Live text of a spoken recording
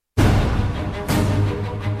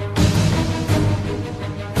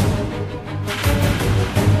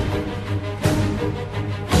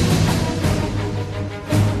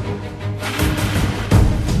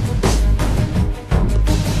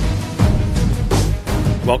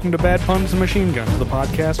Welcome to Bad Puns and Machine Guns, the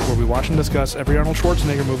podcast where we watch and discuss every Arnold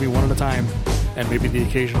Schwarzenegger movie one at a time, and maybe the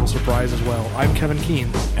occasional surprise as well. I'm Kevin Keene.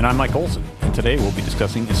 And I'm Mike Olson, and today we'll be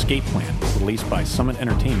discussing Escape Plan, released by Summit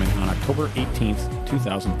Entertainment on October 18th,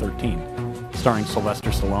 2013, starring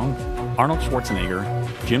Sylvester Stallone, Arnold Schwarzenegger,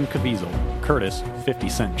 Jim Caviezel, Curtis 50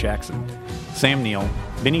 Cent Jackson, Sam Neill,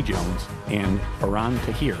 Vinnie Jones, and Faran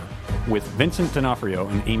Tahir, with Vincent D'Onofrio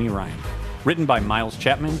and Amy Ryan. Written by Miles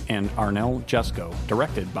Chapman and Arnel Jesko.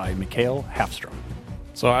 Directed by Mikhail Hafstrom.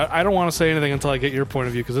 So I don't want to say anything until I get your point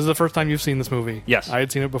of view, because this is the first time you've seen this movie. Yes. I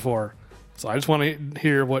had seen it before. So I just want to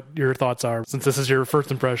hear what your thoughts are, since this is your first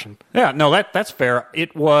impression. Yeah, no, that's fair.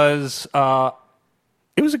 It was a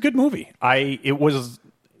good movie. I'm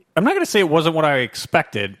not going to say it wasn't what I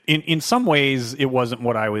expected. In some ways, it wasn't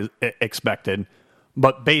what I was expected.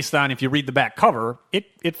 But based on, if you read the back cover, it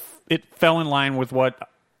fell in line with what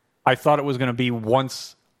I thought it was going to be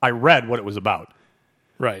once I read what it was about.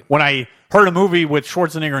 Right. When I heard a movie with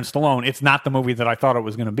Schwarzenegger and Stallone, it's not the movie that I thought it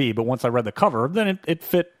was going to be. But once I read the cover, then it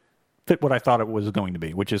fit what I thought it was going to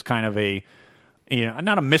be, which is kind of a,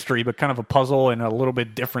 not a mystery, but kind of a puzzle and a little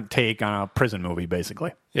bit different take on a prison movie,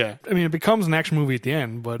 basically. Yeah. I mean, it becomes an action movie at the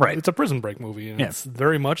end, but right. It's a prison break movie. And yeah. It's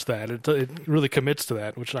very much that. It really commits to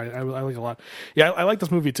that, which I like a lot. Yeah, I like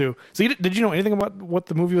this movie, too. So did you know anything about what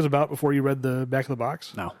the movie was about before you read the back of the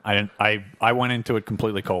box? No, I didn't. I went into it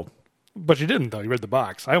completely cold. But you didn't, though. You read the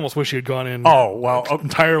box. I almost wish you had gone in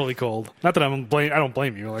entirely cold. Not that I don't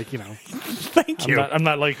blame you. Thank you. I'm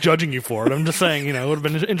not judging you for it. I'm just saying, it would have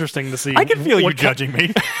been interesting to see. I can feel you judging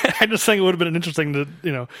me. I'm just saying it would have been interesting to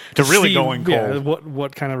really see, go in cold. Yeah,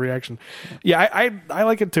 what kind of reaction. Yeah, I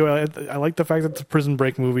like it too. I like the fact that it's a prison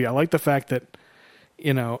break movie. I like the fact that,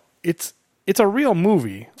 it's a real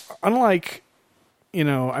movie. Unlike,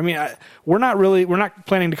 we're not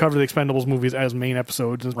planning to cover the Expendables movies as main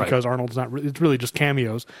episodes, just because Arnold's not. It's really just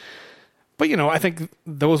cameos. But I think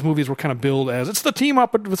those movies were kind of billed as it's the team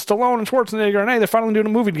up with Stallone and Schwarzenegger, and hey, they're finally doing a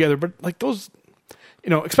movie together. But those,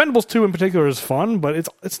 Expendables 2 in particular is fun, but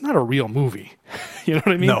it's not a real movie. You know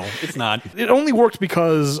what I mean? No, it's not. It only works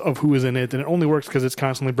because of who is in it, and it only works because it's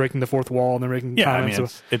constantly breaking the fourth wall, and they're making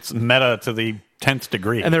comments. It's meta to the 10th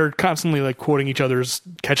degree. And they're constantly quoting each other's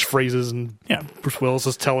catchphrases, and Bruce Willis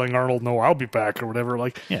is telling Arnold, "No, I'll be back," or whatever.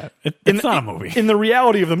 It's not a movie. In the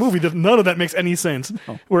reality of the movie, none of that makes any sense.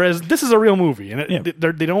 Oh. Whereas this is a real movie, and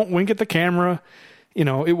they don't wink at the camera.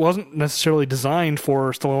 It wasn't necessarily designed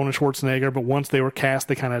for Stallone and Schwarzenegger, but once they were cast,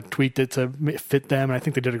 they kind of tweaked it to fit them, and I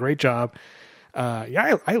think they did a great job.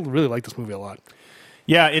 I really like this movie a lot.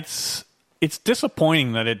 Yeah, it's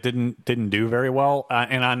disappointing that it didn't do very well.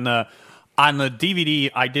 And on the DVD,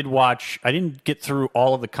 I didn't get through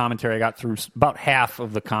all of the commentary. I got through about half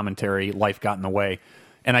of the commentary. Life got in the way.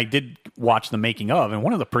 And I did watch the making of. And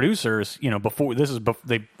one of the producers,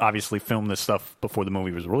 they obviously filmed this stuff before the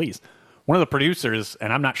movie was released. One of the producers,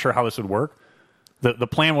 and I'm not sure how this would work, the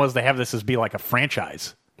plan was to have this as be like a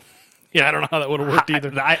franchise. Yeah, I don't know how that would have worked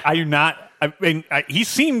either. I do not. He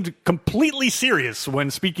seemed completely serious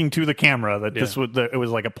when speaking to the camera that it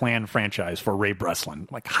was like a planned franchise for Ray Breslin.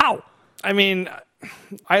 Like, how? I mean,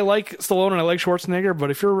 I like Stallone and I like Schwarzenegger,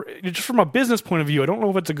 but if you're just from a business point of view, I don't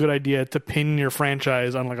know if it's a good idea to pin your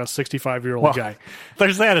franchise on a 65-year-old guy.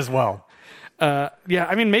 There's that as well. I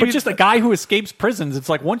mean, maybe but just a guy who escapes prisons. It's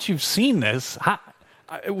like once you've seen this,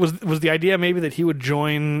 it was the idea maybe that he would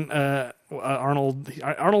join Arnold.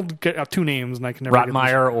 Arnold got two names, and I can never.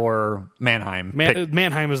 Rottmeyer or Mannheim.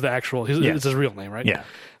 Mannheim is the actual. It's his real name, right? Yeah.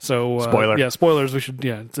 So spoiler. Yeah, spoilers. We should.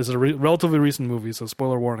 Yeah, it's a relatively recent movie, so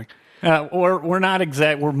spoiler warning. We're not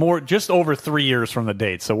exact. We're more just over 3 years from the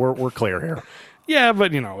date, so we're clear here. Yeah,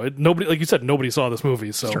 but nobody, like you said, nobody saw this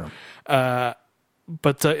movie, so. True.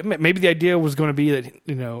 But maybe the idea was going to be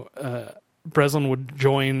that Breslin would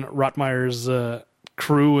join Rottmeyer's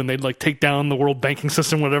crew, and they'd take down the world banking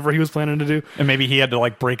system, whatever he was planning to do. And maybe he had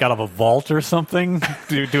to break out of a vault or something,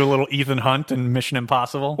 do a little Ethan Hunt and Mission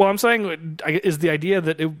Impossible. Well, I'm saying, is the idea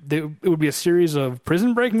that it would be a series of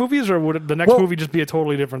prison break movies, or would the next movie just be a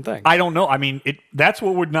totally different thing? I don't know. I mean, that's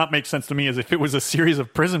what would not make sense to me, is if it was a series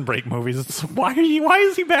of prison break movies. It's, why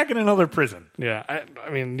is he back in another prison? Yeah, I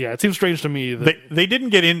mean, it seems strange to me that they didn't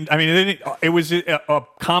get in. I mean, it was a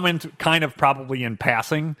comment, kind of probably in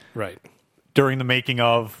passing, right, during the making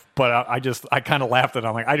of, but I kind of laughed at it.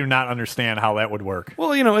 I'm like, I do not understand how that would work.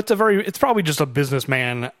 Well, it's probably just a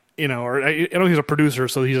businessman, or I know he's a producer,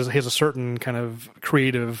 so he has a certain kind of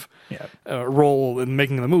creative role in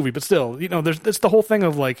making the movie, but still, it's the whole thing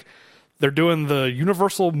of they're doing the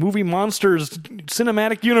Universal Movie Monsters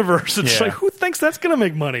cinematic universe. It's who thinks that's going to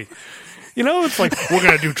make money? You know, it's like we're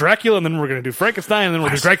going to do Dracula, and then we're going to do Frankenstein, and then we're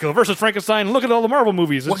going to do Dracula versus Frankenstein. And look at all the Marvel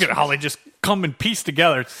movies. Look at how they just come and piece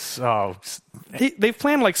together. They've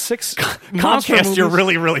planned like 6 monster Comcast, movies. you're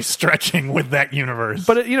really stretching with that universe.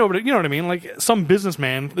 But you know what I mean. Like some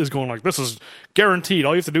businessman is going like, "This is guaranteed.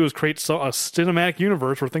 All you have to do is create a cinematic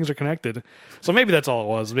universe where things are connected." So maybe that's all it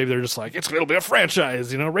was. Maybe they're just like, it'll be a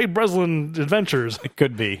franchise. You know, Ray Breslin adventures. It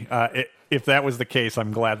could be. If that was the case,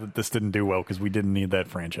 I'm glad that this didn't do well because we didn't need that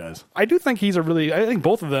franchise. I do think I think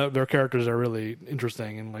both of their characters are really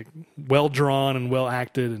interesting and like well drawn and well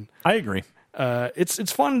acted. And I agree.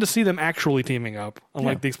 It's fun to see them actually teaming up.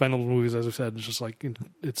 Unlike the Expendables movies, as I said, it's just like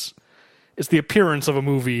it's the appearance of a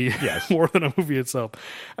movie more than a movie itself.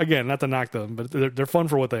 Again, not to knock them, but they're fun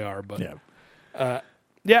for what they are. But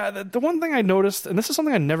the one thing I noticed, and this is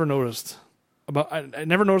something I never noticed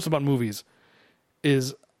about movies,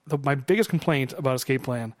 is my biggest complaint about Escape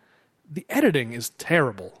Plan: the editing is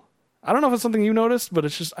terrible. I don't know if it's something you noticed, but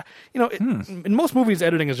it's just, in most movies,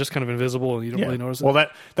 editing is just kind of invisible and you don't really notice it. Well,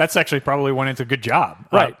 that's actually probably when it's a good job.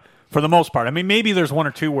 Right. For the most part. I mean, maybe there's one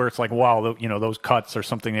or two where it's like, wow, those cuts are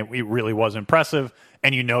something that really was impressive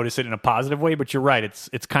and you notice it in a positive way, but you're right.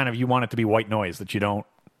 It's kind of, you want it to be white noise that you don't.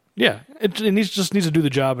 Yeah. It needs to do the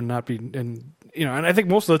job and not be, and I think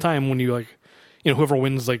most of the time when you whoever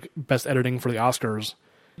wins like best editing for the Oscars,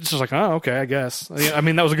 it's just like, oh, okay, I guess. I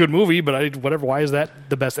mean, that was a good movie, but whatever. Why is that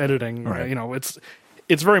the best editing? Right.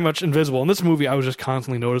 It's very much invisible. In this movie, I was just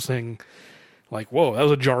constantly noticing, like, whoa, that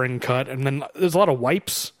was a jarring cut. And then there's a lot of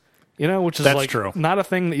wipes, which is That's true. Not a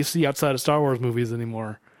thing that you see outside of Star Wars movies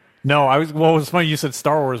anymore. No, it was funny you said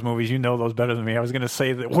Star Wars movies. You know those better than me. I was going to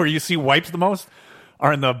say that where you see wipes the most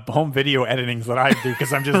are in the home video editings that I do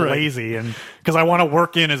because I'm just lazy and because I want to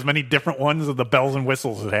work in as many different ones of the bells and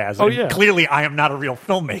whistles it has. And clearly, I am not a real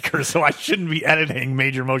filmmaker, so I shouldn't be editing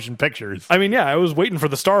major motion pictures. I mean, I was waiting for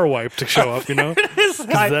the star wipe to show up, that's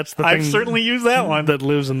the thing. I've certainly used that one that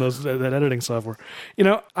lives in that editing software.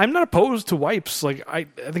 I'm not opposed to wipes. Like I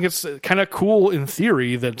think it's kind of cool in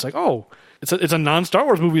theory that it's like, oh, it's a non-Star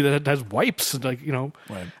Wars movie that has wipes, like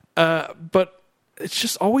but it's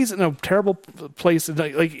just always in a terrible place.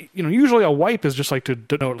 Usually a wipe is just like to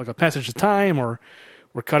denote like a passage of time or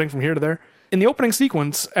we're cutting from here to there. In the opening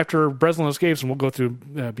sequence, after Breslin escapes, and we'll go through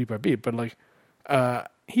beat by beat, but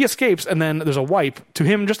he escapes and then there's a wipe to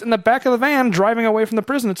him just in the back of the van driving away from the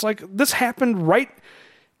prison. It's like, this happened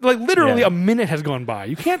literally a minute has gone by.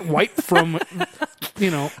 You can't wipe from,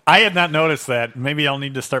 I had not noticed that. Maybe I'll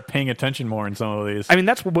need to start paying attention more in some of these. I mean,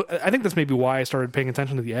 I think that's maybe why I started paying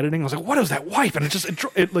attention to the editing. I was like, what is that wipe? And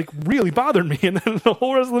it really bothered me. And then the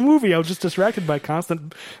whole rest of the movie, I was just distracted by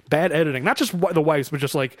constant bad editing. Not just the wipes, but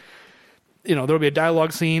just there'll be a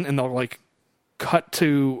dialogue scene and they'll cut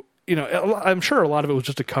to, I'm sure a lot of it was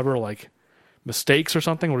just to cover mistakes or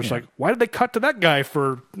something. We're just like, why did they cut to that guy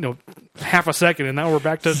for half a second and now we're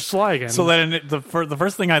back to Sly again? So then the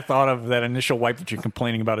first thing I thought of that initial wipe that you're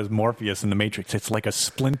complaining about is Morpheus in the Matrix. It's like a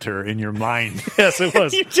splinter in your mind. Yes, it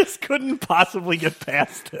was. You just couldn't possibly get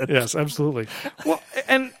past it. Yes, absolutely. Well,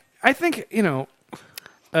 and I think I don't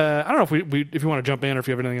know if you want to jump in or if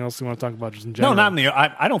you have anything else you want to talk about just in general. No, not in the.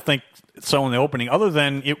 I don't think so in the opening. Other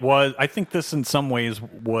than it was, I think this in some ways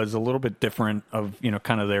was a little bit different of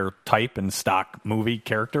kind of their type and stock movie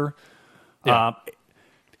character. Yeah.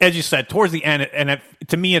 As you said, towards the end, and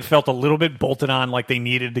to me, it felt a little bit bolted on, like they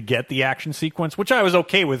needed to get the action sequence, which I was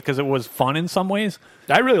okay with because it was fun in some ways.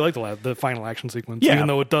 I really like the final action sequence, even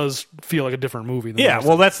though it does feel like a different movie.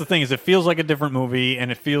 Well, that's the thing is it feels like a different movie, and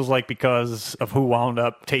it feels like because of who wound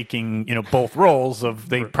up taking both roles,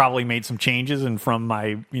 they probably made some changes, and from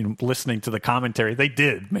my listening to the commentary, they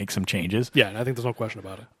did make some changes. Yeah, and I think there's no question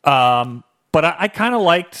about it. But I kind of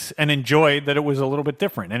liked and enjoyed that it was a little bit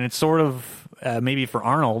different. And it's sort of, maybe for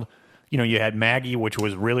Arnold, you had Maggie, which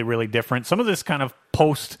was really, really different. Some of this kind of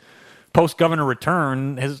post-Governor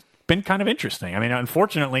return has been kind of interesting. I mean,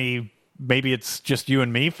 unfortunately, maybe it's just you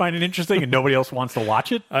and me find it interesting and nobody else wants to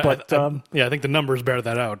watch it. But I think the numbers bear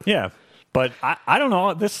that out. Yeah. But I don't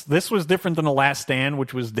know. This was different than The Last Stand,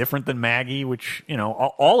 which was different than Maggie, which,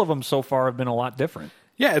 all of them so far have been a lot different.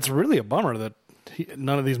 Yeah, it's really a bummer that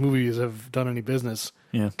none of these movies have done any business.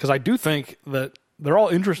 Yeah. Because I do think that they're all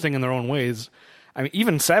interesting in their own ways. I mean,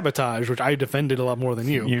 even Sabotage, which I defended a lot more than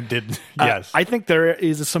you. You did, yes. I think there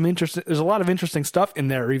is there's a lot of interesting stuff in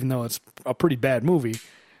there, even though it's a pretty bad movie.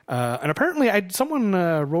 And apparently, someone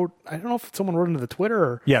wrote. I don't know if someone wrote into the Twitter.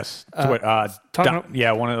 Or, yes, one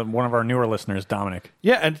of our newer listeners, Dominic.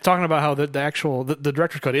 Yeah, and talking about how the actual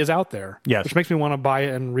director's cut is out there. Yes, which makes me want to buy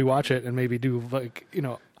it and rewatch it and maybe do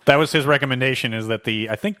That was his recommendation. Is that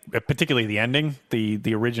I think particularly the ending,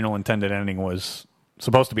 the original intended ending was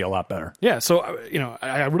supposed to be a lot better. Yeah, so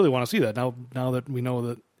I really want to see that now that we know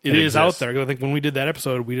that it is out there. 'Cause I think when we did that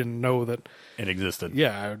episode, we didn't know that it existed.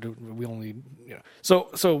 Yeah, we only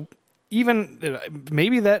So even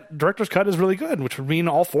maybe that director's cut is really good, which would mean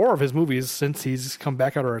all 4 of his movies since he's come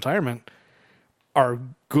back out of retirement are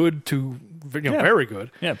good to very good.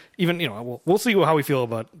 Yeah. Even we'll see how we feel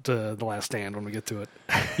about The Last Stand when we get to it.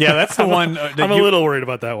 Yeah, that's the one. I'm a little worried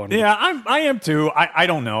about that one. Yeah, I am too. I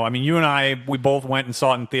don't know. I mean, you and I, we both went and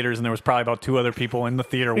saw it in theaters, and there was probably about 2 other people in the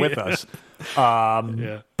theater with us.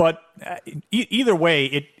 But either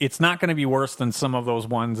way, it's not going to be worse than some of those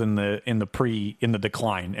ones in the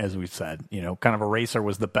decline, as we said. Kind of Eraser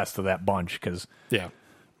was the best of that bunch because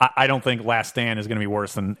I don't think Last Stand is going to be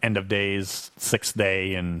worse than End of Days, Sixth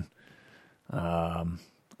Day, and I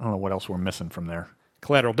don't know what else we're missing from there.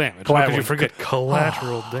 Collateral Damage. How could you forget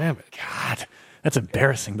Collateral Damage? God, that's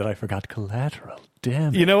embarrassing that I forgot Collateral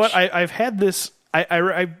Damage. You know what? I've had this.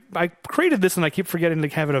 I created this and I keep forgetting to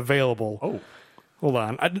have it available. Oh, hold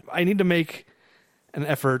on. I need to make an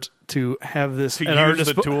effort to have this to at use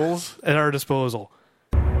the tools at our disposal.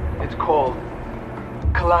 It's called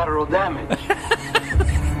Collateral Damage.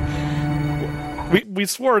 We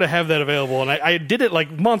swore to have that available, and I did it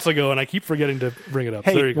like months ago, and I keep forgetting to bring it up.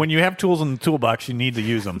 Hey, so there you go. when you have tools in the toolbox, you need to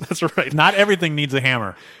use them. That's right. Not everything needs a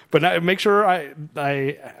hammer. But make sure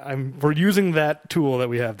we're using that tool that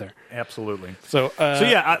we have there. Absolutely. So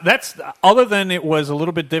yeah, that's other than it was a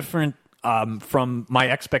little bit different from my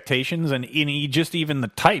expectations, and just even the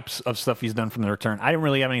types of stuff he's done from the return. I didn't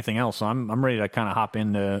really have anything else, so I'm ready to kind of hop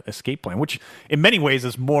into Escape Plan, which in many ways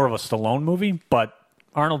is more of a Stallone movie, but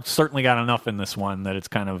Arnold certainly got enough in this one that it's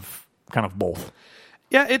kind of both.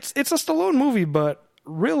 Yeah, it's a Stallone movie, but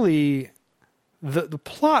really the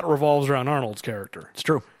plot revolves around Arnold's character. It's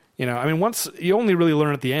true. I mean, once you only really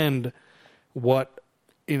learn at the end what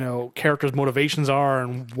characters' motivations are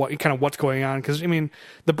and what's going on. Because I mean,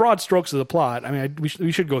 the broad strokes of the plot. I mean,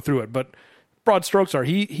 we should go through it, but broad strokes are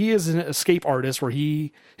he is an escape artist where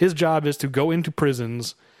his job is to go into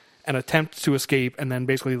prisons and attempt to escape, and then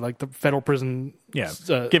basically like the federal prison. Yeah,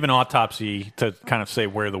 give an autopsy to kind of say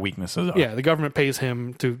where the weaknesses are. Yeah, the government pays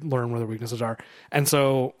him to learn where the weaknesses are. And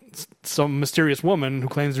so some mysterious woman who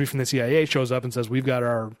claims to be from the CIA shows up and says, we've got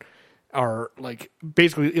our like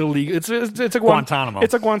basically illegal. It's a Guantanamo.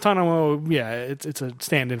 It's a Guantanamo. Yeah, it's a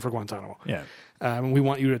stand-in for Guantanamo. Yeah. We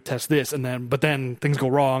want you to test this, but then things go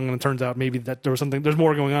wrong, and it turns out maybe that there's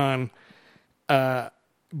more going on.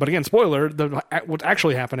 But again, spoiler, what's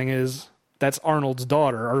actually happening is that's Arnold's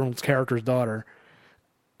character's daughter,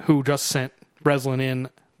 who just sent Breslin in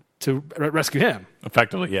to rescue him.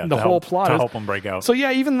 Effectively, yeah. The whole plot to is help him break out. So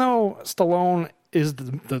yeah, even though Stallone is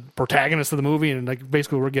the protagonist of the movie, and like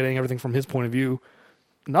basically we're getting everything from his point of view,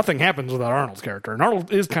 nothing happens without Arnold's character. And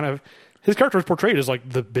Arnold is his character is portrayed as like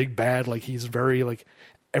the big bad, like he's very like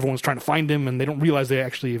everyone's trying to find him, and they don't realize they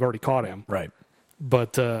actually have already caught him. Right.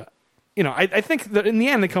 But I think that in the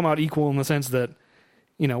end they come out equal in the sense that,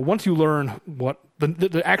 once you learn what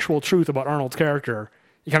the actual truth about Arnold's character,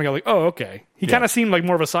 you kind of go like, oh, okay. He kind of seemed like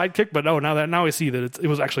more of a sidekick, but now I see that it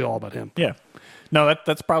was actually all about him. Yeah. No,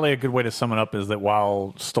 that's probably a good way to sum it up, is that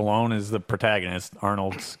while Stallone is the protagonist,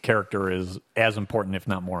 Arnold's character is as important, if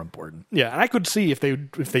not more important. Yeah, and I could see if they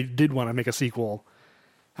did want to make a sequel,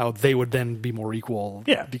 how they would then be more equal.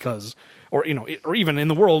 Yeah. Because, or even in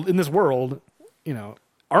this world,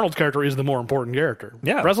 Arnold's character is the more important character.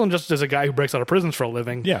 Yeah. Breslin just is a guy who breaks out of prisons for a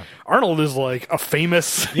living. Yeah. Arnold is like a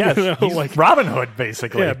famous... Yes, he's like Robin Hood,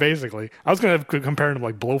 basically. Yeah, basically. I was going to compare him to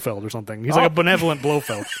like Blofeld or something. He's like a benevolent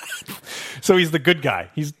Blofeld. So he's the good guy.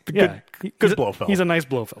 He's the good Blofeld. He's a nice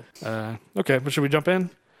Blofeld. Okay, but should we jump in?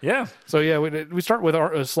 Yeah. So yeah, we start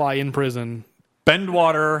with Sly in prison.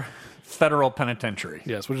 Bendwater Federal Penitentiary.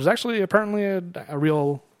 Yes, which is actually apparently a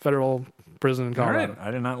real federal prison in Colorado. All right. I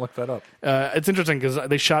did not look that up. It's interesting because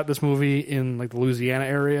they shot this movie in like the Louisiana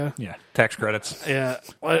area. Yeah, tax credits. Yeah,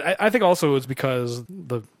 well, I think also it's because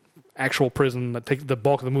the actual prison that the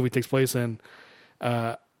bulk of the movie takes place in,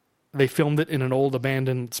 they filmed it in an old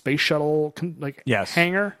abandoned space shuttle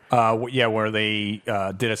hangar. Where they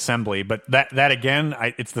did assembly. But that again,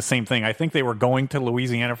 it's the same thing. I think they were going to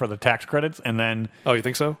Louisiana for the tax credits, and then... Oh, you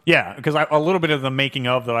think so? Yeah, because a little bit of the making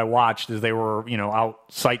of that I watched is they were out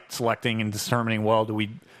site selecting and determining, well, do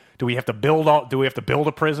we have to build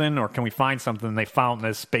a prison, or can we find something? And they found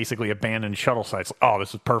this basically abandoned shuttle site. Oh,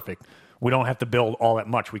 this is perfect. we don't have to build all that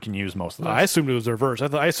much. We can use most of those. I assumed it was the reverse.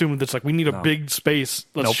 I assumed it's like we need a big space.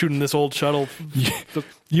 Let's Nope. shoot in this old shuttle.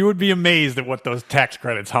 You would be amazed at what those tax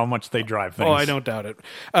credits, how much they drive things. Oh, I don't doubt it.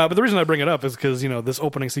 But the reason I bring it up is because this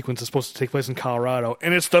opening sequence is supposed to take place in Colorado,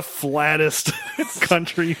 and it's the flattest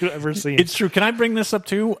country you've ever seen. It's true. Can I bring this up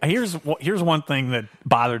too? Here's one thing that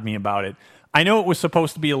bothered me about it. I know it was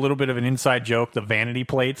supposed to be a little bit of an inside joke, the vanity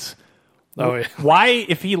plates. Oh, yeah. Why,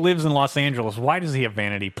 if he lives in Los Angeles, why does he have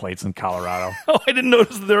vanity plates in Colorado? Oh, I didn't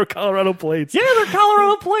notice that there were Colorado plates. Yeah, they're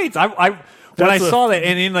Colorado plates. When I That's saw that,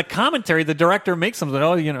 and in the commentary, the director makes something.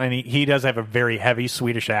 Oh, and he does have a very heavy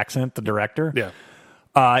Swedish accent. The director,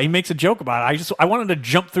 Yeah. he makes a joke about it. I wanted to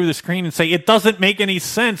jump through the screen and say it doesn't make any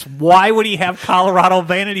sense. Why would he have Colorado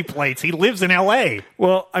vanity plates? He lives in L.A.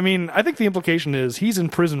 Well, I mean, I think the implication is he's in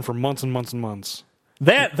prison for months and months and months.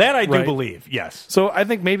 That I do Right. believe. Yes. So I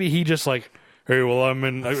think maybe he just like, hey, well, I'm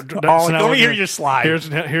in. Let me hear your slide.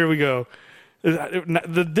 Here we go.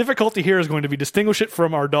 The difficulty here is going to be distinguish it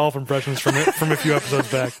from our Dolph impressions from a few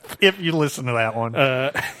episodes back. If you listen to that one.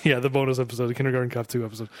 Yeah, the bonus episode, the Kindergarten Cop 2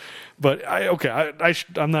 episode. But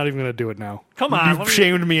I'm not even going to do it now. Come on, You've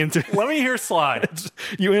shamed me into Let me hear slide.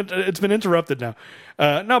 It's been interrupted now.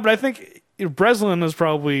 No, but I think Breslin is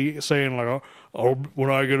probably saying like, oh, when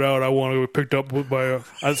I get out, I want to be picked up with my.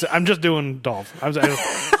 I'm just doing Dolph.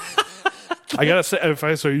 I gotta say, if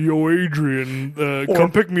I say, "Yo, Adrian,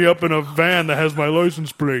 come pick me up in a van that has my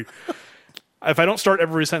license plate," if I don't start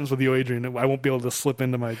every sentence with "Yo, Adrian," I won't be able to slip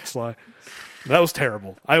into my slide. That was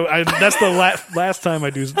terrible. That's the last time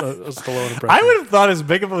I do a Stallone impression. I would have thought, as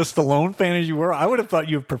big of a Stallone fan as you were, I would have thought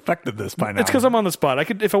you have perfected this by now. It's because I'm on the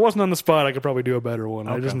spot. If I wasn't on the spot, I could probably do a better one.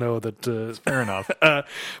 I just know that. Fair enough.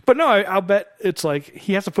 But no, I'll bet it's like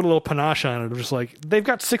he has to put a little panache on it. Just like they've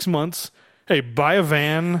got 6 months. Hey, buy a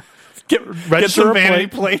van, Get some a vanity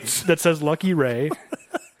plate plates. that says Lucky Ray,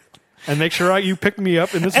 and make sure you pick me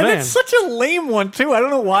up in this And van. it's such a lame one, too. I don't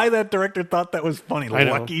know why that director thought that was funny. I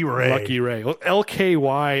know. Lucky Ray. Lucky Ray. Well,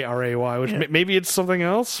 LKYRAY, which maybe it's something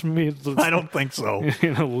else. Maybe it's, I don't think so.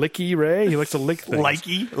 Licky Ray. He likes to lick things.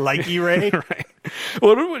 Likey Ray. Right.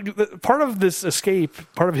 Well, part of his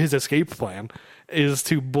escape plan is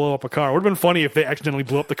to blow up a car. It would have been funny if they accidentally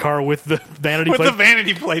blew up the car with the vanity With plate. the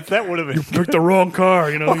vanity plates, that would have been. Picked the wrong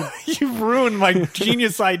car, You've ruined my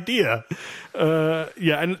genius idea. Yeah,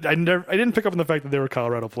 and I didn't pick up on the fact that they were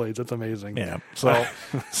Colorado plates. That's amazing. Yeah. So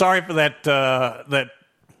sorry for that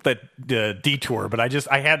detour, but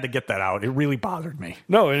I had to get that out. It really bothered me.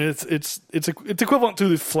 No, and it's equivalent to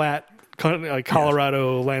the flat like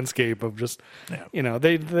Colorado landscape of just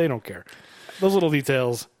they don't care. Those little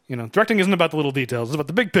details. Directing isn't about the little details; it's about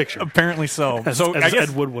the big picture. Apparently so. As I guess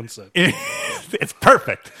Ed Wood once said. It's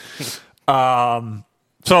perfect.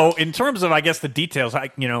 So in terms of, I guess, the details,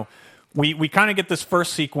 we kind of get this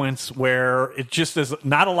first sequence where it just is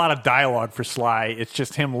not a lot of dialogue for Sly. It's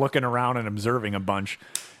just him looking around and observing a bunch.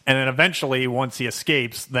 And then eventually, once he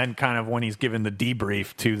escapes, then kind of when he's given the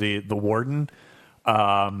debrief to the warden,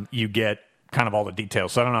 you get kind of all the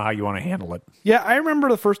details. So I don't know how you want to handle it. Yeah, I remember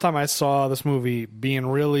the first time I saw this movie being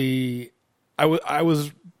really, I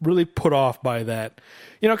was really put off by that,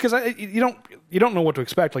 because you don't know what to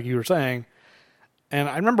expect, like you were saying. And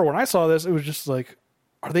I remember when I saw this, it was just like,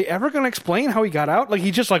 are they ever going to explain how he got out? Like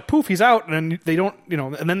he just like poof, he's out, and then they don't,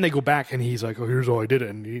 and then they go back and he's like, oh, here's how I did it,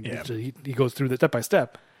 and he goes through the step by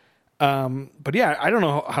step. But yeah, I don't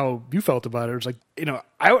know how you felt about it. It was like,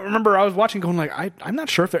 I remember I was watching going like, I'm not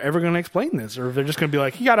sure if they're ever going to explain this or if they're just going to be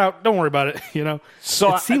like, he got out, don't worry about it.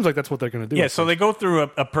 So it seems like that's what they're going to do. Yeah. So they go through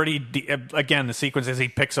a pretty, again, the sequence is he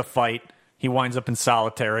picks a fight. He winds up in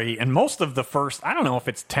solitary. And most of the first, I don't know if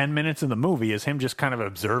it's 10 minutes in the movie, is him just kind of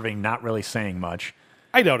observing, not really saying much.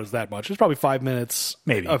 I doubt it's that much. It's probably 5 minutes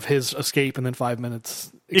maybe of his escape and then 5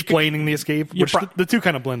 minutes explaining the escape, which the two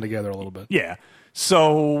kind of blend together a little bit. Yeah.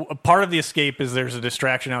 So a part of the escape is there's a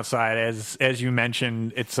distraction outside. As you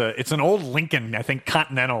mentioned, it's an old Lincoln, I think,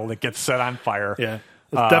 Continental that gets set on fire. Yeah.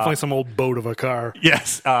 It's definitely some old boat of a car.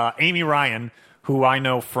 Yes. Amy Ryan, who I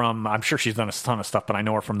know from, I'm sure she's done a ton of stuff, but I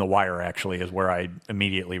know her from The Wire, actually, is where I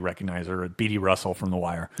immediately recognize her. Beatty Russell from The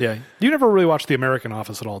Wire. Yeah. You never really watched The American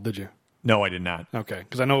Office at all, did you? No, I did not. Okay,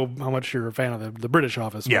 because I know how much you're a fan of the British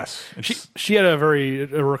Office. Yes. She had a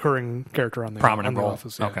recurring character on the prominent role.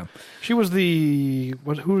 Office. Yeah. Okay. She was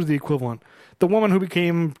who was the equivalent? The woman who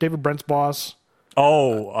became David Brent's boss.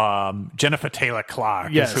 Oh, Jennifer Taylor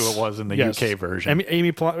Clark is who it was in the UK version.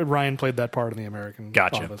 Amy Ryan played that part in the American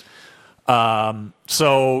Office.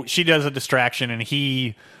 So she does a distraction, and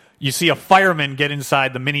you see a fireman get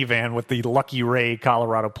inside the minivan with the Lucky Ray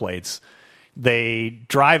Colorado plates. They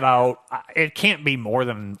drive out. It can't be more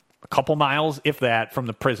than a couple miles, if that, from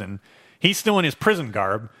the prison. He's still in his prison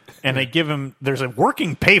garb, and they give him. There's a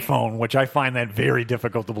working payphone, which I find that very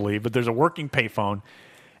difficult to believe. But there's a working payphone,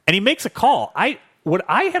 and he makes a call. What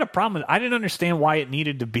I had a problem with, I didn't understand why it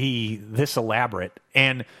needed to be this elaborate,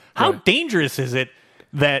 and how dangerous is it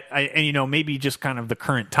that, maybe just kind of the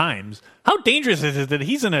current times, how dangerous is it that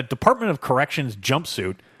he's in a Department of Corrections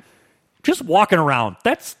jumpsuit, just walking around?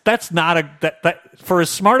 That's not that for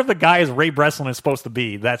as smart of a guy as Ray Breslin is supposed to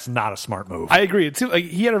be, that's not a smart move. I agree. It seemed like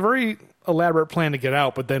he had a very elaborate plan to get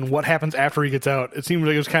out, but then what happens after he gets out? It seems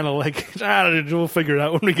like it was kind of like, we'll figure it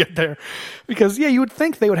out when we get there. Because, you would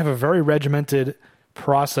think they would have a very regimented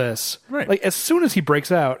process. Right. Like, as soon as he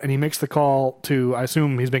breaks out and he makes the call to, I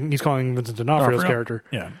assume he's calling Vincent D'Onofrio's character.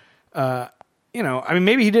 Yeah.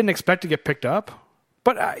 Maybe he didn't expect to get picked up,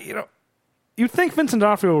 but, you'd think Vincent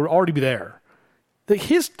D'Onofrio would already be there.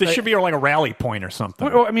 This should be like a rally point or something.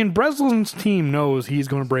 Well, Breslin's team knows he's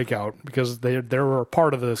going to break out because they were a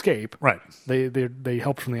part of the escape. Right. They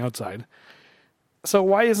helped from the outside. So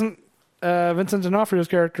why isn't Vincent D'Onofrio's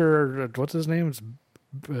character, what's his name?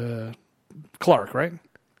 It's Clark, right?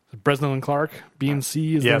 Breslin and Clark,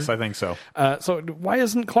 B&C. Yes, I think so. So why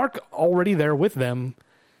isn't Clark already there with them?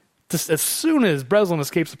 Just as soon as Breslin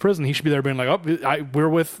escapes the prison, he should be there being like, we're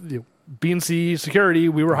with B&C security.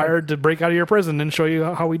 We were hired to break out of your prison and show you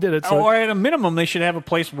how we did it. So or at a minimum, they should have a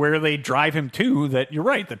place where they drive him to that. You're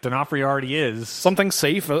right, that D'Onofrio already is. Something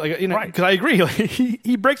safe. Because Right. I agree.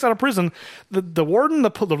 He breaks out of prison. The warden,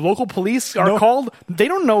 the local police are called. They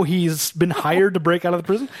don't know he's been hired to break out of the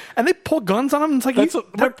prison. And they pull guns on him. It's like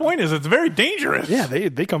my point is, it's very dangerous. Yeah,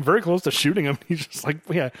 they come very close to shooting him. He's just like,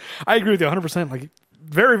 yeah, I agree with you 100%. Like,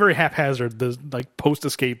 very, very haphazard, the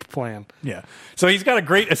post-escape plan. Yeah. So he's got a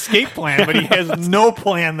great escape plan, but he has no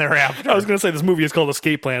plan thereafter. I was going to say this movie is called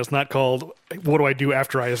Escape Plan. It's not called What Do I Do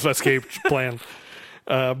After I Escaped Plan.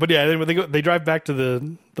 But yeah, they drive back to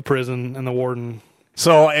the prison and the warden.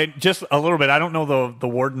 So just a little bit, I don't know the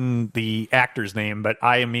warden, the actor's name, but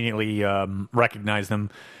I immediately recognized him.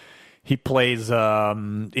 He plays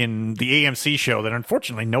in the AMC show that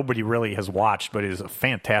unfortunately nobody really has watched, but is a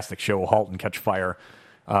fantastic show, Halt and Catch Fire.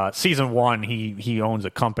 Season 1, he owns a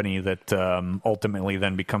company that ultimately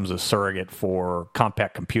then becomes a surrogate for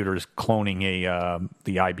Compaq Computers, cloning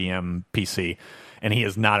the IBM PC, and he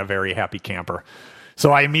is not a very happy camper.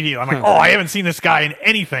 So I'm like, I haven't seen this guy in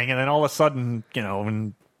anything, and then all of a sudden,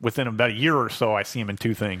 within about a year or so, I see him in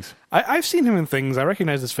 2 things. I've seen him in things. I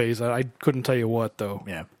recognize his face. I couldn't tell you what, though.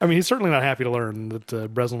 Yeah. He's certainly not happy to learn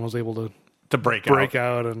that Breslin was able to break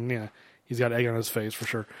out, and he's got egg on his face for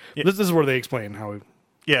sure. Yeah. This is where they explain how he...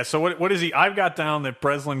 Yeah, so what is he? I've got down that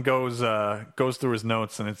Breslin goes through his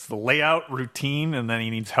notes, and it's the layout, routine, and then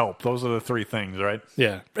he needs help. Those are the 3 things, right?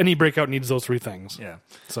 Yeah. Any breakout needs those 3 things. Yeah.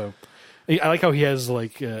 So I like how he has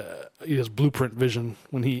blueprint vision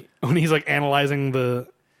when he's like analyzing the...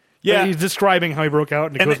 Yeah, he's describing how he broke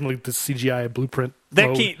out, and it goes into the CGI blueprint.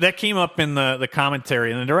 That came up in the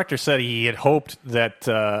commentary, and the director said he had hoped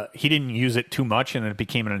that he didn't use it too much, and it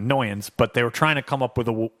became an annoyance. But they were trying to come up with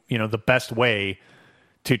the best way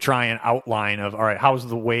to try an outline of, all right, how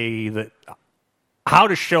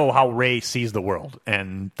to show how Ray sees the world,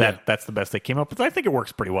 and that's the best they came up with. I think it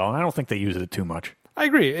works pretty well, and I don't think they use it too much. I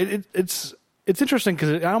agree. It's interesting because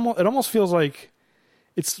it almost feels like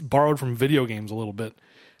it's borrowed from video games a little bit.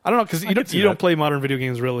 I don't know, because you don't play modern video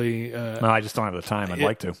games really. No, I just don't have the time. I'd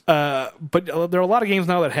like to. But there are a lot of games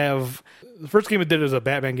now that have... The first game it did is a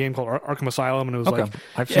Batman game called Arkham Asylum, and it was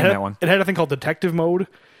I've seen that one. It had a thing called Detective Mode,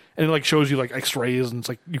 and it shows you X-rays, and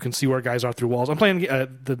it's you can see where guys are through walls. I'm playing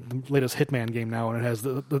the latest Hitman game now, and it has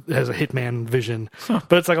a Hitman vision. Huh.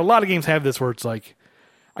 But it's a lot of games have this where it's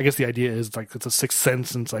I guess the idea is it's a sixth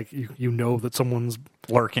sense, and it's you know that someone's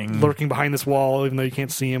lurking behind this wall, even though you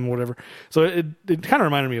can't see him or whatever. So it kind of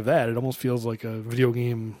reminded me of that. It almost feels like a video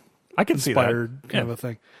game inspired kind of a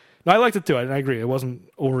thing. No, I liked it too. I agree. It wasn't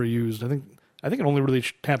overused. I think it only really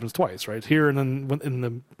happens twice, right? Here and then in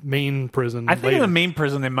the main prison. I think in the main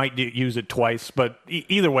prison they might use it twice, but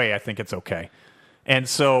either way, I think it's okay. And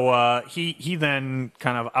so he then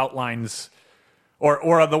kind of outlines.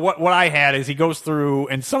 What I had is he goes through,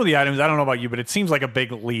 and some of the items, I don't know about you, but it seems like a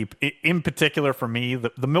big leap. In particular for me,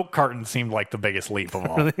 the milk carton seemed like the biggest leap of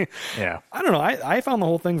all. Really? Yeah. I don't know. I found the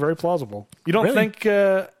whole thing very plausible. You don't think,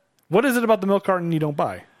 what is it about the milk carton you don't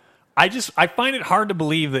buy? I find it hard to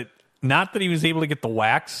believe that, not that he was able to get the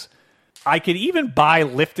wax. I could even buy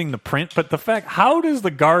lifting the print, but the fact, how does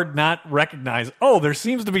the guard not recognize, there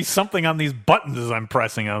seems to be something on these buttons as I'm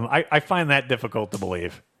pressing them? I find that difficult to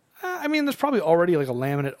believe. There's probably already a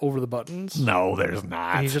laminate over the buttons. No, there's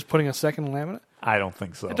not. And he's just putting a second laminate? I don't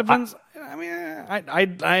think so. It depends.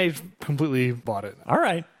 I completely bought it. All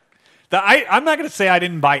right. I'm not going to say I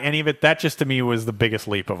didn't buy any of it. That just to me was the biggest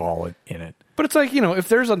leap of all in it. But it's like, if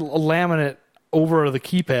there's a laminate over the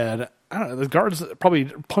keypad, I don't know, the guards probably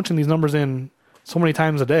punching these numbers in so many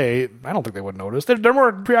times a day, I don't think they would notice. They're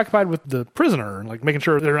more preoccupied with the prisoner, like making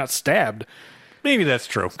sure they're not stabbed. Maybe that's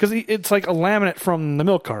true. Because it's like a laminate from the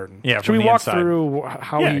milk carton. Yeah, Should we walk inside. through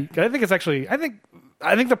how he... I think it's actually... I think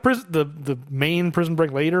the main Prison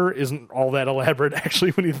Break later isn't all that elaborate,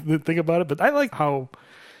 actually, when you think about it. But I like how...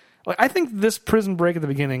 I think this Prison Break at the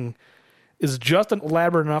beginning is just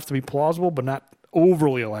elaborate enough to be plausible, but not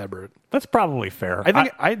overly elaborate. That's probably fair.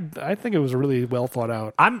 I think it was really well thought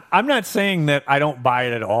out. I'm not saying that I don't buy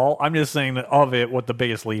it at all. I'm just saying that of it, what the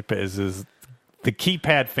biggest leap is the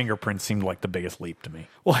keypad fingerprint seemed like the biggest leap to me.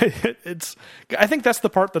 Well, I think that's the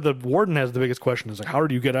part that the warden has the biggest question is like, how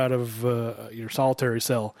do you get out of your solitary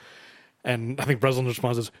cell? And I think Breslin's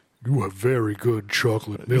response is, you have very good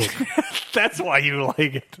chocolate milk. That's why you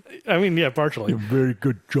like it. I mean, yeah, partially. Very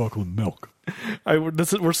good chocolate milk.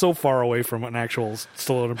 We're so far away from an actual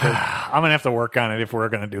Stallone impression. I'm gonna have to work on it if we're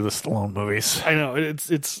gonna do the Stallone movies. I know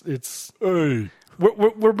it's. Hey.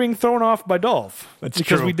 We're being thrown off by Dolph. That's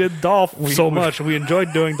because true. we did Dolph so much. We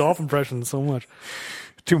enjoyed doing Dolph impressions so much.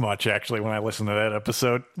 Too much, actually, when I listened to that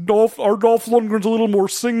episode. Our Dolph Lundgren's a little more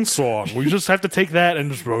sing-song. We just have to take that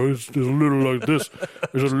and just, it's a little like this.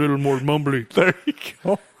 There's a little more mumbly. There you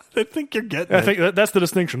go. I think you're getting it. I think that's the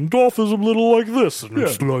distinction. Dolph is a little like this, and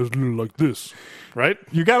it's a little like this. Right?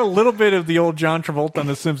 You got a little bit of the old John Travolta on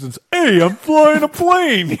The Simpsons. Hey, I'm flying a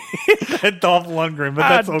plane. That Dolph Lundgren, but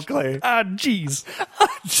that's okay. Jeez.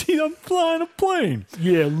 Gee, I'm flying a plane.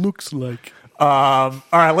 Yeah, looks like. All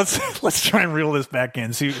right, let's try and reel this back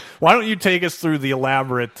in. See, why don't you take us through the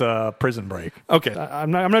elaborate Prison Break? Okay,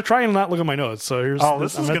 I'm gonna try and not look at my notes. So I'm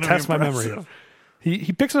gonna test my memory.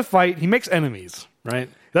 He picks a fight. He makes enemies. Right.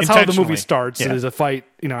 That's how the movie starts. Yeah. It is a fight.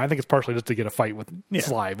 I think it's partially just to get a fight with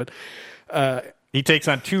Sly, but he takes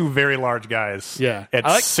on two very large guys. Yeah, at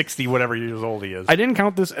 60 whatever years old he is. I didn't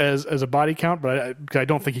count this as a body count, but I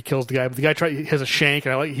don't think he kills the guy. But the guy he has a shank,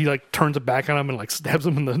 and he turns it back on him and like stabs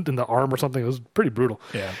him in the arm or something. It was pretty brutal.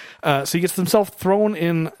 Yeah. So he gets himself thrown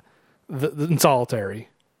in in solitary,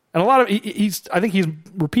 and a lot of I think he's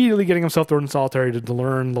repeatedly getting himself thrown in solitary to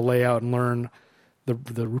learn the layout and learn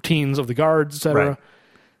the routines of the guards, etc. Right.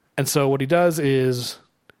 And so what he does is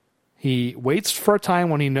he waits for a time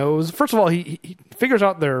when he knows. First of all, he figures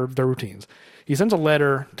out their routines. He sends a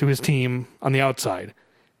letter to his team on the outside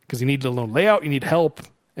because you need to know layout, you need help,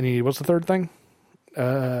 and you need, what's the third thing?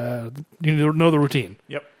 You need to know the routine.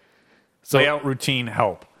 Yep. So, layout, routine,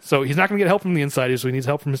 help. So he's not going to get help from the inside, so he needs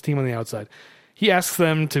help from his team on the outside. He asks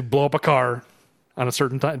them to blow up a car on a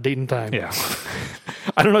certain date and time. Yeah.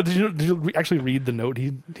 I don't know. Did you actually read the note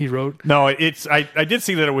he wrote? No, I did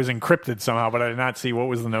see that it was encrypted somehow, but I did not see what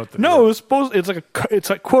was the note. No, it's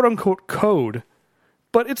like quote unquote code,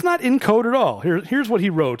 but it's not in code at all. Here's what he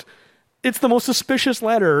wrote. It's the most suspicious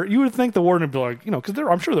letter. You would think the warden would be like, because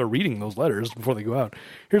I'm sure they're reading those letters before they go out.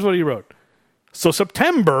 Here's what he wrote. So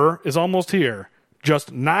September is almost here.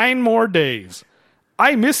 Just 9 more days.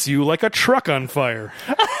 I miss you like a truck on fire.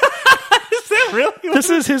 Is that really? This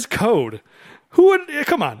is his code. Who would...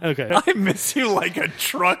 Come on. Okay. I miss you like a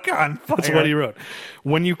truck on fire. That's what he wrote.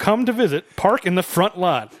 When you come to visit, park in the front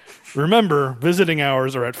lot. Remember, visiting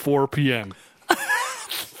hours are at 4 p.m.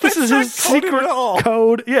 This is his secret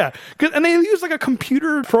code. Yeah. And they use like a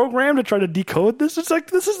computer program to try to decode this. It's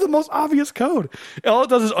like, this is the most obvious code. All it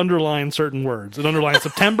does is underline certain words. It underlines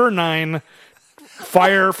September 9,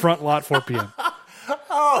 fire, front lot, 4 p.m.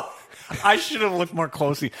 Oh, I should have looked more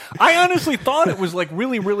closely. I honestly thought it was like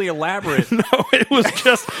really, really elaborate. No, it was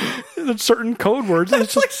just certain code words.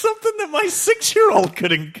 That's like something that my 6-year-old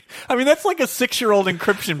couldn't. I mean, that's like a 6-year-old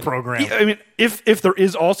encryption program. I mean, if there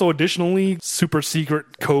is also additionally super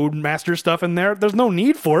secret code master stuff in there, there's no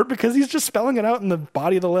need for it because he's just spelling it out in the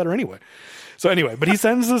body of the letter anyway. So anyway, but he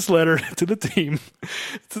sends this letter to the team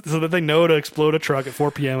so that they know to explode a truck at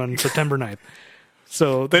 4 p.m. on September 9th.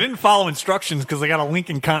 So they didn't follow instructions because they got a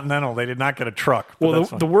Lincoln Continental. They did not get a truck. Well,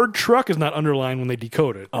 the word truck is not underlined when they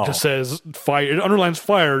decode it. It just says fire. It underlines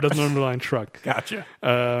fire. It doesn't underline truck. Gotcha.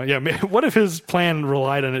 Yeah. What if his plan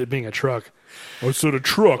relied on it being a truck? I said a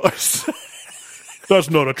truck. That's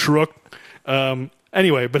not a truck.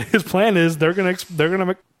 Anyway, but his plan is they're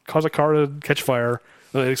gonna cause a car to catch fire.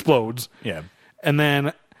 It explodes. Yeah. And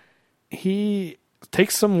then he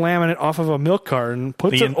takes some laminate off of a milk carton,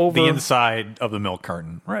 puts it over... The inside of the milk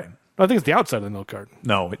carton. Right. I think it's the outside of the milk carton.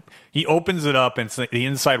 No. He opens it up, and it's the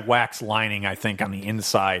inside wax lining, I think, on the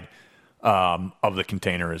inside of the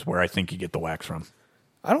container is where I think you get the wax from.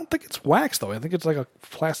 I don't think it's wax, though. I think it's like a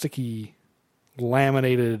plasticky,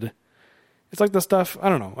 laminated... It's like the stuff, I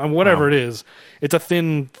don't know, and whatever Wow. it is. It's a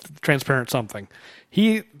thin, transparent something.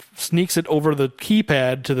 He sneaks it over the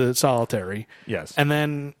keypad to the solitary. Yes. And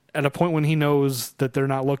then at a point when he knows that they're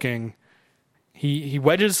not looking, he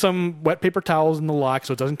wedges some wet paper towels in the lock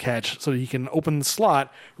so it doesn't catch, so he can open the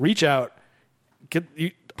slot, reach out,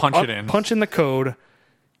 Punch it in. punch in the code.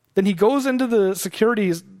 Then he goes into the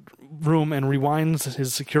security room and rewinds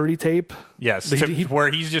his security tape. Yes, where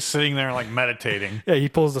he's just sitting there like meditating. Yeah, he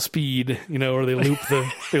pulls the speed, or they loop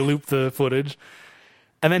the footage.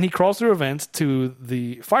 And then he crawls through a vent to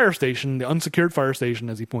the fire station, the unsecured fire station,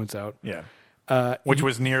 as he points out. Yeah. Which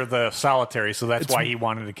was near the solitary, so that's why he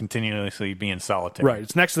wanted to continuously be in solitary. Right,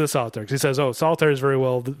 it's next to the solitary. 'Cause he says, "Oh, solitary is very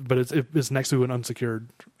well, but it's next to an unsecured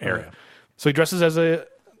area." So he dresses as a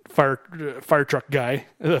fire truck guy,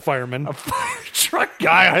 a fireman. A fire truck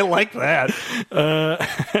guy, I like that.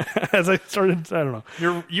 As I started, I don't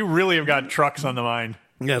know. You really have got trucks on the mind.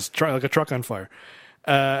 Yes, like a truck on fire.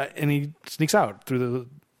 And he sneaks out through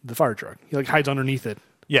the fire truck. He like hides underneath it.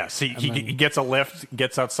 Yes, he gets a lift,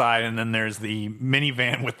 gets outside, and then there's the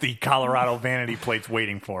minivan with the Colorado vanity plates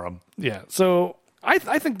waiting for him. Yeah, so I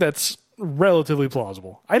think that's relatively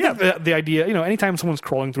plausible. I think that the idea, anytime someone's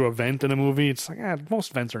crawling through a vent in a movie, it's like,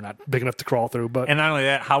 most vents are not big enough to crawl through. But And not only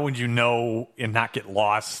that, how would you know and not get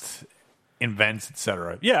lost in vents,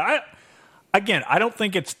 etc.? Yeah, I don't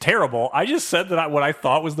think it's terrible. I just said that what I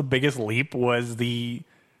thought was the biggest leap was the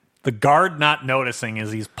guard not noticing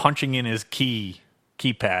as he's punching in his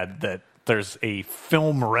keypad that there's a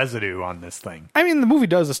film residue on this thing. I mean, the movie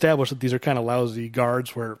does establish that these are kind of lousy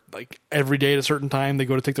guards where, like, every day at a certain time they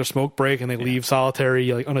go to take their smoke break and they leave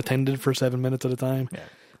solitary, like, unattended for 7 minutes at a time. Yeah.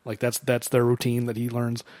 Like, that's their routine that he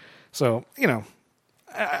learns. So,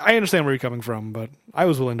 I understand where you're coming from, but I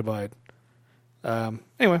was willing to buy it.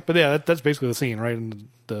 Anyway, but yeah, that's basically the scene, right? And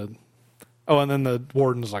and then the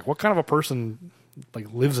warden's like, what kind of a person,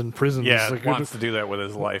 like, lives in prison? Yeah, like, wants to do that with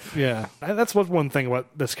his life. Yeah, that's one thing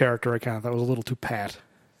about this character I kind of thought was a little too pat.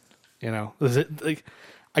 Is it like?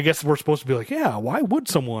 I guess we're supposed to be like, yeah, why would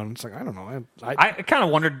someone? It's like, I don't know. I kind of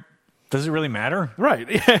wondered, does it really matter? Right.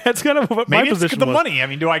 Yeah, it's kind of what Maybe my position it's the was. money. I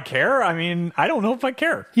mean, do I care? I mean, I don't know if I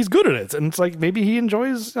care. He's good at it, and it's like maybe he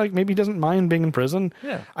enjoys, like maybe he doesn't mind being in prison.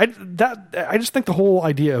 Yeah. I just think the whole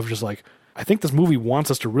idea of just like, I think this movie wants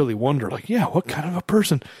us to really wonder, like, yeah, what kind of a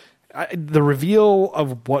person? The reveal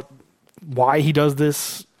of why he does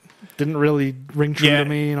this didn't really ring true to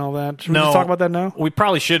me and all that. Should we just talk about that now? We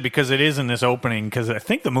probably should, because it is in this opening, because I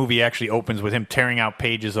think the movie actually opens with him tearing out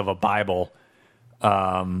pages of a Bible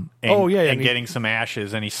and getting some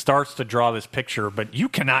ashes, and he starts to draw this picture, but you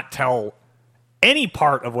cannot tell any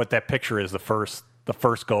part of what that picture is the first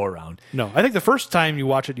go around. No, I think the first time you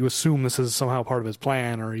watch it, you assume this is somehow part of his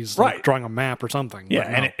plan, or he's like, drawing a map or something. Yeah,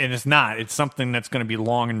 But no. and it's not. It's something that's going to be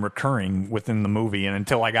long and recurring within the movie. And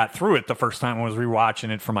until I got through it the first time I was rewatching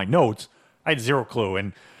it for my notes, I had zero clue.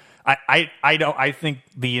 And I think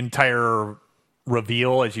the entire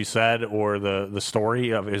reveal, as you said, or the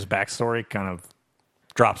story of his backstory, kind of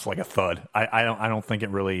drops like a thud. I don't think it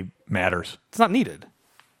really matters. It's not needed.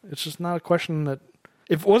 It's just not a question that.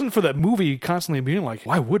 If it wasn't for that movie constantly being like,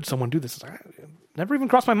 why would someone do this? It's like, it never even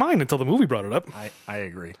crossed my mind until the movie brought it up. I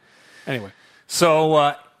agree. Anyway.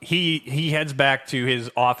 So he heads back to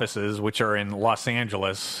his offices, which are in Los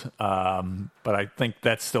Angeles, but I think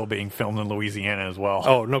that's still being filmed in Louisiana as well.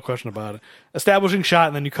 Oh, no question about it. Establishing shot,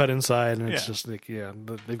 and then you cut inside, and it's just like,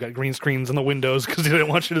 they've got green screens in the windows because they didn't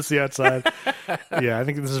want you to see outside. Yeah, I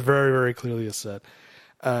think this is very, very clearly a set.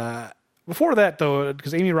 Before that, though,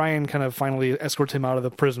 because Amy Ryan kind of finally escorts him out of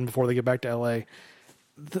the prison before they get back to L.A.,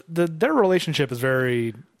 their relationship is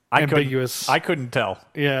very ambiguous. I couldn't tell.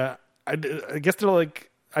 Yeah. I guess they're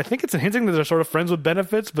like, I think it's hinting that they're sort of friends with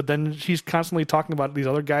benefits, but then she's constantly talking about these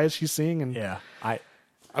other guys she's seeing. And Yeah. I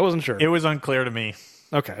wasn't sure. It was unclear to me.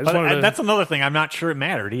 Okay. I just But wanted to, that's another thing. I'm not sure it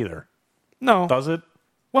mattered either. no. Does it?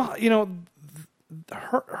 Well,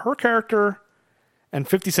 her character and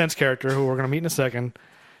 50 Cent's character, who we're going to meet in a second,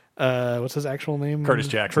 what's his actual name? Curtis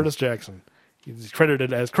Jackson. Curtis Jackson. He's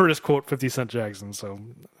credited as Curtis, quote, 50 Cent Jackson, so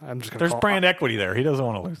I'm just going to There's brand equity there. He doesn't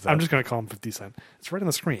want to lose that. I'm just going to call him 50 Cent. It's right on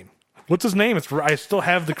the screen. What's his name? I still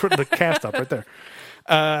have the cast up right there.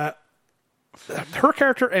 Her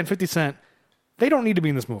character and 50 Cent, they don't need to be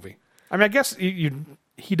in this movie. I mean, I guess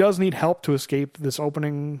he does need help to escape this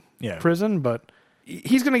opening prison, but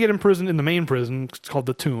he's going to get imprisoned in the main prison. It's called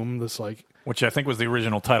The Tomb. Which I think was the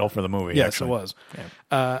original title for the movie. Yes, actually. it was.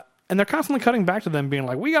 Yeah. And they're constantly cutting back to them being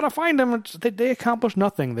like, we got to find them. They accomplish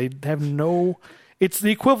nothing. They have no... It's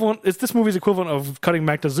the equivalent... It's this movie's equivalent of cutting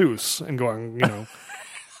back to Zeus and going,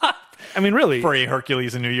 I mean, really. For a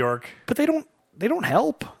Hercules in New York. But they don't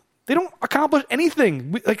help. They don't accomplish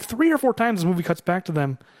anything. Like 3 or 4 times, the movie cuts back to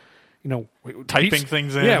them. Typing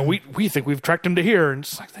things in. Yeah, we think we've tracked him to here, and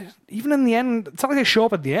it's like even in the end, it's not like they show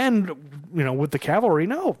up at the end, with the cavalry.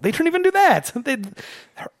 No, they don't even do that.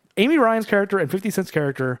 Amy Ryan's character and 50 Cent's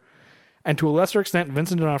character, and to a lesser extent,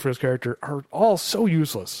 Vincent D'Onofrio's character are all so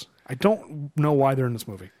useless. I don't know why they're in this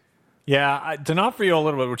movie. Yeah, D'Onofrio a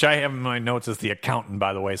little bit, which I have in my notes as the accountant,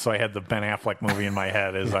 by the way. So I had the Ben Affleck movie in my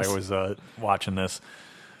head as I was watching this.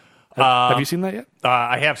 Have you seen that yet?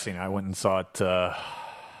 I have seen it. I went and saw it.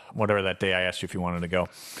 Whatever that day I asked you if you wanted to go.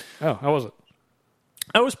 Oh, how was it?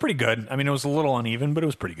 It was pretty good. I mean, it was a little uneven, but it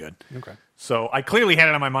was pretty good. Okay. So I clearly had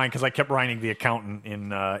it on my mind because I kept writing the accountant in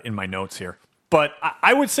my notes here. But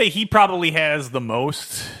I would say he probably has the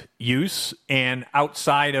most use, and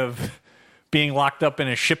outside of being locked up in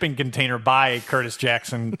a shipping container by Curtis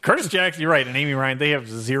Jackson, you're right, and Amy Ryan, they have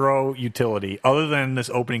zero utility other than this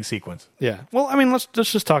opening sequence. Yeah. Well, I mean, let's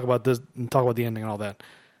just talk about this and talk about the ending and all that.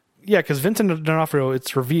 Yeah, because Vincent D'Onofrio,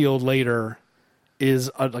 it's revealed later,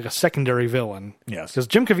 is like a secondary villain. Yes. Because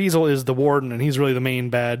Jim Caviezel is the warden, and he's really the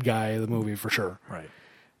main bad guy of the movie for sure. Right.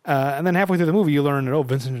 And then halfway through the movie, you learn that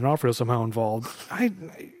Vincent D'Onofrio is somehow involved. I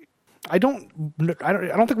don't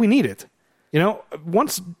think we need it.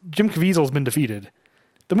 Once Jim Caviezel's been defeated,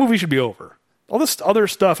 the movie should be over. All this other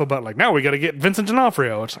stuff about now we got to get Vincent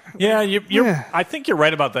D'Onofrio. It's like, yeah, I think you're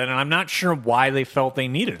right about that, and I'm not sure why they felt they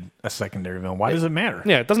needed a secondary villain. Why does it matter?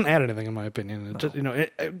 Yeah, it doesn't add anything in my opinion. Just,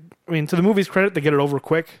 I mean, to the movie's credit, they get it over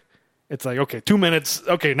quick. It's like, okay, 2 minutes.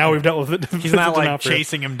 Okay, now we've dealt with it. He's not like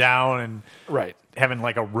chasing him down and right. having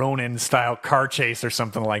like a Ronin-style car chase or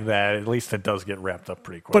something like that. At least it does get wrapped up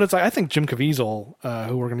pretty quick. But it's like, I think Jim Caviezel,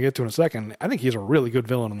 who we're going to get to in a second, I think he's a really good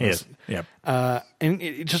villain in this. Yep. And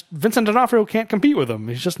it just Vincent D'Onofrio can't compete with him.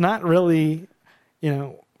 He's just not really,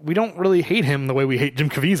 we don't really hate him the way we hate Jim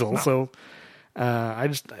Caviezel. No. So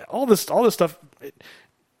all this stuff, it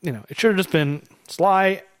should have just been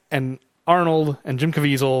Sly and Arnold and Jim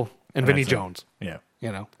Caviezel and Vinnie Jones. Yeah.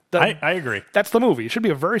 I agree. That's the movie. It should be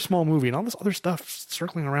a very small movie, and all this other stuff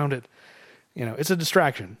circling around it, it's a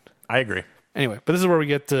distraction. I agree. Anyway, but this is where we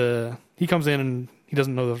get he comes in and he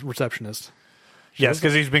doesn't know the receptionist. Yes,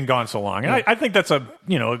 because he's been gone so long. And I think that's a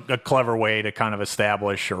clever way to kind of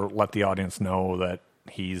establish or let the audience know that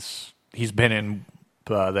he's been in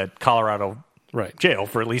that Colorado jail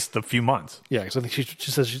for at least a few months. Yeah, because I think she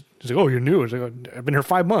says, she's like, oh, you're new. She's like, I've been here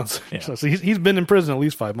 5 months. Yeah. So he's been in prison at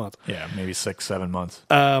least 5 months. Yeah, maybe 6-7 months.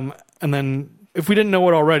 And then if we didn't know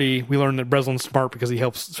it already, we learned that Breslin's smart because he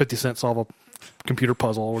helps 50 Cent solve a computer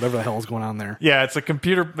puzzle or whatever the hell is going on there. Yeah, it's a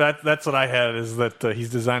computer. That's what I had, is that he's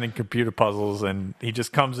designing computer puzzles, and he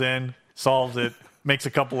just comes in, solves it, makes a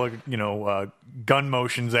couple of gun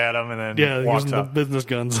motions at him, and then walks up. The business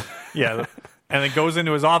guns. Yeah. And then goes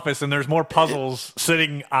into his office, and there's more puzzles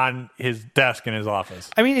sitting on his desk in his office.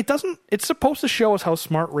 I mean, it's supposed to show us how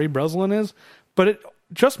smart Ray Breslin is, but it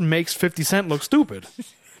just makes 50 Cent look stupid.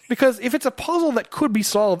 Because if it's a puzzle that could be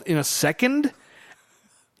solved in a second,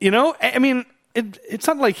 I mean, it's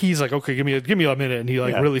not like he's like, okay, give me a minute, and he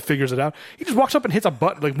really figures it out. He just walks up and hits a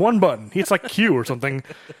button, like one button. He hits like Q or something.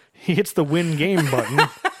 He hits the win game button.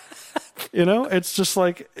 It's just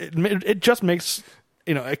like, it just makes...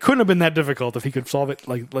 it couldn't have been that difficult if he could solve it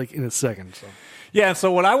like in a second. So. Yeah.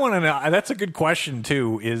 So what I want to know, that's a good question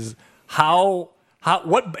too, is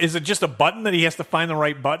what is it? Just a button that he has to find the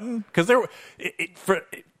right button? Because I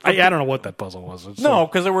don't know what that puzzle was.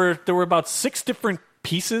 Because there were about 6 different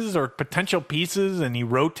pieces or potential pieces, and he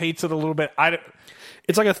rotates it a little bit.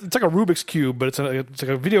 It's like a Rubik's cube, but it's like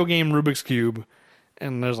a video game Rubik's cube.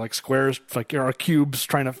 And there's like squares, like there are cubes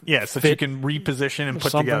trying to so that you can reposition and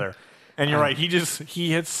put together. And you're right.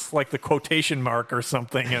 He hits like the quotation mark or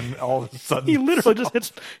something, and all of a sudden he literally just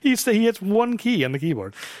hits. He hits one key on the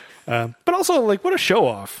keyboard. But also, like, what a show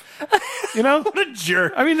off! What a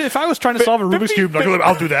jerk. I mean, if I was trying to solve a Rubik's cube,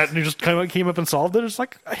 I'll do that, and he just kind of came up and solved it. It's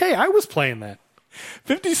like, hey, I was playing that.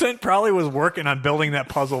 50 Cent probably was working on building that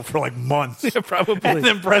puzzle for like months. Yeah, probably. And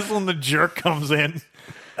then Breslin the jerk comes in.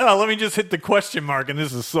 Oh, let me just hit the question mark, and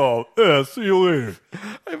this is solved. See you later.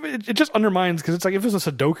 I mean, it just undermines, because it's like if it was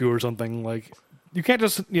a Sudoku or something, like, you can't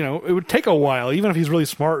just, it would take a while. Even if he's really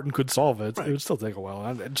smart and could solve it, it would still take a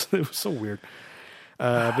while. It was so weird.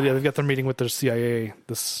 But yeah, they've got their meeting with this CIA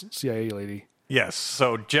lady. Yes,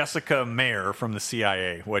 so Jessica Mayer from the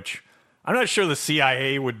CIA, which I'm not sure the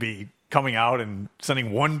CIA would be coming out and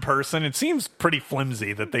sending one person. It seems pretty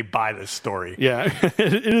flimsy that they buy this story. Yeah,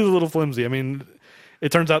 it is a little flimsy. I mean...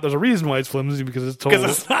 It turns out there's a reason why it's flimsy, because it's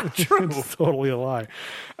not true. It's totally a lie.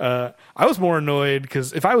 I was more annoyed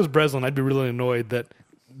because if I was Breslin, I'd be really annoyed that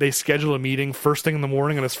they scheduled a meeting first thing in the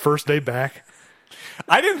morning on his first day back.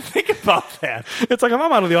 I didn't think about that. It's like if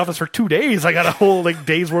I'm out of the office for 2 days, I got a whole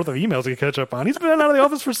day's worth of emails to catch up on. He's been out of the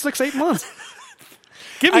office for 6-8 months.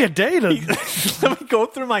 Give me a day to Let me go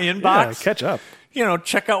through my inbox. catch up.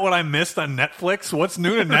 Check out what I missed on Netflix. What's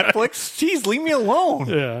new to Netflix? Jeez, leave me alone.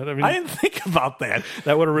 Yeah, I mean, I didn't think about that.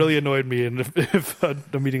 that would have really annoyed me, and if a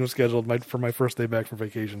meeting was scheduled for my first day back from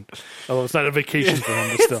vacation. Although it's not a vacation for him,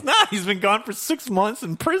 but still. It's not. He's been gone for 6 months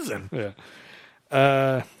in prison.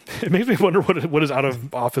 Yeah. It makes me wonder what his out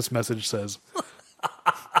of office message says.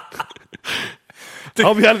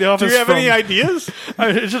 I'll be out of the office. Do you have any ideas?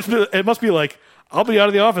 It must be like, I'll be out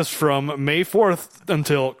of the office from May 4th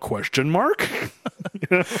until ?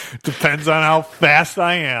 Depends on how fast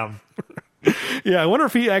I am. Yeah, I wonder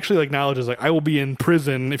if he actually acknowledges I will be in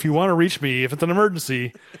prison. If you want to reach me, if it's an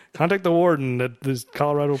emergency, contact the warden at this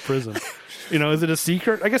Colorado prison. Is it a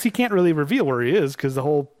secret? I guess he can't really reveal where he is because that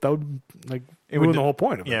would ruin the whole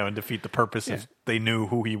point of it. Yeah, it would defeat the purpose if they knew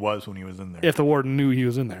who he was when he was in there. If the warden knew he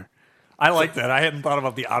was in there. I like that. I hadn't thought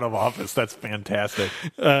about the out of office. That's fantastic.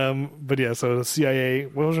 But yeah, so the CIA,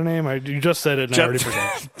 what was her name? You just said it and I already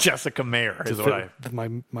forgot. Jessica Mayer is what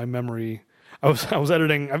my memory. I was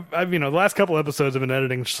editing. I've the last couple episodes I've been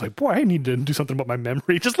editing. Just like, boy, I need to do something about my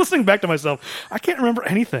memory. Just listening back to myself, I can't remember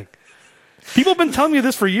anything. People have been telling me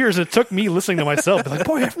this for years. It took me listening to myself. They're like,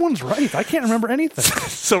 boy, everyone's right. I can't remember anything.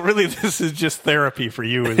 So really, this is just therapy for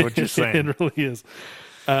you, is what you're saying. It really is.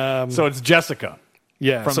 So it's Jessica.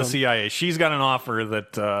 Yeah, from the CIA. She's got an offer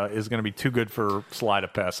that is going to be too good for Sly to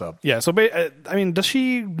pass up. Yeah, so does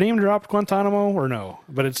she name drop Guantanamo or no?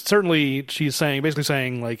 But it's certainly she's basically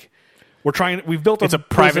saying we've built it's a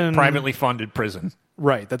prison, privately funded prison,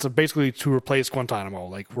 right? That's basically to replace Guantanamo.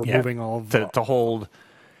 We're moving all of to hold.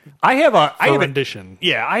 I have rendition.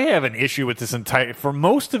 I have an issue with this entire. For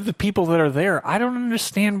most of the people that are there, I don't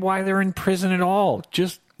understand why they're in prison at all.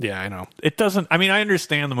 I know it doesn't. I mean, I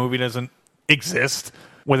understand the movie doesn't exist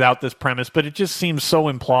without this premise, but it just seems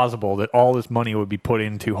so implausible that all this money would be put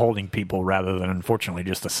into holding people rather than, unfortunately,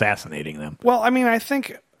 just assassinating them. Well, I mean, I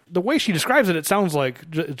think the way she describes it sounds like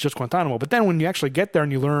it's just Guantanamo, but then when you actually get there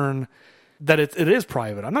and you learn that it is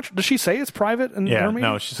private, I'm not sure. Does she say it's private?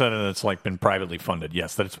 No, she said that it's been privately funded.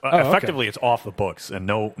 Yes, that it's effectively it's off the books, and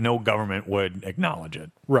no government would acknowledge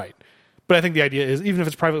it. Right. But I think the idea is, even if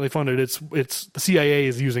it's privately funded, it's the CIA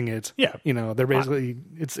is using it. Yeah, they're basically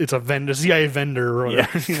it's a vendor, CIA vendor. Or,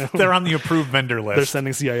 they're on the approved vendor list. They're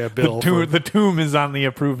sending CIA a bill. The tomb is on the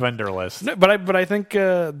approved vendor list. No, but I think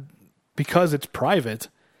because it's private,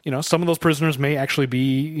 some of those prisoners may actually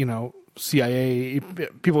be CIA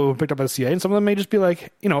people who were picked up by the CIA, and some of them may just be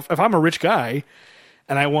like, if I'm a rich guy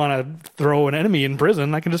and I want to throw an enemy in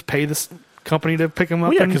prison, I can just pay this company to pick him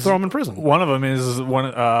up and throw him in prison. One of them is one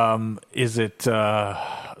of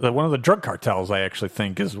the drug cartels. I actually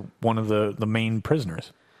think is one of the main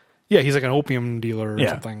prisoners. Yeah, he's like an opium dealer or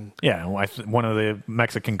something. Yeah, one of the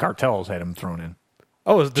Mexican cartels had him thrown in.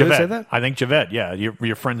 Oh, did they say that? I think Javed. Yeah,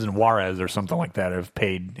 your friends in Juarez or something like that have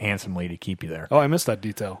paid handsomely to keep you there. Oh, I missed that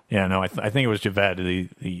detail. Yeah, no, I think it was Javed.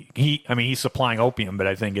 He's supplying opium, but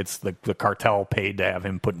I think it's the cartel paid to have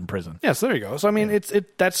him put in prison. Yeah, so there you go. So I mean,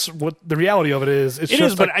 that's what the reality of it is. It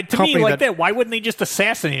is, but to me, like that, why wouldn't they just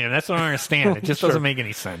assassinate him? That's what I don't understand. It just doesn't make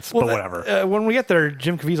any sense. Well, but whatever. When we get there,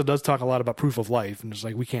 Jim Caviezel does talk a lot about proof of life, and just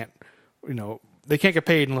we can't, they can't get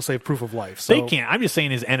paid unless they have proof of life. So. They can't. I'm just saying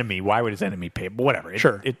his enemy. Why would his enemy pay? But whatever.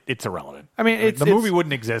 It's irrelevant. I mean, the movie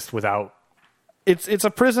wouldn't exist without. It's a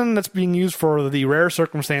prison that's being used for the rare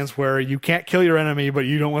circumstance where you can't kill your enemy, but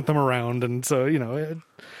you don't want them around, and so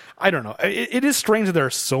I don't know. It is strange that there are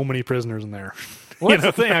so many prisoners in there. Well,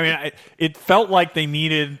 that's the thing. I mean, it felt like they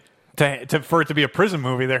needed. For it to be a prison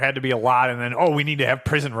movie, there had to be a lot, and then we need to have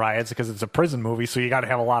prison riots because it's a prison movie, so you got to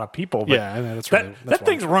have a lot of people. But yeah, that's right. That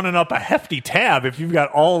thing's running up a hefty tab if you've got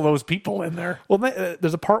all of those people in there. Well,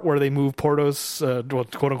 there's a part where they move Portos,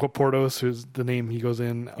 quote unquote Portos, who's the name he goes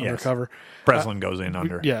in undercover. Breslin goes in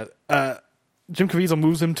under. Yeah. Jim Caviezel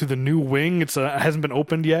moves him to the new wing. It hasn't been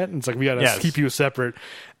opened yet. And it's like, we got to keep you separate.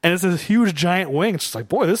 And it's this huge, giant wing. It's just like,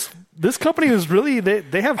 boy, this company is really,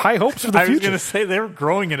 they have high hopes for the future. I was going to say they're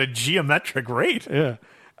growing at a geometric rate. Yeah.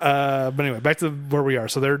 But anyway, back to where we are.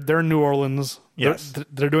 So they're in New Orleans. Yes.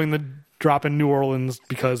 They're doing the drop in New Orleans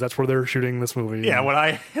because that's where they're shooting this movie. Yeah, what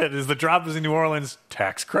I had is the drop is in New Orleans.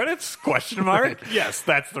 Tax credits? ? Yes,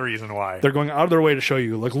 that's the reason why. They're going out of their way to show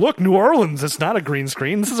you, look, New Orleans. It's not a green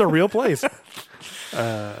screen. This is a real place.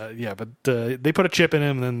 But they put a chip in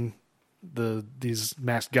him, and then these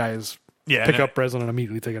masked guys pick up Breslin and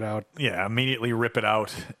immediately take it out. Yeah, immediately rip it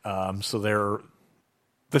out. So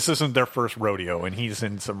this isn't their first rodeo, and he's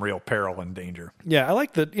in some real peril and danger. Yeah, I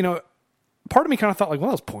like that. part of me kind of thought like, well,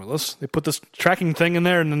 that's pointless. They put this tracking thing in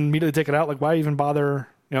there and then immediately take it out. Like, why even bother?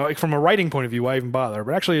 You know, like from a writing point of view, why even bother?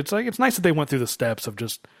 But actually, it's nice that they went through the steps of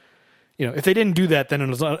just, you know, if they didn't do that, then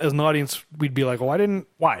as an audience, we'd be like, well, why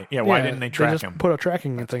didn't they track just him? Put a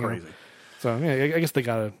tracking thing Crazy. in. So yeah, I guess they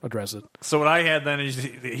got to address it. So what I had then is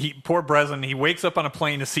poor Breslin. He wakes up on a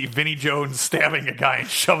plane to see Vinnie Jones stabbing a guy and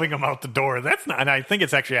shoving him out the door. That's not, and I think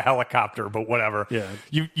it's actually a helicopter, but whatever. Yeah,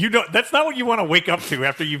 you don't. That's not what you want to wake up to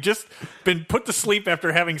after you've just been put to sleep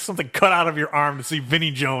after having something cut out of your arm to see Vinnie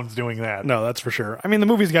Jones doing that. No, that's for sure. I mean, the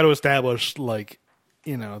movie's got to establish like,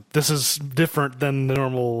 you know, this is different than his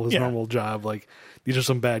normal job. Like, these are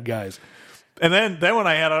some bad guys. And then when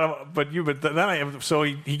I had, then I have, so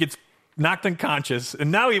he gets knocked unconscious,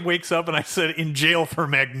 and now he wakes up, and I said, in jail for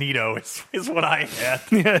Magneto is what I had.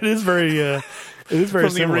 Yeah, it is very from similar.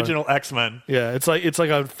 The original X-Men. Yeah, it's like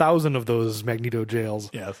 1,000 of those Magneto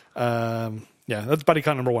jails. Yes. Yeah, that's body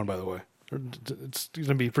count number 1, by the way. It's going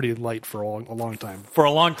to be pretty light for a long time. For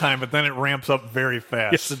a long time, but then it ramps up very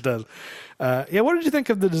fast. Yes, it does. Yeah, what did you think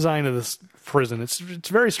of the design of this prison? It's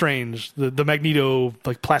very strange. The Magneto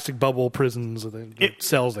like plastic bubble prisons, the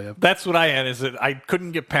cells they have. That's what I had. Is that I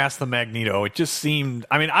couldn't get past the Magneto. It just seemed.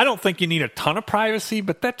 I mean, I don't think you need a ton of privacy,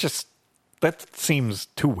 but that seems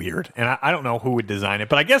too weird. And I don't know who would design it,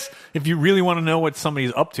 but I guess if you really want to know what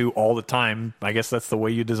somebody's up to all the time, I guess that's the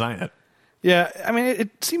way you design it. Yeah, I mean,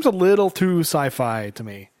 it seems a little too sci-fi to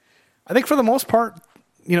me. I think for the most part,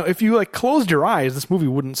 you know, if you like closed your eyes, this movie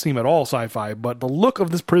wouldn't seem at all sci-fi. But the look of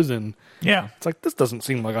this prison, it's like this doesn't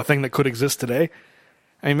seem like a thing that could exist today.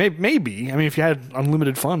 I mean, maybe. I mean, if you had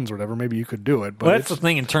unlimited funds or whatever, maybe you could do it. But that's the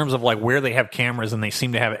thing in terms of like where they have cameras and they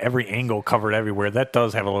seem to have every angle covered everywhere. That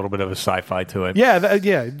does have a little bit of a sci-fi to it. Yeah,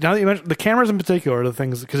 Now that you mentioned the cameras in particular are the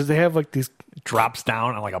things because they have like these drops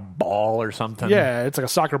down on like a ball or something. Yeah, it's like a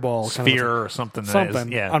soccer ball sphere or something.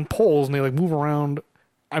 On poles, and they like move around.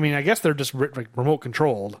 I mean, I guess they're just like remote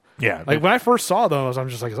controlled. Yeah. Like when I first saw those, I'm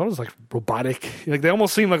just like, it's like robotic. Like they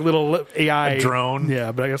almost seem like little AI drone.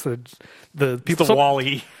 Yeah, but I guess the people, the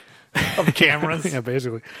Wall-E of cameras. Yeah,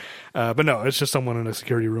 basically. But no, it's just someone in a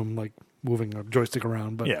security room like moving a joystick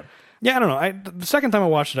around. But yeah, I don't know. The second time I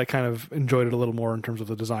watched it, I kind of enjoyed it a little more in terms of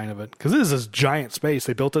the design of it because it is this giant space.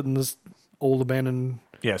 They built it in this old abandoned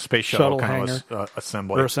space shuttle kind of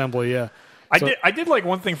assembly. Yeah. I did like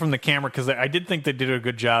one thing from the camera because I did think they did a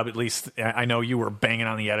good job. At least I know you were banging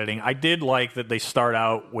on the editing. I did like that they start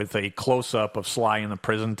out with a close up of Sly in the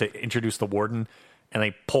prison to introduce the warden, and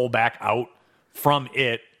they pull back out from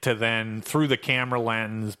it to then through the camera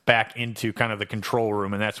lens back into kind of the control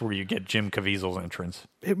room, and that's where you get Jim Caviezel's entrance.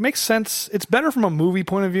 It makes sense. It's better from a movie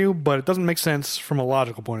point of view, but it doesn't make sense from a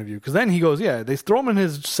logical point of view because then he goes, they throw him in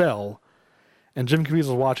his cell. And Jim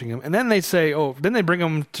Caviezel's watching him. And then they say, then they bring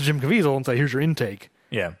him to Jim Caviezel and say, here's your intake.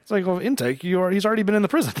 Yeah. It's like, well, intake? He's already been in the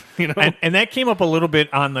prison, you know? And that came up a little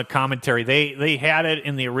bit on the commentary. They had it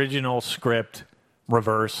in the original script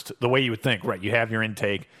reversed, the way you would think, right? You have your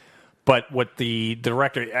intake. But what the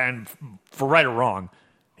director, and for right or wrong,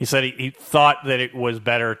 he said he thought that it was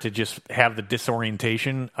better to just have the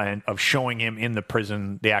disorientation of showing him in the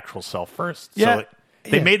prison, the actual cell first. Yeah. So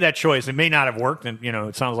they made that choice. It may not have worked, and,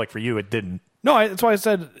 it sounds like for you it didn't. No, that's why I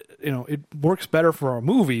said, it works better for a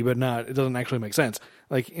movie, but it doesn't actually make sense.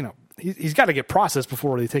 Like, he's got to get processed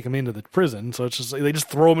before they take him into the prison. So it's just like they just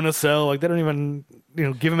throw him in a cell. Like they don't even,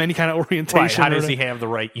 give him any kind of orientation. Right. How does he have the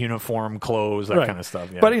right uniform, clothes, that kind of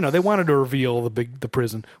stuff? Yeah. But, they wanted to reveal the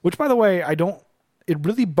prison, which by the way, it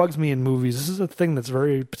really bugs me in movies. This is a thing that's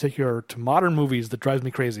very particular to modern movies that drives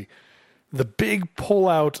me crazy. The big pull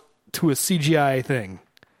out to a CGI thing,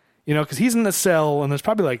 because he's in the cell and there's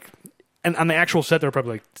probably like, and on the actual set, there are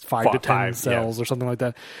probably like 5 to 10 cells or something like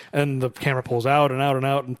that. And the camera pulls out and out and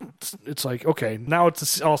out. And it's like, okay, now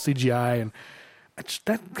it's all CGI. And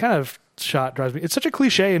that kind of shot drives me. It's such a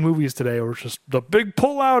cliche in movies today where it's just the big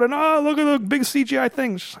pull out and, look at the big CGI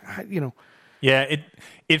things. Yeah,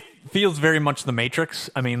 it feels very much The Matrix.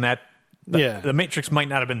 I mean, The Matrix might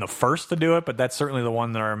not have been the first to do it, but that's certainly the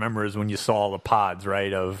one that I remember is when you saw the pods,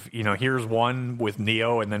 right? Of, here's one with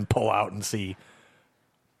Neo and then pull out and see.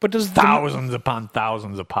 But does thousands upon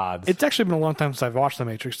thousands of pods. It's actually been a long time since I've watched The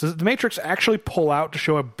Matrix. Does The Matrix actually pull out to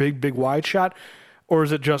show a big wide shot? Or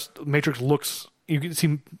is it just Matrix looks... You can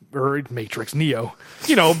see... Or Matrix, Neo.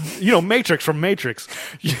 Matrix from Matrix.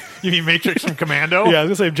 You mean Matrix from Commando? Yeah, I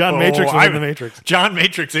was going to say John Matrix was in The Matrix. John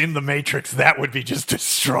Matrix in The Matrix. That would be just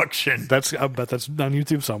destruction. I bet that's on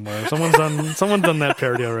YouTube somewhere. Someone's done that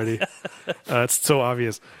parody already. It's so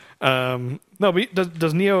obvious. No, but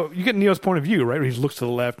does Neo? You get Neo's point of view, right? Where he looks to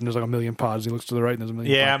the left and there's like a million pods. He looks to the right and there's a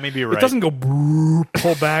million. Yeah, pods. maybe you're right. It doesn't go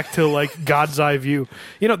pull back to like God's eye view.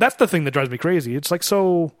 That's the thing that drives me crazy. It's like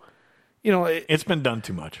so. It's been done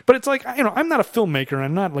too much. But it's like I'm not a filmmaker and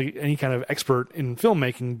I'm not like any kind of expert in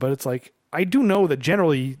filmmaking. But it's like I do know that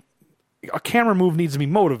generally a camera move needs to be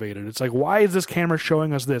motivated. It's like, why is this camera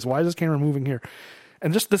showing us this? Why is this camera moving here?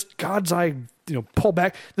 And just this God's eye, pull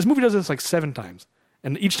back. This movie does this like 7 times.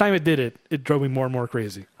 And each time it did it, it drove me more and more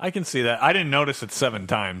crazy. I can see that. I didn't notice it 7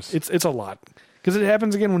 times. It's a lot. Because it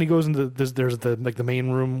happens again when he goes into this, there's the main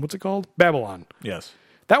room. What's it called? Babylon. Yes.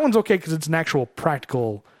 That one's okay because it's an actual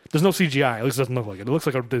practical. There's no CGI. At least it doesn't look like it. It looks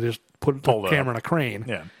like they just put the camera on a crane.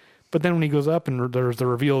 Yeah. But then when he goes up and there's the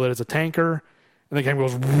reveal that it's a tanker, and the camera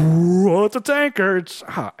goes, "Oh, it's a tanker!"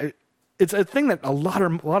 It's a thing that a lot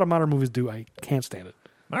of modern movies do. I can't stand it.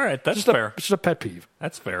 All right, that's It's fair. It's just a pet peeve.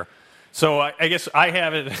 That's fair. So I guess I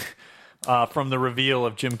have it from the reveal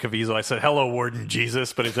of Jim Caviezel. I said, "Hello, Warden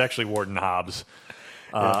Jesus," but it's actually Warden Hobbs.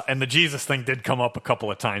 And the Jesus thing did come up a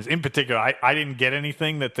couple of times. In particular, I didn't get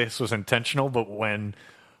anything that this was intentional, but when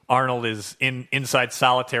Arnold is inside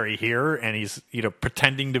solitary here and he's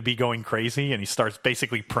pretending to be going crazy and he starts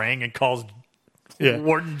basically praying and calls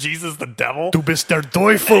Warden Jesus the devil. Du bist der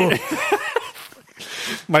Teufel.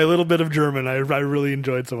 My little bit of German, I really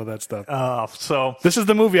enjoyed some of that stuff. So this is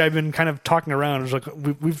the movie I've been kind of talking around. It's like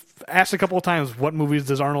we've asked a couple of times, what movies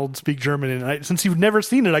does Arnold speak German in? And since you've never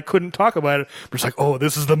seen it, I couldn't talk about it. But it's like, oh,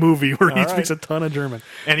 this is the movie where he speaks a ton of German.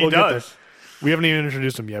 And he does. We haven't even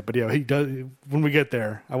introduced him yet, but yeah, he does. When we get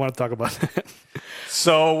there, I want to talk about that.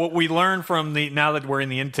 So what we learned from now that we're in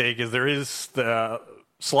the intake is there is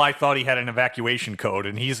Sly thought he had an evacuation code,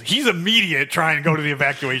 and he's immediate trying to go to the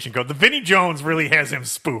evacuation code. The Vinnie Jones really has him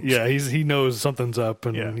spooked. Yeah, he knows something's up,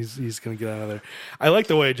 and he's going to get out of there. I like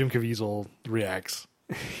the way Jim Caviezel reacts.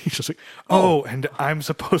 He's just like, oh, and I'm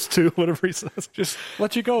supposed to, whatever he says. Just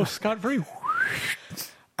let you go, Scott Free.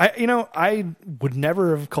 I would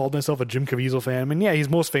never have called myself a Jim Caviezel fan. I mean, yeah, he's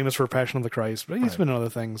most famous for Passion of the Christ, but he's been in other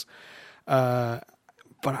things.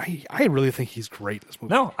 But I really think he's great in this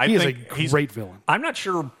movie. No, he is a great villain. I'm not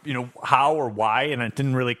sure, how or why, and it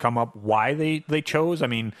didn't really come up why they chose. I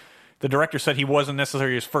mean, the director said he wasn't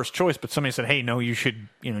necessarily his first choice, but somebody said, "Hey, no, you should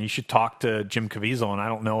talk to Jim Caviezel." And I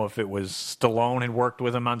don't know if it was Stallone had worked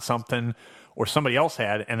with him on something or somebody else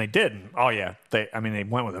had, and they did. And, oh yeah, they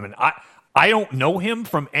went with him, and I don't know him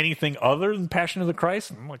from anything other than Passion of the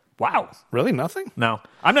Christ. I'm like, wow. Really? Nothing? No.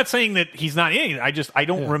 I'm not saying that he's not in it. I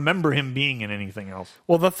don't remember him being in anything else.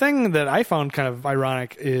 Well, the thing that I found kind of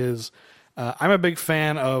ironic is I'm a big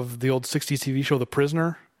fan of the old 60s TV show, The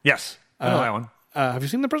Prisoner. Yes. I know that one. Have you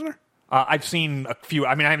seen The Prisoner? I've seen a few.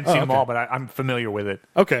 I mean, I haven't seen them all, but I'm familiar with it.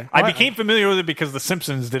 Okay. I became familiar with it because The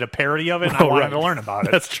Simpsons did a parody of it, and I wanted to learn about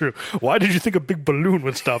it. That's true. Why did you think a big balloon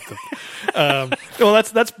would stop them? Well,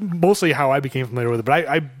 that's mostly how I became familiar with it. But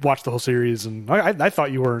I watched the whole series, and I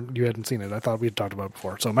thought you hadn't seen it. I thought we had talked about it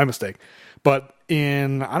before, so my mistake. But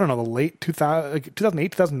in, I don't know, the late 2008,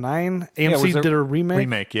 2009, AMC did a remake.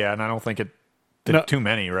 Remake, yeah, and I don't think it did too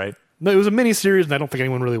many, right? No, it was a mini series, and I don't think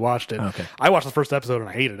anyone really watched it. Okay. I watched the first episode and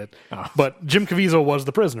I hated it. Oh. But Jim Caviezel was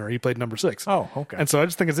the prisoner. He played number 6. Oh, okay. And so I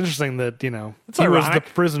just think it's interesting that he ironic. was the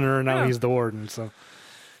prisoner and now he's the warden. So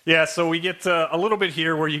yeah, so we get a little bit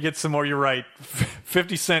here where you get some more. You're right,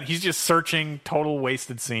 50 Cent. He's just searching, total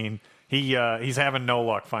wasted scene. He's having no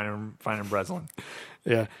luck finding Breslin.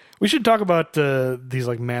 Yeah, we should talk about these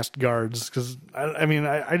like masked guards because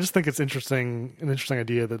I just think it's an interesting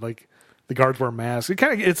idea that like. The guards wear masks.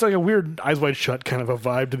 It's like a weird Eyes Wide Shut kind of a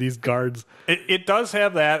vibe to these guards. It does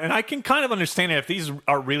have that, and I can kind of understand it. If these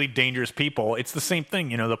are really dangerous people, it's the same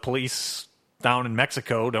thing. The police down in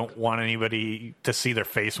Mexico don't want anybody to see their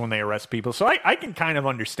face when they arrest people. So I can kind of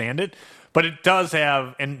understand it, but it does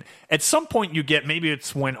have, and at some point you get, maybe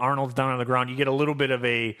it's when Arnold's down on the ground, you get a little bit of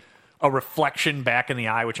a reflection back in the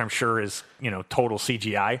eye, which I'm sure is total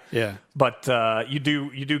CGI. Yeah, but you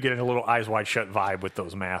do get a little Eyes Wide Shut vibe with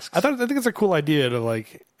those masks. I think it's a cool idea to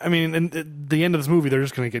like. I mean, in the end of this movie, they're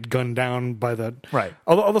just going to get gunned down by the right.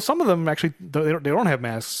 Although some of them actually they don't have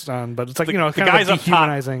masks on, but it's like the kind guys of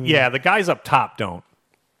dehumanizing. Up top, yeah, the guys up top don't.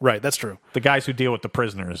 Right, that's true. The guys who deal with the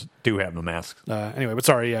prisoners do have the masks. Anyway, but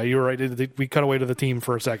sorry, yeah, you were right. We cut away to the team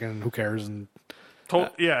for a second. Who cares? And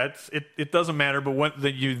yeah, it doesn't matter. But what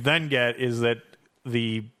that you then get is that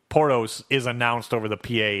the Portos is announced over the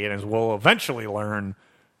PA, and as we'll eventually learn,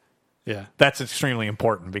 yeah, that's extremely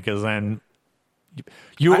important because then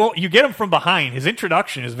you get him from behind. His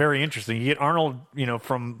introduction is very interesting. You get Arnold,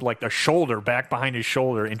 from like the shoulder, back behind his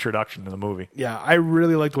shoulder, introduction to the movie. Yeah, I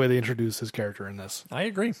really like the way they introduced his character in this. I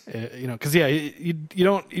agree. Because you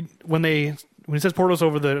don't when he says Portos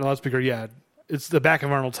over the loudspeaker, yeah, it's the back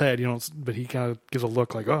of Arnold's head, but he kind of gives a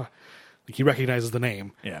look like, oh, like he recognizes the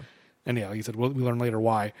name. Yeah. And yeah, like he said, we learn later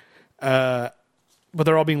why. But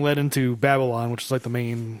they're all being led into Babylon, which is like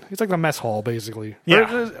it's like the mess hall, basically.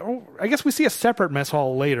 Yeah. I guess we see a separate mess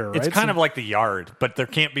hall later, right? It's kind of like the yard, but there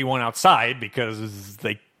can't be one outside because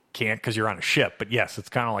they can't because you're on a ship. But yes, it's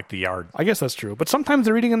kind of like the yard. I guess that's true. But sometimes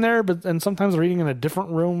they're eating in there, and sometimes they're eating in a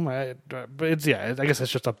different room. But I guess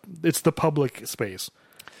it's just it's the public space.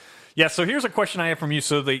 Yeah, so here's a question I have from you.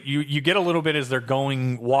 So that you get a little bit as they're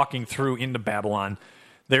walking through into Babylon.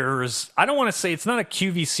 I don't want to say it's not a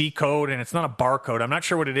QVC code and it's not a barcode. I'm not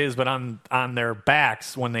sure what it is, but on their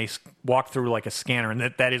backs when they walk through like a scanner, and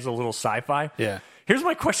that is a little sci-fi. Yeah. Here's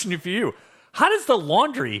my question for you. How does the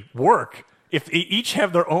laundry work if they each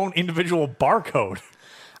have their own individual barcode?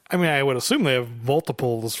 I mean, I would assume they have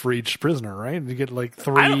multiples for each prisoner, right? You get like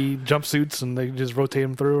 3 jumpsuits and they just rotate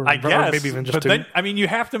them through. I guess. Or maybe even just but 2. Then, you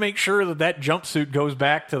have to make sure that jumpsuit goes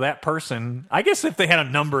back to that person. I guess if they had a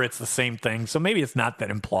number, it's the same thing. So maybe it's not that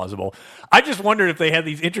implausible. I just wondered if they had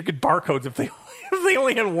these intricate barcodes, if they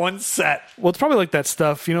only had one set. Well, it's probably like that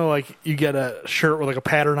stuff, like you get a shirt with like a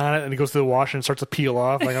pattern on it and it goes through the wash and starts to peel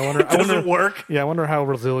off. Like I wonder, Does it work? Yeah, I wonder how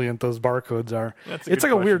resilient those barcodes are. It's like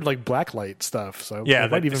question. a weird like blacklight stuff. So yeah,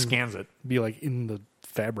 it might even scans it. Be like in the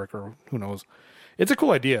fabric or who knows. It's a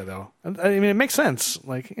cool idea though. I mean, it makes sense.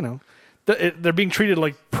 Like they're being treated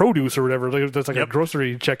like produce or whatever. That's like a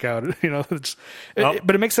grocery checkout.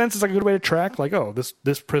 But it makes sense. It's like a good way to track. Like, oh,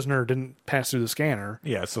 this prisoner didn't pass through the scanner.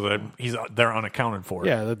 Yeah, so that they're unaccounted for.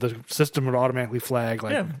 Yeah, the system would automatically flag.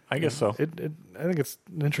 Like, yeah, I guess so. I think it's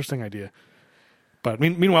an interesting idea. But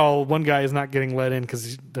meanwhile, one guy is not getting let in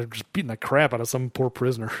because they're just beating the crap out of some poor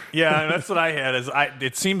prisoner. Yeah, that's what I had.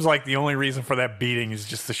 It seems like the only reason for that beating is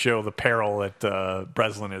just to show the peril that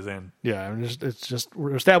Breslin is in. Yeah, I mean, it's just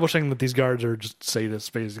we're establishing that these guards are just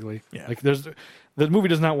sadists, basically. Yeah. Like the movie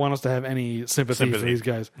does not want us to have any sympathy for these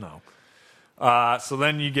guys. No. So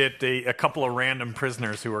then you get a couple of random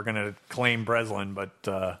prisoners who are going to claim Breslin,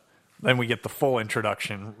 but then we get the full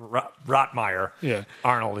introduction. Rotmeyer. Yeah.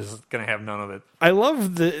 Arnold is going to have none of it. I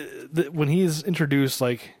love the when he's introduced,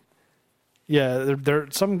 like, yeah,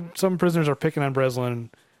 some prisoners are picking on Breslin,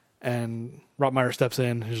 and Rotmeyer steps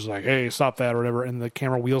in. He's just like, hey, stop that or whatever, and the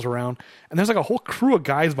camera wheels around, and there's like a whole crew of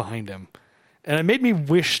guys behind him. And it made me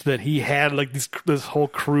wish that he had like this whole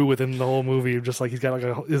crew within the whole movie, just like he's got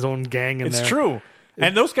like his own gang in there. It's true.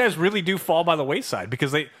 And those guys really do fall by the wayside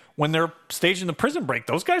because when they're staging the prison break,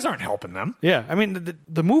 those guys aren't helping them. Yeah, I mean,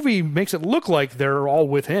 the movie makes it look like they're all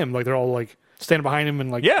with him, like they're all like standing behind him and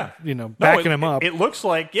like backing him up. It looks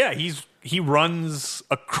like he runs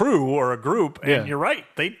a crew or a group, and you're right,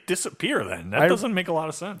 they disappear. Then that doesn't make a lot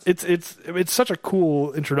of sense. It's such a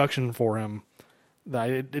cool introduction for him that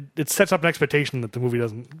it sets up an expectation that the movie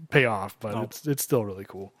doesn't pay off, but it's still really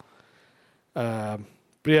cool. But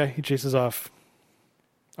yeah, he chases off.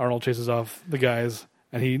 Arnold chases off the guys,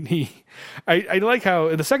 and I like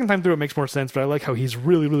how the second time through it makes more sense, but I like how he's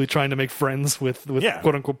really, really trying to make friends with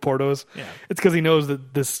quote unquote Portos. Yeah. It's because he knows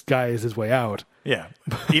that this guy is his way out. Yeah.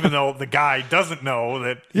 Even though the guy doesn't know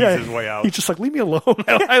that he's his way out. He's just like, leave me alone.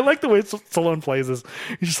 I like the way Stallone plays this.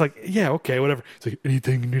 He's just like, yeah, okay, whatever. He's like,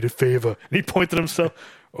 anything you need a favor. And he points at himself.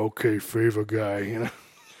 Okay, favor guy,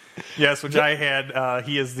 Yes, which I had.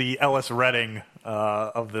 He is the Ellis Redding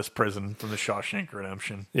of this prison from the Shawshank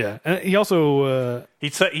Redemption. Yeah, and he also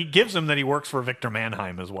he gives him that he works for Victor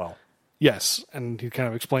Mannheim as well. Yes, and he kind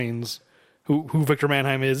of explains who Victor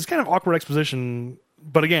Mannheim is. It's kind of awkward exposition,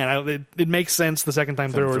 but again, it makes sense the second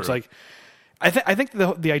time through. Where it's like, I think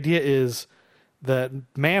the idea is that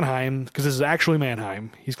Mannheim, because this is actually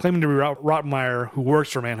Mannheim, he's claiming to be Rotmeyer, who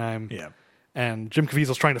works for Mannheim. Yeah. And Jim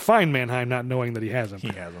Caviezel's trying to find Mannheim, not knowing that he has him. He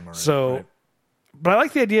has him already. So, right. But I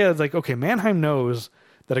like the idea. It's like, okay, Mannheim knows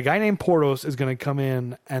that a guy named Portos is going to come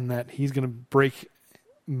in and that he's going to break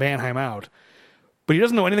Mannheim out. But he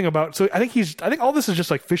doesn't know anything about. So I think all this is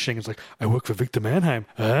just like fishing. It's like, I work for Victor Mannheim.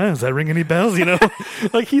 Does that ring any bells?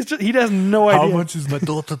 Like he has no idea. How much has my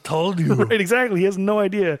daughter told you? Right, exactly. He has no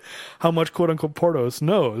idea how much quote unquote Portos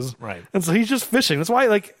knows. Right. And so he's just fishing. That's why,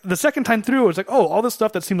 like, the second time through, it's like, oh, all this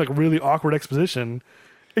stuff that seemed like really awkward exposition,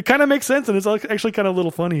 it kind of makes sense, and it's actually kind of a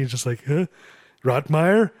little funny. He's just like,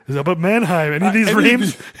 Rotmeyer? Is that about Mannheim? Any of these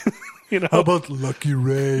names? How about Lucky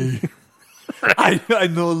Ray? I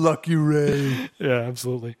know Lucky Ray. Yeah,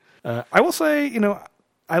 absolutely. I will say,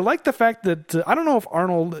 I like the fact that I don't know if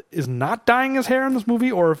Arnold is not dyeing his hair in this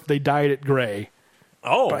movie or if they dyed it gray.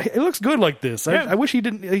 Oh, But it looks good like this. Yeah. I wish he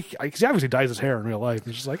didn't. Because he obviously dyes his hair in real life.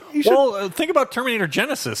 It's just like he should. well, think about Terminator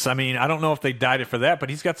Genesis. I mean, I don't know if they dyed it for that, but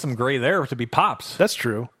he's got some gray there to be Pops. That's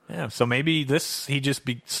true. Yeah, so maybe he just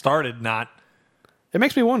started not. It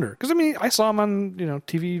makes me wonder because I mean I saw him on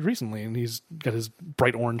TV recently and he's got his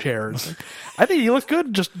bright orange hair. It's like, I think he looks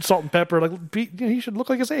good, just salt and pepper. Like he should look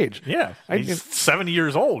like his age. Yeah, he's 70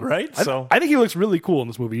 years old, right? I think he looks really cool in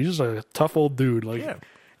this movie. He's just a tough old dude. Like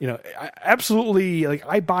absolutely. Like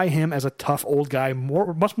I buy him as a tough old guy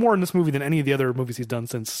much more in this movie than any of the other movies he's done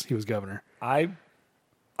since he was governor. I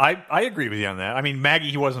agree with you on that. I mean, Maggie,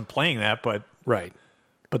 he wasn't playing that, but Right.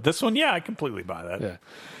 But this one, yeah, I completely buy that. Yeah.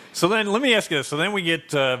 So then, let me ask you this. So then we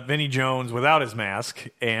get Vinnie Jones without his mask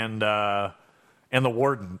and the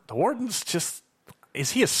warden. The warden's just,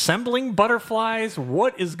 is he assembling butterflies?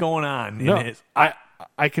 What is going on? No,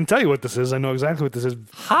 I can tell you what this is. I know exactly what this is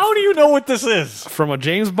How do you know what this is? from a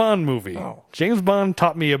James Bond movie. Oh. James Bond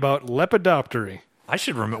taught me about lepidoptery. I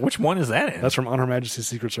should remember. Which one is that in? That's from On Her Majesty's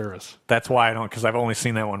Secret Service. That's why I don't, because I've only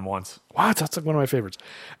seen that one once. What? That's like one of my favorites.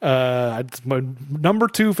 It's my number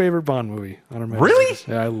 2 favorite Bond movie. On Her Majesty's. Really?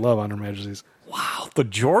 Yeah, I love On Her Majesty's. Wow, the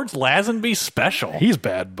George Lazenby special. He's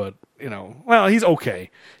bad, but well, he's okay.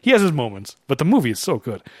 He has his moments, but the movie is so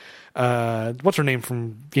good. What's her name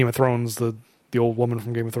from Game of Thrones? The old woman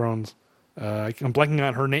from Game of Thrones. I'm blanking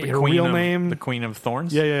on her name. Her real name. The Queen of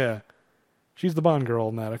Thorns? Yeah. She's the Bond girl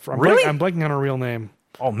in that. Really? I'm blanking on her real name.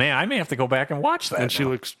 Oh, man, I may have to go back and watch that. And she now.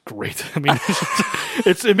 looks great. I mean,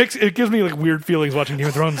 it gives me like weird feelings watching Game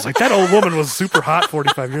of Thrones. It's like that old woman was super hot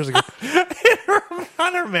 45 years ago.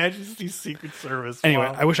 On Her Majesty's Secret Service. Anyway,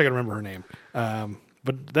 Wow. I wish I could remember her name.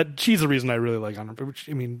 But she's the reason I really like her.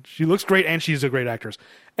 I mean, she looks great and she's a great actress.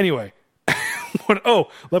 Anyway,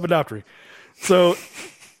 lepidoptery. So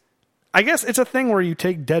I guess it's a thing where you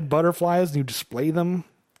take dead butterflies and you display them,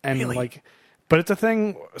 and Really? but it's a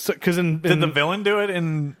thing because Did the villain do it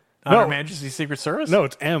in No. Her Majesty's Secret Service? No,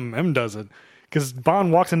 it's M. M does it. Because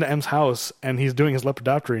Bond walks into M's house and he's doing his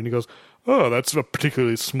lepidoptery and he goes, "Oh, that's a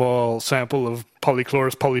particularly small sample of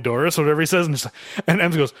Polychlorus polydoris," or whatever he says. And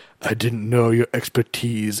M goes, "I didn't know your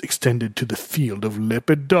expertise extended to the field of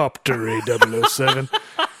lepidoptery, 007.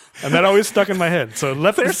 And that always stuck in my head. So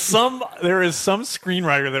There is some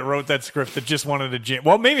screenwriter that wrote that script that just wanted to jam.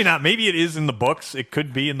 Well, maybe not. Maybe it is in the books. It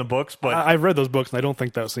could be in the books, but I've read those books and I don't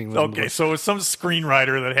think that scene was in the okay. books. So it was some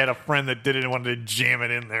screenwriter that had a friend that did it and wanted to jam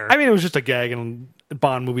it in there. I mean, it was just a gag in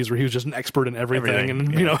Bond movies where he was just an expert in everything.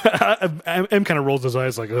 Everything, And, M kind of rolls his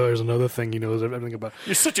eyes like, "Oh, there's another thing he knows everything about."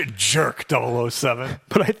 You're such a jerk, 007.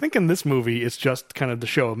 But I think in this movie, it's just kind of to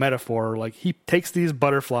show a metaphor. Like, he takes these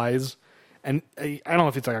butterflies, and I don't know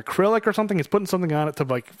if it's like acrylic or something. He's putting something on it to,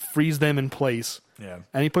 like, freeze them in place. Yeah.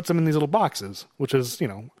 And he puts them in these little boxes, which is,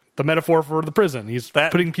 the metaphor for the prison. He's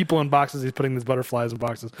putting people in boxes. He's putting these butterflies in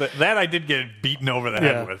boxes. That I did get beaten over the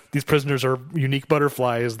head with. These prisoners are unique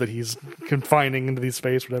butterflies that he's confining into these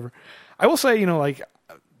space, whatever. I will say, like,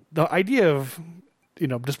 the idea of,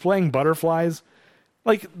 displaying butterflies,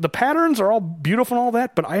 like, the patterns are all beautiful and all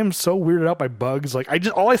that, but I am so weirded out by bugs. Like,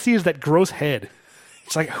 all I see is that gross head.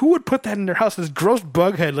 It's like, who would put that in their house? This gross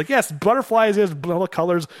bug head. Like, yes, butterflies, has all the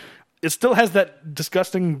colors. It still has that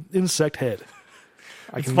disgusting insect head.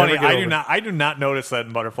 It's funny. I do not notice that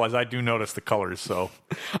in butterflies. I do notice the colors. So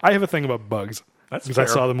I have a thing about bugs. That's because I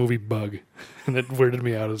fair. saw the movie Bug, and it weirded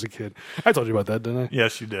me out as a kid. I told you about that, didn't I?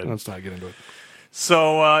 Yes, you did. Let's not get into it.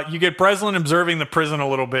 So you get Breslin observing the prison a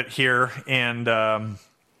little bit here, and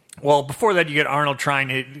before that, you get Arnold trying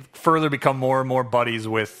to further become more and more buddies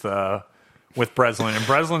with Breslin, and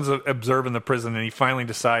Breslin's observing the prison, and he finally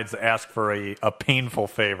decides to ask for a painful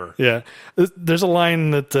favor. Yeah, there's a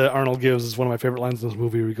line that Arnold gives. Is one of my favorite lines in this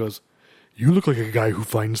movie. Where he goes, "You look like a guy who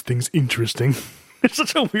finds things interesting." It's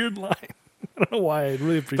such a weird line. I don't know why. I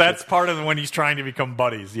really appreciate That's part of when he's trying to become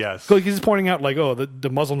buddies. Yes. So he's pointing out, like, oh, the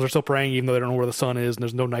Muslims are still praying even though they don't know where the sun is, and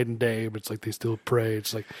there's no night and day, but it's like they still pray.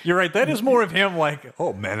 It's like, You're right. That is more of him like,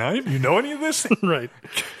 "Oh, man, you know any of this? right.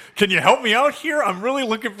 Can you help me out here? I'm really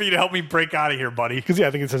looking for you to help me break out of here, buddy." Because,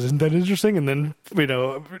 I think it says, "Isn't that interesting?" And then,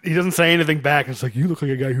 he doesn't say anything back. It's like, you look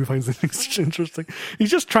like a guy who finds things interesting.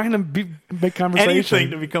 He's just trying to make conversation.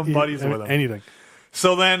 Anything to become buddies with him. Anything.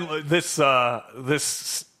 So then this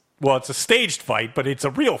it's a staged fight, but it's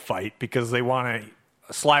a real fight because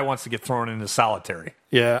Sly wants to get thrown into solitary.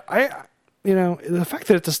 Yeah, the fact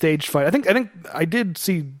that it's a staged fight, I think I did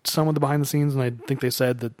see some of the behind the scenes, and I think they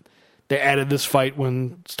said that they added this fight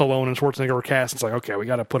when Stallone and Schwarzenegger were cast. It's like, okay, we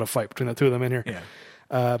got to put a fight between the two of them in here.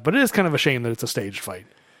 Yeah. But it is kind of a shame that it's a staged fight.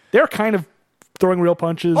 They're kind of throwing real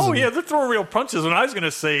punches. Oh, yeah, they're throwing real punches. And I was going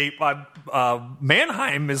to say,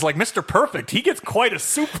 Mannheim is like Mr. Perfect. He gets quite a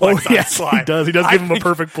suplex on yes, Sly. he does. He does give him a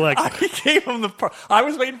perfect plex. He gave him I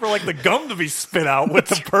was waiting for like the gum to be spit out with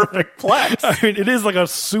the perfect plex. I mean, it is like a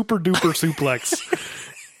super duper suplex.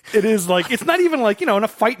 It is like, it's not even like, in a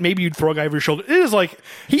fight, maybe you'd throw a guy over your shoulder. It is like,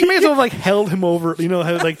 he may as well have like held him over,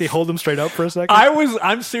 how like they hold him straight up for a second.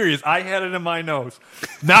 I'm serious. I had it in my nose.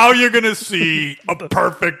 Now you're going to see a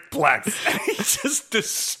perfect plex. He just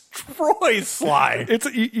destroys Sly.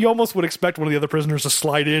 You almost would expect one of the other prisoners to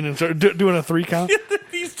slide in and start doing a 3 count.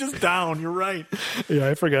 He's just down. You're right. Yeah,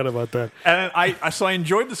 I forgot about that. And I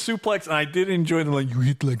enjoyed the suplex, and I did enjoy the you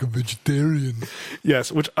eat like a vegetarian.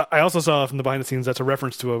 Yes, which I also saw from the behind the scenes. That's a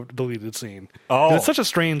reference to a deleted scene. Oh, and it's such a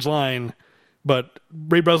strange line. But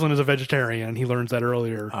Ray Breslin is a vegetarian, and he learns that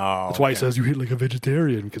earlier. Oh, that's why he says you eat like a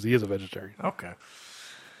vegetarian, because he is a vegetarian. Okay.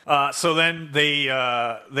 So then they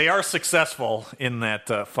are successful in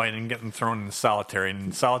that fight and getting thrown into solitary.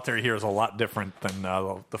 And solitary here is a lot different than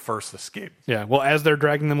the first escape. Yeah. Well, as they're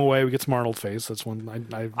dragging them away, we get some Arnold face. That's one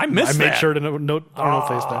I missed. I made sure to note Arnold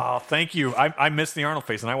face down. Oh, thank you. I missed the Arnold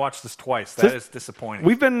face, and I watched this twice. That is disappointing.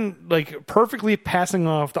 We've been like perfectly passing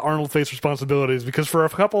off the Arnold face responsibilities because for a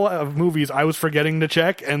couple of movies I was forgetting to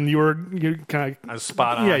check, and you kind of I was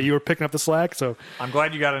spot on. Yeah, you were picking up the slack. So I'm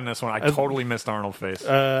glad you got in this one. I totally missed Arnold face.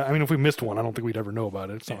 I mean, if we missed one, I don't think we'd ever know about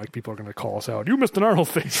it. It's not like people are going to call us out. You missed an Arnold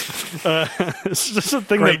face. It's just a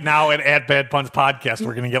thing. Great. Now at Bad Puns Podcast,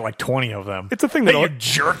 we're going to get like 20 of them. It's a thing that you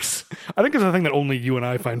jerks. I think it's a thing that only you and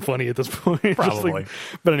I find funny at this point. Probably.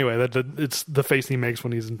 But anyway, it's the face he makes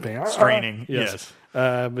when he's in pain. Straining. Yes.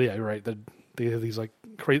 But yeah, you're right. They have these like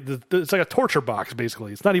crazy. It's like a torture box,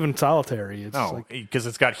 basically. It's not even solitary. It's because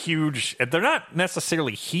it's got huge. They're not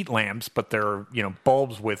necessarily heat lamps, but they're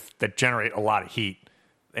bulbs that generate a lot of heat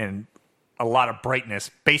and a lot of brightness,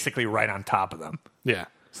 basically right on top of them. Yeah.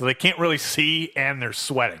 So they can't really see, and they're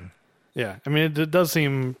sweating. Yeah. I mean, it does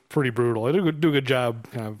seem pretty brutal. They do a good job,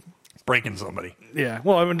 kind of breaking somebody. Yeah.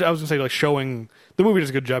 Well, I was going to say, like, showing the movie does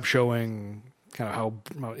a good job showing kind of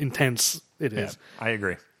how intense it is. Yeah, I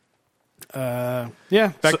agree. Back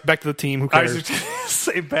to the team. Who cares? I was just going to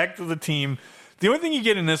say, back to the team. The only thing you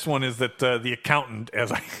get in this one is that the accountant,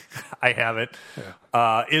 as I have it,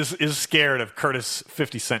 is scared of Curtis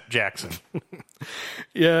 50 Cent Jackson.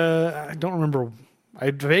 Yeah, I don't remember. I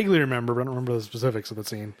vaguely remember, but I don't remember the specifics of the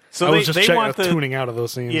scene. So I was just tuning out of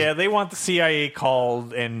those scenes. Yeah, they want the CIA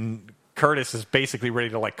called, and Curtis is basically ready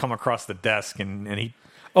to like come across the desk, and he.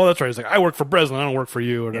 Oh, that's right. He's like, I work for Breslin. I don't work for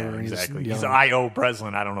you. Or whatever. Yeah, exactly. He's I.O.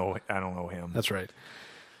 Breslin. I don't know him. That's right.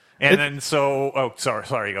 And then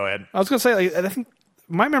sorry. Go ahead. I was going to say, I think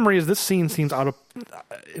my memory is this scene seems out of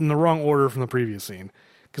in the wrong order from the previous scene.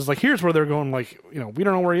 Because like here's where they're going like, we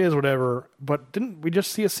don't know where he is, whatever. But didn't we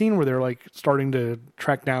just see a scene where they're like starting to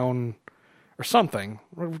track down or something?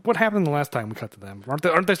 What happened the last time we cut to them?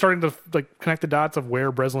 Aren't they starting to like connect the dots of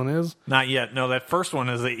where Breslin is? Not yet. No, that first one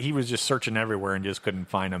is that he was just searching everywhere and just couldn't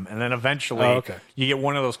find him. And then eventually you get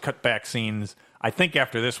one of those cutback scenes. I think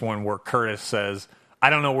after this one where Curtis says, I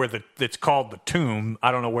don't know where it's called the tomb.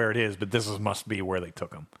 I don't know where it is, but this must be where they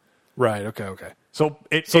took him. Right. Okay. So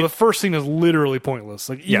the first scene is literally pointless.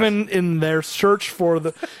 Like even in their search for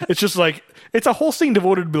it's just like it's a whole scene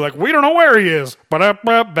devoted to be like we don't know where he is. But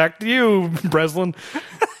back to you, Breslin.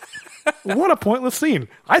 What a pointless scene.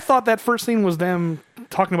 I thought that first scene was them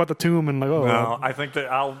talking about the tomb and like no, I think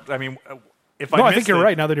that I think you're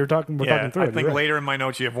right. Now that we're talking through it. I think later in my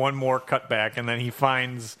notes you have one more cutback, and then he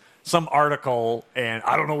finds some article, and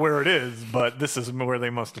I don't know where it is, but this is where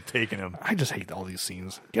they must have taken him. I just hate all these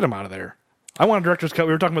scenes. Get him out of there. I want a director's cut.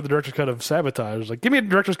 We were talking about the director's cut of Sabotage. Like, give me a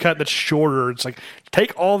director's cut that's shorter. It's like,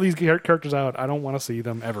 take all these characters out. I don't want to see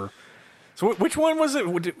them ever. So which one was it?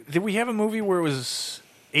 Did we have a movie where it was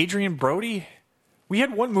Adrian Brody? We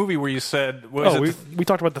had one movie where you said... we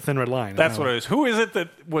talked about The Thin Red Line. That's what it is. Who is it that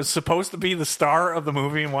was supposed to be the star of the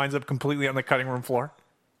movie and winds up completely on the cutting room floor?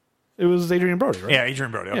 It was Adrian Brody, right? Yeah,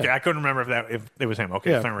 Adrian Brody. Okay, I couldn't remember if it was him.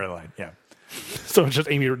 Okay, Thin Red Line. Yeah. So it's just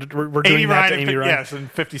Amy. We're doing Amy that to Amy Ryan. Yes, and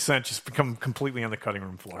 50 Cent just become completely on the cutting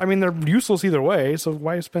room floor. I mean, they're useless either way, so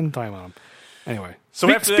why spend time on them? Anyway, so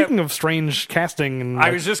speaking of strange casting, I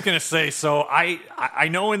was just going to say. So I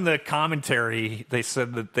know in the commentary they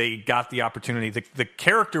said that they got the opportunity. The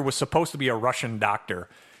character was supposed to be a Russian doctor,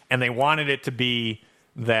 and they wanted it to be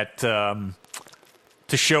that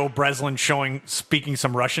to show Breslin speaking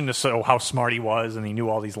some Russian to show how smart he was and he knew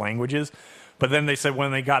all these languages. But then they said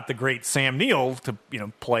when they got the great Sam Neill to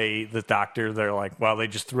play the doctor, they're like, well, they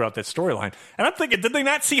just threw out that storyline. And I'm thinking, did they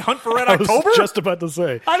not see Hunt for Red October? I was just about to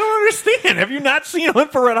say. I don't understand. Have you not seen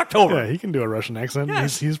Hunt for Red October? Yeah, he can do a Russian accent.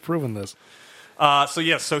 Yes. He's proven this.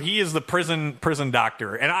 So he is the prison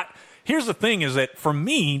doctor. And here's the thing: is that for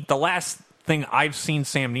me, the last thing I've seen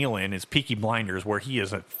Sam Neill in is Peaky Blinders, where he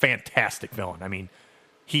is a fantastic villain. I mean,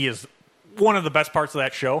 he is one of the best parts of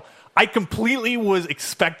that show. I completely was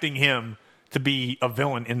expecting him to be a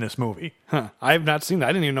villain in this movie. Huh. I have not seen that.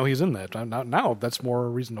 I didn't even know he's in that. Now that's more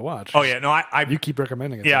reason to watch. Oh yeah, no, you keep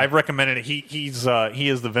recommending it. Yeah, I've recommended it. He is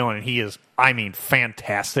the villain, and he is, I mean,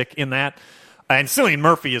 fantastic in that. And Cillian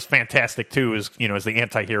Murphy is fantastic too, as the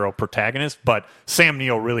anti-hero protagonist. But Sam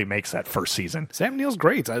Neill really makes that first season. Sam Neill's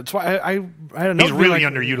great. That's why I don't know. He's really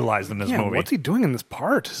underutilized in this movie. What's he doing in this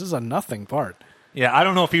part? This is a nothing part. Yeah, I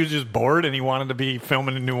don't know if he was just bored and he wanted to be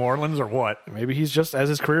filming in New Orleans or what. Maybe he's just, as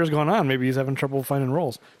his career's going on, maybe he's having trouble finding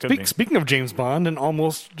roles. Speaking of James Bond and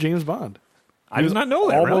almost James Bond. I did not know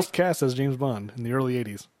that, almost cast as James Bond in the early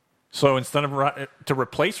 80s. So instead of to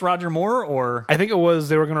replace Roger Moore, or? I think it was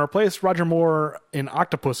they were going to replace Roger Moore in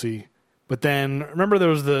Octopussy, but then, remember there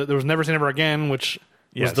was Never Say Never Again, which...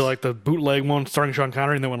 Yes. Was the bootleg one starring Sean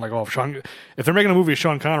Connery, and they went like, if they're making a movie with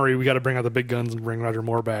Sean Connery, we got to bring out the big guns and bring Roger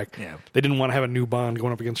Moore back. Yeah. They didn't want to have a new Bond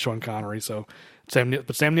going up against Sean Connery, so Sam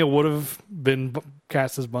Neill would have been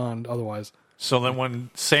cast as Bond otherwise. So then when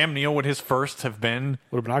Sam Neill would his first have been?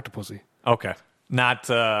 Would have been Octopussy. Okay. Not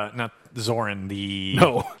Zorin, the...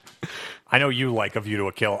 No. I know you like A View to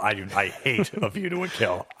a Kill. I do. I hate A View to a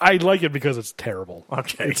Kill. I like it because it's terrible.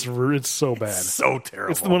 Okay. It's so bad. It's so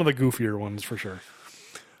terrible. It's one of the goofier ones for sure.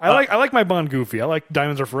 I like my Bond goofy. I like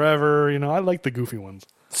Diamonds Are Forever. I like the goofy ones.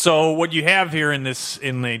 So what you have here in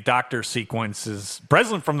the doctor sequence is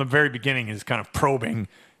Breslin from the very beginning is kind of probing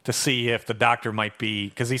to see if the doctor might be,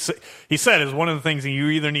 because he said is one of the things that you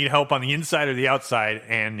either need help on the inside or the outside,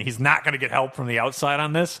 and he's not going to get help from the outside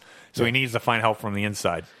on this, so he needs to find help from the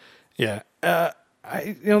inside. Yeah,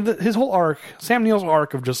 his whole arc, Sam Neill's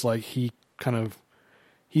arc of just like he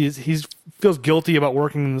feels guilty about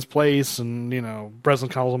working in this place, and Breslin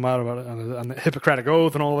calls him out about it on the Hippocratic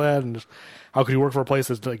Oath and all that, and just how could he work for a place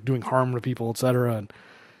that's like doing harm to people, etc.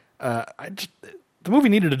 And the movie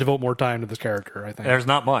needed to devote more time to this character. I think there's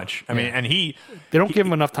not much. I mean, and they don't give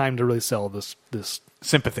him enough time to really sell this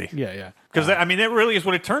sympathy. Yeah. Because that really is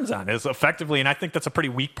what it turns on, is effectively, and I think that's a pretty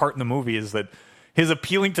weak part in the movie, is that his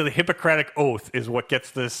appealing to the Hippocratic Oath is what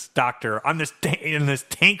gets this doctor in this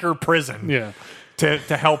tanker prison. Yeah. To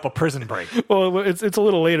help a prison break. Well, it's a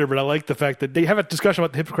little later, but I like the fact that they have a discussion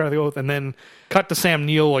about the Hippocratic Oath, and then cut to Sam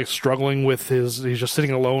Neill like struggling with he's just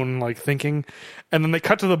sitting alone like thinking, and then they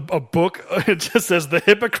cut to a book. It just says the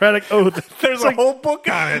Hippocratic Oath. There's a whole book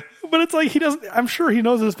on it, but it's like he doesn't. I'm sure he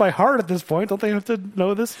knows this by heart at this point. Don't they have to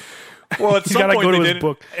know this? Well, at he's some got to point go to his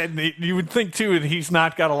book, and you would think too that he's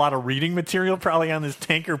not got a lot of reading material probably on this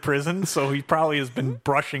tanker prison, so he probably has been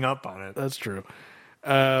brushing up on it. That's true.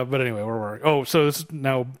 But anyway, where were we? Oh, so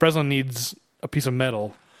now Breslin needs a piece of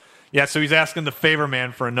metal. Yeah, so he's asking the favor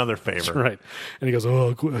man for another favor. That's right. And he goes,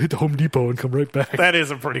 I'll hit the Home Depot and come right back. That is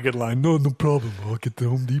a pretty good line. No problem. I'll get the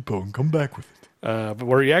Home Depot and come back with it. But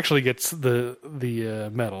where he actually gets the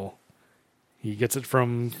metal, he gets it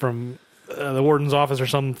from the warden's office or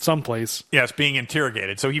someplace. Yeah, it's being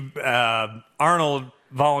interrogated. So Arnold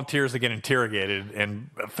volunteers to get interrogated and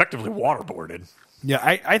effectively waterboarded. Yeah,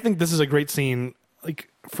 I think this is a great scene, like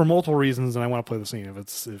for multiple reasons, and I want to play the scene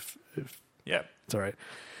if yeah, it's all right.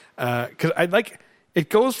 Because I like it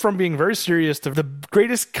goes from being very serious to the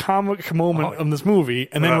greatest comic moment in this movie,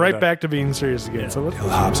 and then right back to being serious again. Yeah. So tell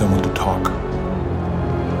Hobbs I want to talk.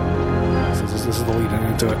 This is the lead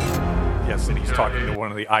into it. Yes, and he's talking to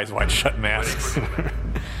one of the Eyes Wide Shut masks.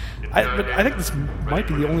 But I think this might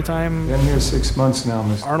be the only time. Been here 6 months now,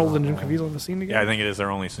 Mr. Arnold and Jim Caviezel have the scene together. Yeah, I think it is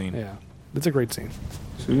their only scene. Yeah, it's a great scene.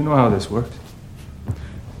 So you know how this worked?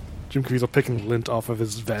 Jim Caviezel picking lint off of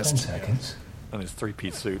his vest. 10 seconds. On his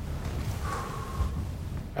three-piece suit.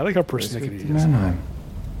 I like how persnickety he is. Mannheim.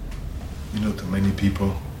 You know, to many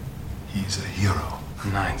people, he's a hero.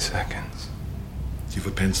 9 seconds. Do you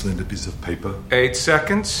have a pencil and a piece of paper? 8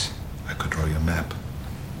 seconds. I could draw you a map.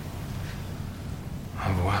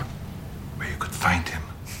 Of what? Where you could find him.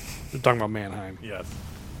 We're talking about Mannheim. Yes.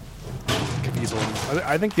 Caviezel.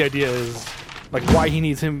 I think the idea is, like, why he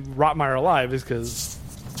needs him, Rottmeier, alive is because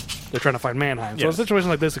they're trying to find Mannheim. So a situation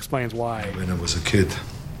like this explains why. When I was a kid,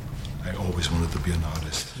 I always wanted to be an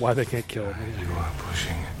artist. Why they can't kill him. You are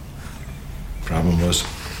pushing it. Problem was,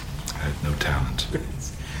 I had no talent.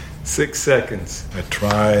 6 seconds. I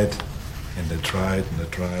tried, and I tried, and I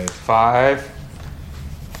tried. 5.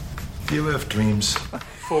 Do you have dreams?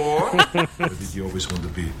 4. Or did you always want to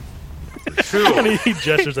be? 2. And he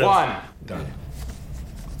gestures at 1. Done.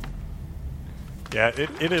 Yeah,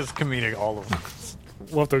 it is comedic, all of them.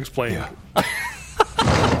 We'll have to explain. Yeah.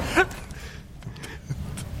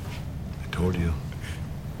 told you.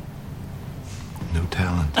 No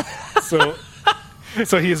talent.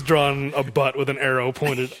 So he has drawn a butt with an arrow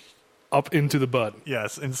pointed up into the butt.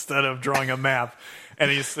 Yes, instead of drawing a map. And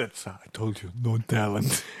he says, I told you, no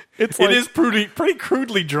talent. It is pretty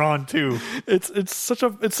crudely drawn, too. It's such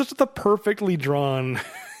the perfectly drawn.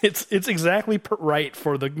 It's exactly right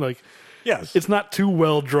for the, like, Yes. it's not too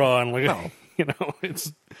well drawn. Like, No. you know,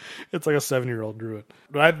 it's like a 7-year-old drew it.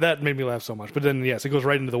 But that made me laugh so much. But then, yes, it goes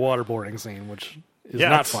right into the waterboarding scene, which is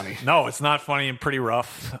not funny. No, it's not funny and pretty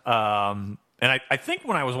rough. And I think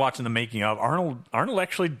when I was watching the making of, Arnold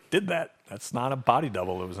actually did that. That's not a body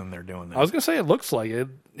double that was in there doing that. I was going to say it looks like it.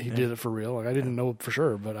 He did it for real. Like, I didn't know for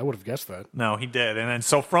sure, but I would have guessed that. No, he did. And then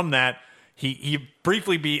so from that, he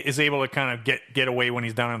briefly is able to kind of get away when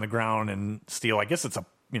he's down on the ground and steal. I guess it's a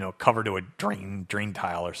cover to a drain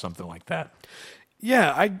tile or something like that.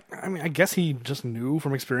 Yeah, I mean, I guess he just knew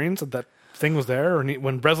from experience that thing was there. And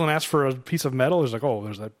when Breslin asked for a piece of metal, he's like, "Oh,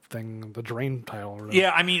 there's that thing, the drain tile." Or whatever.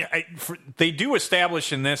 Yeah, I mean, they do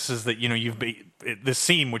establish in this is that this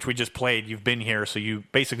scene which we just played. You've been here, so you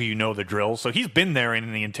basically know the drill. So he's been there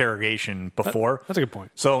in the interrogation before. That's a good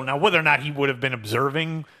point. So now whether or not he would have been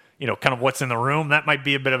observing, kind of what's in the room, that might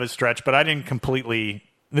be a bit of a stretch. But I didn't completely.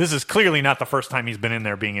 This is clearly not the first time he's been in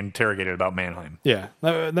there being interrogated about Mannheim. Yeah,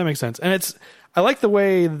 that makes sense. And I like the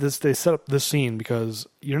way they set up this scene because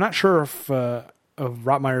you're not sure if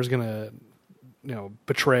Rottmeyer's going to,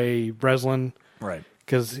 betray Breslin. Right.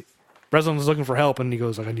 Because Breslin's looking for help and he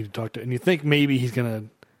goes, like, I need to talk to, and you think maybe he's going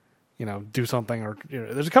to, do something, or,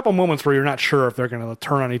 there's a couple moments where you're not sure if they're going to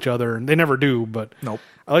turn on each other, and they never do, but Nope.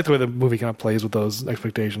 I like the way the movie kind of plays with those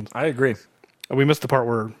expectations. I agree. We missed the part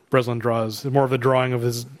where Breslin draws more of the drawing of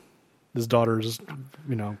his daughter's,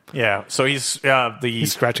 Yeah. So he's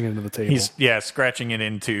he's scratching it into the table. He's scratching it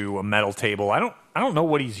into a metal table. I don't know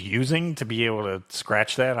what he's using to be able to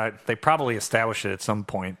scratch that. They probably established it at some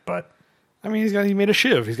point, but I mean, he made a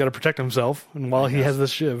shiv. He's got to protect himself, and while he has this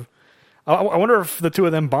shiv, I wonder if the two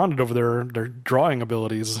of them bonded over their drawing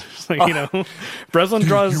abilities. It's like, Breslin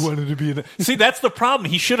draws. You wanted to be in. see, that's the problem.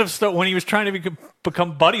 He should have when he was trying to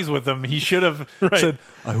become buddies with them. He should have said,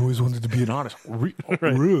 I always wanted to be an artist.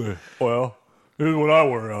 Really? Well, here's what I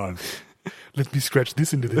work on. Let me scratch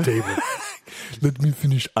this into the table. Let me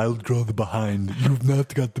finish. I'll draw the behind. You've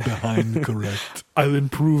not got the behind correct. I'll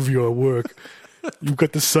improve your work. You've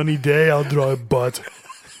got the sunny day. I'll draw a butt.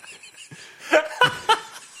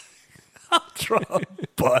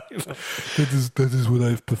 But That is what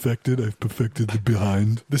I've perfected. I've perfected the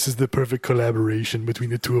behind. This is the perfect collaboration between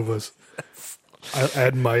the two of us. I'll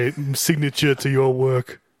add my signature to your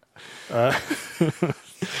work. They're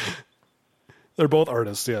both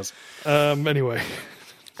artists, yes. Anyway.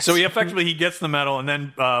 so he gets the medal, and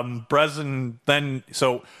then Breslin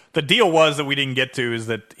so the deal was that we didn't get to is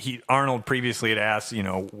that Arnold previously had asked,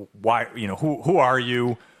 why, who are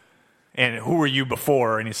you? And who were you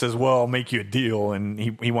before? And he says, well, I'll make you a deal. And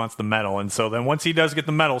he wants the medal. And so then once he does get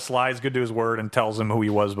the medal, Sly's good to his word and tells him who he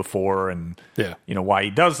was before and why he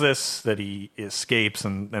does this, that he escapes,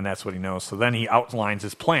 and that's what he knows. So then he outlines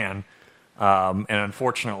his plan. And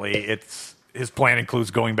unfortunately, his plan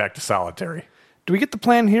includes going back to solitary. Do we get the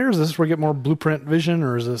plan here? Is this where we get more blueprint vision,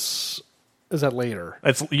 or is that later?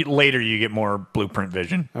 It's later you get more blueprint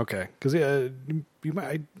vision. Okay, because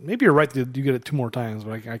maybe you're right that you get it 2 more times,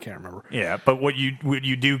 but I can't remember. Yeah, but what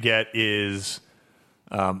you do get is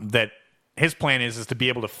that his plan is to be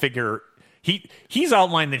able to figure. He's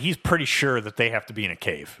outlined that he's pretty sure that they have to be in a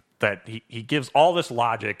cave. That he gives all this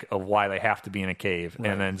logic of why they have to be in a cave,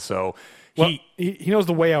 right. And then so he knows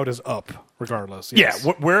the way out is up, regardless. Yes.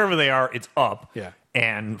 Yeah, wherever they are, it's up. Yeah,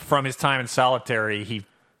 and from his time in solitary, he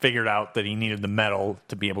figured out that he needed the metal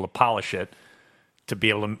to be able to polish it, to be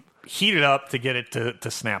able to heat it up to get it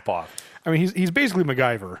to snap off. I mean, he's basically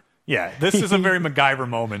MacGyver. Yeah, this is a very MacGyver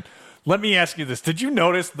moment. Let me ask you this. Did you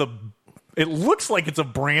notice it looks like it's a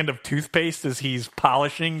brand of toothpaste as he's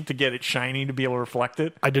polishing to get it shiny to be able to reflect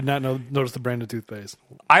it? I did not notice the brand of toothpaste.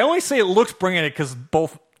 I only say it looks branded because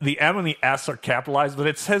both the M and the S are capitalized, but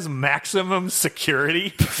it says maximum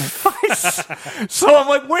security. So I'm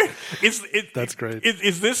like, where is it? That's great.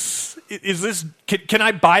 Is this? Can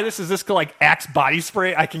I buy this? Is this like Axe body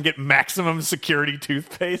spray? I can get maximum security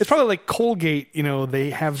toothpaste. It's probably like Colgate. They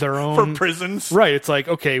have their own for prisons, right? It's like,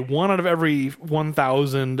 okay, 1 out of every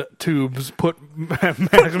 1,000 tubes put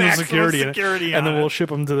maximum security in it, and then we'll ship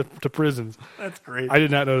them to prisons. That's great. I did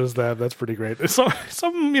not notice that. That's pretty great.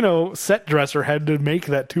 Some set dresser had to make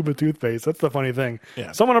that tube of toothpaste. That's the funny thing.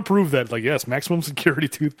 Yeah. Someone approved that. Like, yes, maximum security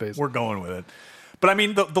toothpaste. We're going with it. But I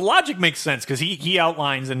mean, the logic makes sense because he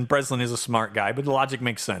outlines, and Breslin is a smart guy, but the logic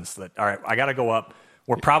makes sense that, all right, I got to go up.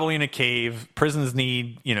 We're probably in a cave. Prisons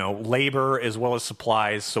need, labor as well as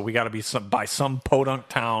supplies. So we got to be by some podunk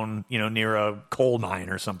town, near a coal mine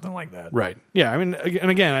or something like that. Right. Yeah. I mean,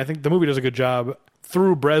 and again, I think the movie does a good job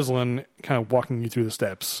through Breslin kind of walking you through the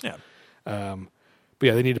steps. Yeah. But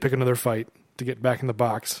yeah, they need to pick another fight to get back in the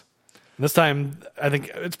box. And this time, I think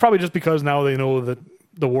it's probably just because now they know that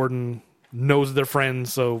the warden knows they're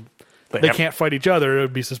friends, so they can't fight each other. It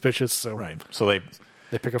would be suspicious. So Right. So they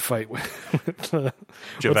pick a fight with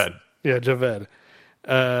Javed.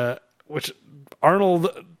 Javed. Which Arnold,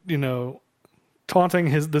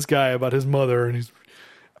 taunting this guy about his mother, and he's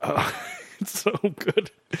it's so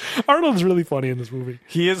good. Arnold's really funny in this movie.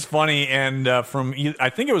 He is funny, and I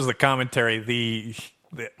think it was the commentary.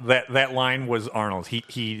 That line was Arnold's.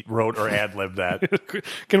 He wrote or ad-libbed that.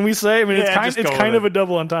 Can we say? I mean, Yeah, it's kind of a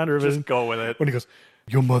double entendre. Just go with it. When he goes,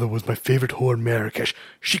 "Your mother was my favorite whore in Marrakesh.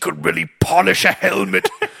 She could really polish a helmet."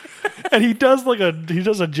 And he does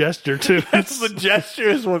a gesture too. That's the gesture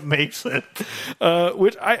is what makes it.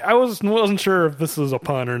 Which I wasn't sure if this was a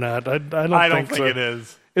pun or not. I don't think so. it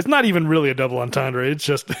is. It's not even really a double entendre. It's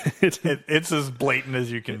just It's as blatant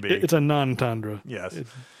as you can be. it's a non-entendre. Yes.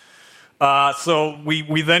 So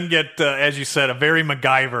we then get, as you said, a very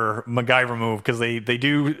MacGyver move because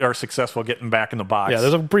they are successful getting back in the box. Yeah,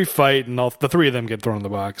 there's a brief fight, and the three of them get thrown in the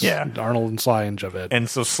box. Yeah. Arnold and Sly and Javed. And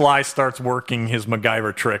so Sly starts working his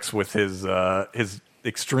MacGyver tricks with his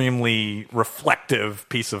extremely reflective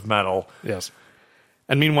piece of metal. Yes.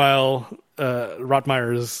 And meanwhile,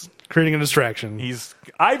 Rotmeyer is creating a distraction.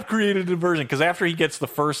 I've created a diversion because after he gets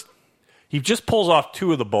he just pulls off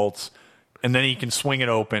two of the bolts. And then he can swing it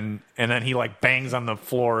open, and then he bangs on the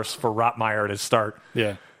floors for Rotmeyer to start.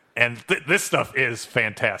 Yeah. And this stuff is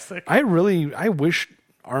fantastic. I wish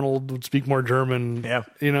Arnold would speak more German. Yeah.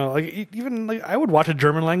 I would watch a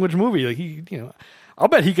German language movie. I'll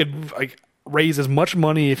bet he could raise as much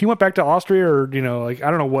money if he went back to Austria or I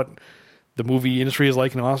don't know what the movie industry is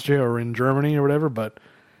like in Austria or in Germany or whatever, but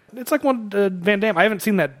it's like one Van Damme. I haven't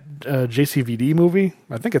seen that JCVD movie.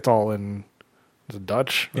 I think it's all in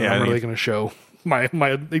Dutch. Yeah, I'm really going to show my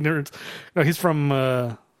ignorance. No, he's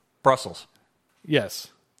from Brussels. Yes.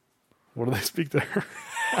 What do they speak there?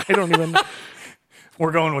 I don't even.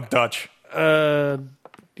 We're going with Dutch. Yeah.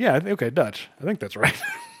 Okay, Dutch. I think that's right.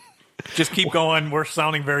 Just keep going. We're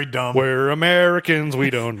sounding very dumb. We're Americans. We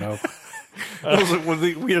don't know.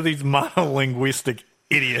 We are these monolinguistic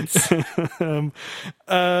idiots.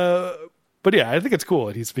 But yeah, I think it's cool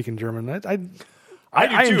that he's speaking German. I do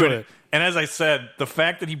enjoy too. it. And as I said, the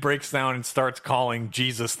fact that he breaks down and starts calling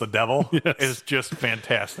Jesus the devil is just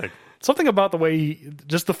fantastic. Something about the way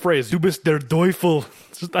just the phrase "Du bist der Teufel."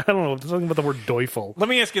 I don't know. Something about the word "Teufel." Let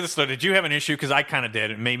me ask you this though: did you have an issue? Because I kind of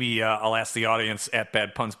did, and maybe I'll ask the audience at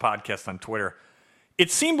Bad Puns Podcast on Twitter.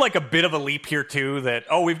 It seemed like a bit of a leap here too. That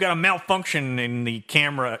we've got a malfunction in the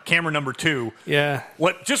camera number 2. Yeah.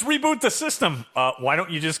 Just reboot the system. Why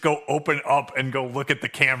don't you just go open up and go look at the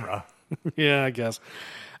camera? Yeah, I guess.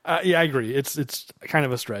 Yeah, I agree. It's kind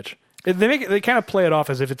of a stretch. They kind of play it off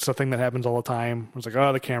as if it's something that happens all the time. It's like,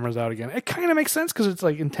 the camera's out again. It kind of makes sense because it's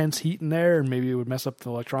intense heat in there, and maybe it would mess up the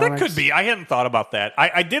electronics. That could be. I hadn't thought about that.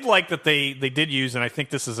 I did like that they did use, and I think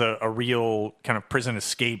this is a real kind of prison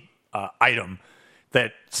escape item,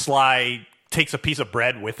 that Sly takes a piece of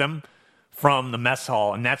bread with him from the mess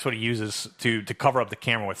hall, and that's what he uses to cover up the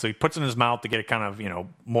camera with. So he puts it in his mouth to get it kind of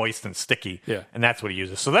moist and sticky, and that's what he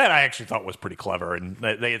uses. So that I actually thought was pretty clever, and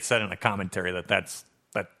they had said in the commentary that's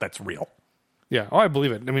real. Yeah, I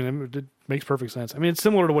believe it. I mean, it makes perfect sense. I mean, it's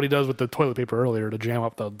similar to what he does with the toilet paper earlier to jam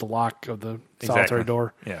up the lock of the solitary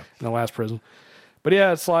door in the last prison. But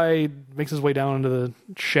yeah, Sly makes his way down into the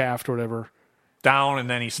shaft or whatever. Down, and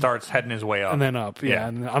then he starts heading his way up. And then up,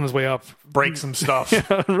 and on his way up... breaks some stuff.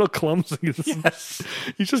 Real clumsy. Yes.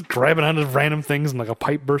 He's just grabbing onto random things, and a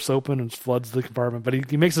pipe bursts open and floods the compartment. But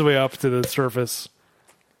he makes his way up to the surface.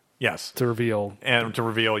 Yes. To reveal. And to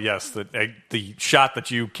reveal, yes, that the shot that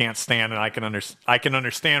you can't stand, and I can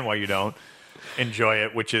understand why you don't enjoy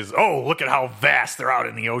it, which is, look at how vast they're out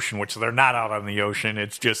in the ocean, which they're not out on the ocean.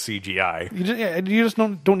 It's just CGI. You just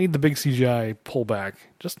don't need the big CGI pullback.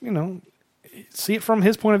 Just, see it from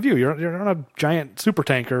his point of view. You're on a giant super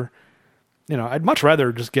tanker. I'd much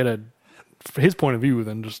rather just get his point of view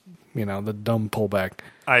than just the dumb pullback.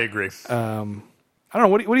 I agree. I don't know.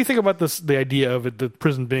 What do you think about the idea of the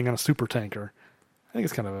prison being on a super tanker? I think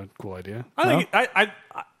it's kind of a cool idea. I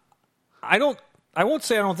won't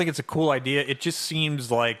say I don't think it's a cool idea. It just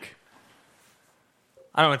seems like,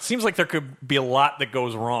 I don't know. It seems like there could be a lot that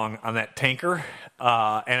goes wrong on that tanker,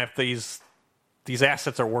 and if these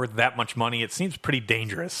assets are worth that much money, it seems pretty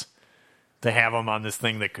dangerous to have him on this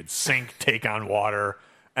thing that could sink, take on water,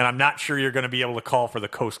 and I'm not sure you're going to be able to call for the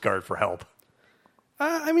Coast Guard for help.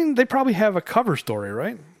 I mean, they probably have a cover story,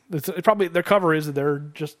 right? It probably their cover is that they're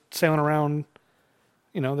just sailing around.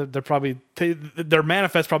 You know, they're probably their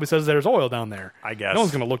manifest probably says there's oil down there. I guess no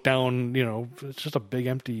one's going to look down. You know, it's just a big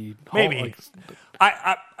empty. Maybe.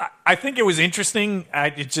 I think it was interesting.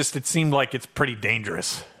 It seemed like it's pretty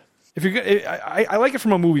dangerous. If you, I like it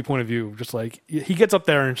from a movie point of view. Just like he gets up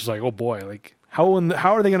there and it's just like, oh boy, like how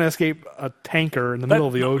are they going to escape a tanker in the middle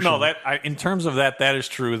of the ocean? No, in terms of that is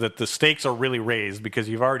true. That the stakes are really raised because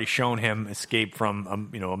you've already shown him escape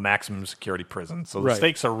from a maximum security prison. So the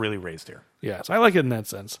stakes are really raised here. Yes, I like it in that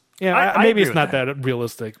sense. Yeah, I maybe agree it's with not that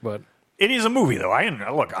realistic, but it is a movie though.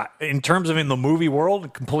 In terms of in the movie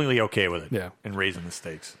world, completely okay with it. Yeah, and raising the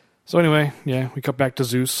stakes. So anyway, yeah, we cut back to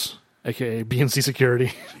Zeus, aka BNC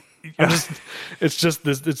Security. It's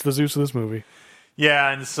the Zeus of this movie.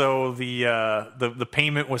 Yeah, and so the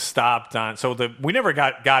payment was stopped on. So we never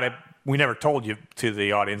got it. We never told you to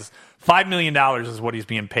the audience. $5 million is what he's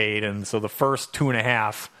being paid, and so the first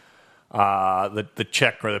 2.5, the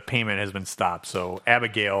check or the payment has been stopped. So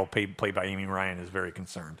Abigail, played by Amy Ryan, is very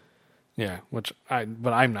concerned. Yeah, but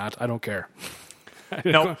I'm not. I don't care.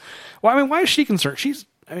 No. Well, I mean, why is she concerned?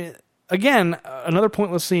 Again, another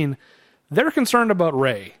pointless scene. They're concerned about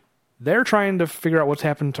Ray. They're trying to figure out what's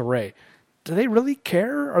happened to Ray. Do they really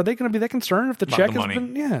care? Are they going to be that concerned if the About check the has money.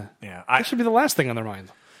 been? Yeah. That should be the last thing on their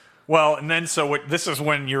minds. Well, and then this is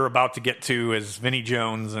when you're about to get to as Vinnie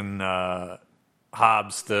Jones and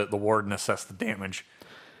Hobbs, the warden, assess the damage.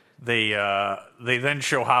 They then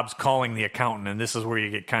show Hobbs calling the accountant, and this is where you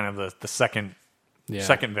get kind of the second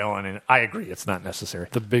villain. And I agree, it's not necessary.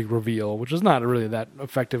 The big reveal, which is not really that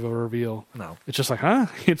effective of a reveal. No, it's just like, huh?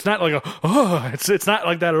 It's not like it's not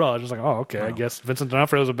like that at all. It's just like, oh, okay, no. I guess Vincent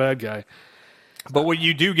D'Onofrio's a bad guy. But what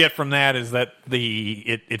you do get from that is that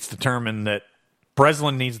it's determined that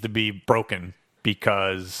Breslin needs to be broken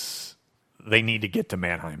because they need to get to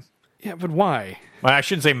Mannheim. Yeah, but why? Well, I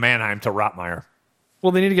shouldn't say Mannheim, to Rottmeyer.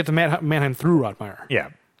 Well, they need to get to Mannheim through Rottmeyer. Yeah.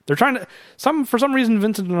 They're trying to... For some reason,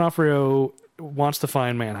 Vincent D'Onofrio wants to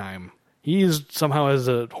find Mannheim. He's somehow has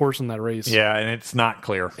a horse in that race. Yeah, and it's not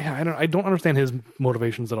clear. Yeah, I don't understand his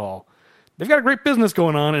motivations at all. They've got a great business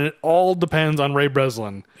going on, and it all depends on Ray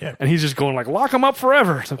Breslin. Yeah. And he's just going like, lock him up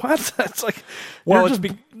forever. It's like, what? It's like,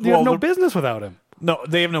 you have no business without him. No,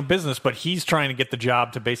 they have no business, but he's trying to get the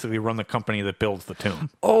job to basically run the company that builds the tomb.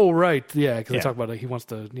 Oh, right. Yeah, because they talk about it. He wants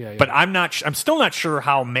to, yeah. But I'm still not sure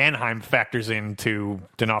how Mannheim factors into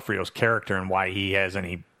D'Onofrio's character and why he has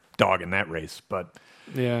any dog in that race. But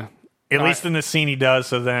yeah. At least in this scene he does,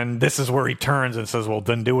 so then this is where he turns and says, well,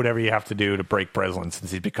 then do whatever you have to do to break Breslin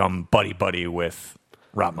since he's become buddy-buddy with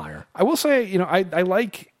Rottmeyer. I will say, I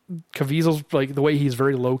like Caviezel's, like, the way he's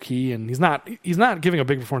very low-key, and he's not giving a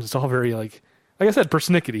big performance. It's all very, like I said,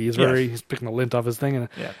 persnickety. He's picking the lint off his thing.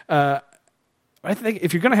 And, I think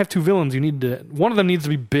if you're going to have two villains, one of them needs to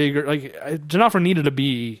be bigger. Like, D'Onofrio needed to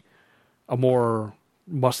be a more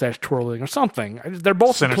mustache twirling or something. They're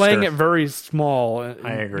both Sinister. Playing it very small.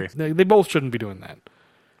 I agree. They both shouldn't be doing that.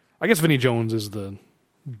 I guess Vinnie Jones is the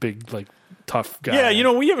big, like, tough guy.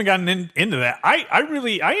 Yeah, we haven't gotten into that.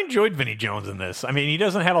 I enjoyed Vinnie Jones in this. I mean, he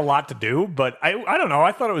doesn't have a lot to do, but I don't know.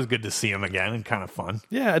 I thought it was good to see him again and kind of fun.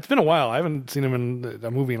 Yeah, it's been a while. I haven't seen him in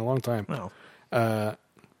a movie in a long time. No.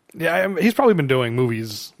 He's probably been doing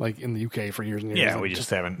movies like in the UK for years and years. Yeah, we just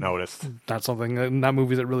haven't noticed. Not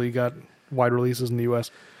movies that really got wide releases in the US.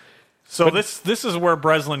 So this is where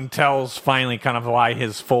Breslin tells finally kind of why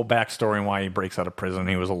his full backstory and why he breaks out of prison.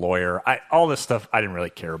 He was a lawyer. All this stuff I didn't really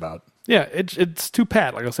care about. Yeah, it's too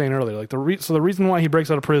pat, like I was saying earlier. Like the reason why he breaks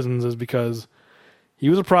out of prisons is because he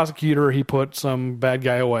was a prosecutor. He put some bad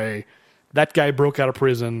guy away. That guy broke out of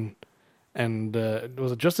prison, and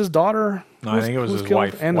was it just his daughter? No, I think it was his killed?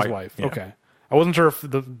 wife and his wife. Yeah. Okay, I wasn't sure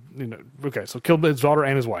if so killed his daughter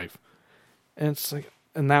and his wife, and it's like,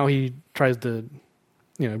 and now he tries to,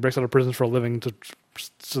 he breaks out of prison for a living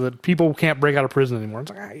so that people can't break out of prison anymore.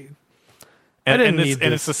 It's like And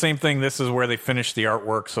it's the same thing. This is where they finish the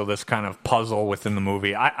artwork, so this kind of puzzle within the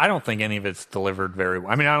movie. I don't think any of it's delivered very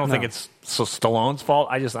well. I mean, I don't think it's Stallone's fault.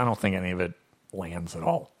 I don't think any of it lands at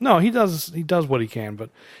all. No, he does what he can, but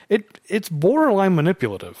it's borderline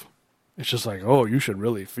manipulative. It's just like, oh, you should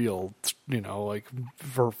really feel, like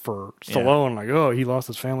for Stallone, like, oh, he lost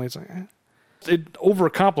his family. It's like, it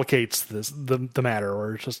overcomplicates the matter,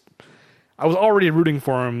 or it's just, I was already rooting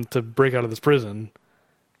for him to break out of this prison.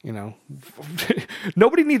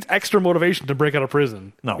 Nobody needs extra motivation to break out of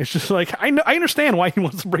prison. No, it's just like I understand why he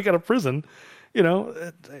wants to break out of prison.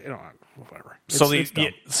 Whatever.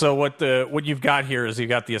 So what you've got here is you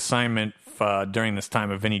got the assignment during this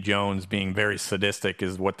time of Vinnie Jones being very sadistic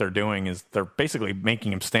is what they're doing is they're basically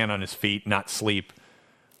making him stand on his feet, not sleep,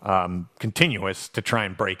 continuous to try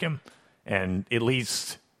and break him. And at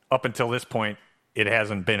least up until this point, it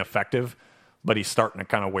hasn't been effective, but he's starting to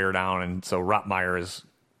kind of wear down. And so Rottmeyer is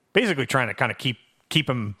basically trying to kind of keep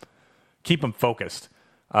him focused.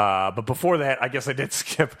 But before that, I guess I did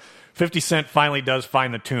skip. 50 Cent finally does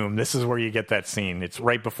find the tomb. This is where you get that scene. It's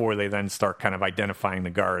right before they then start kind of identifying the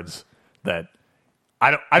guards that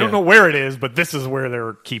I don't know where it is, but this is where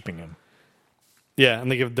they're keeping him. Yeah,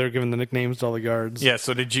 and they're giving the nicknames to all the guards. Yeah,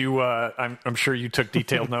 so did you I'm sure you took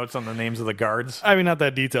detailed notes on the names of the guards. I mean, not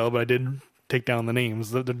that detailed, but I did take down the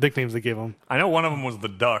names, the nicknames they gave them. I know one of them was the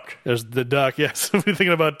Duck. There's the Duck, yes. We're thinking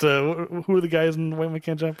about who are the guys in White Man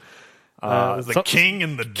Can't Jump? The King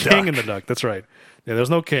and the Duck. King and the Duck, that's right. Yeah,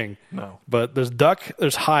 there's no King. No. But there's Duck,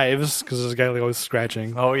 there's Hives, because there's a guy like always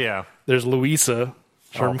scratching. Oh, yeah. There's Louisa,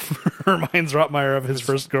 reminds Rottmeyer of his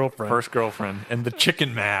first girlfriend. First girlfriend. And the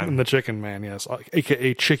Chicken Man. And the Chicken Man, yes.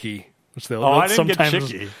 A.k.a. Chickie. Which I didn't get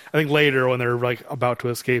Chickie. I think later when they're like about to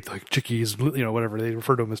escape, like Chickie's, whatever, they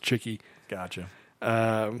refer to him as Chickie. Gotcha.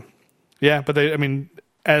 Yeah, but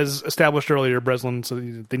as established earlier, Breslin, so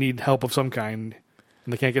they need help of some kind.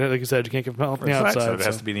 And they can't get, like you said, you can't get help from the outside. So it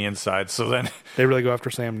has to be the inside. So then they really go after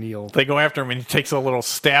Sam Neill. They go after him, and he takes a little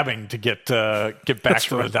stabbing to get back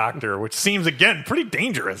to the doctor, which seems again pretty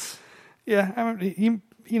dangerous. Yeah, I mean,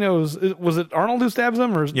 he knows. Was it Arnold who stabs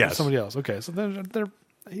him, or yes. somebody else? Okay, so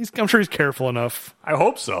I'm sure he's careful enough. I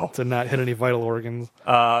hope so to not hit any vital organs.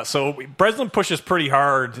 So Breslin pushes pretty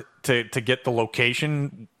hard to get the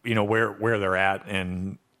location, where they're at,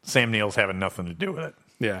 and Sam Neill's having nothing to do with it.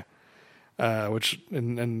 Yeah. Which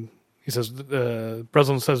and he says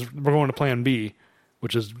Breslin says we're going to Plan B,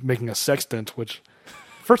 which is making a sextant. Which,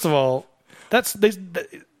 first of all,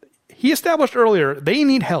 he established earlier they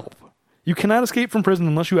need help. You cannot escape from prison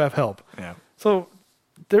unless you have help. Yeah. So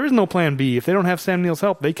there is no Plan B. If they don't have Sam Neill's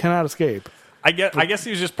help, they cannot escape. I guess he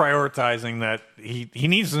was just prioritizing that he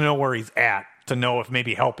needs to know where he's at to know if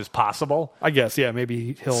maybe help is possible. I guess, yeah,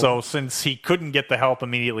 maybe he'll... So since he couldn't get the help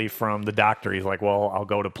immediately from the doctor, he's like, well, I'll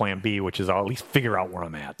go to Plan B, which is I'll at least figure out where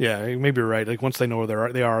I'm at. Yeah, maybe you're right. Like, once they know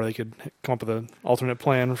where they are, they could come up with an alternate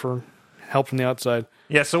plan for help from the outside.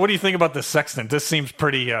 Yeah, so what do you think about the sextant? This seems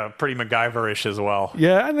pretty MacGyver-ish as well.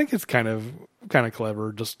 Yeah, I think it's kind of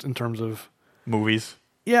clever, just in terms of... movies.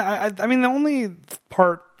 Yeah, I mean, the only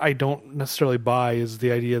part I don't necessarily buy is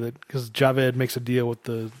the idea that, because Javed makes a deal with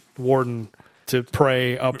the warden to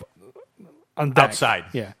pray up on deck. Outside.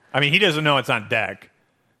 Yeah. I mean, he doesn't know it's on deck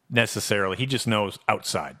necessarily. He just knows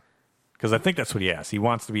outside. Because I think that's what he asked. He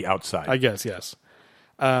wants to be outside. I guess, yes.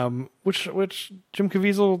 Which Jim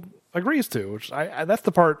Caviezel agrees to. Which I that's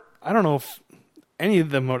the part, I don't know if any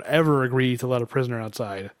of them would ever agree to let a prisoner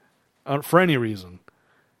outside for any reason.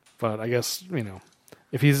 But I guess,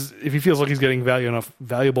 if he feels like he's getting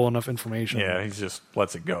valuable enough information. Yeah, he just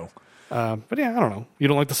lets it go. But yeah, I don't know. You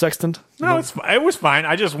don't like the sextant? No, it was fine.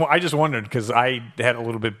 I just wondered because I had a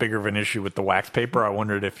little bit bigger of an issue with the wax paper. I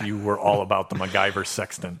wondered if you were all about the MacGyver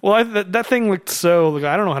sextant. Well, that thing looked so.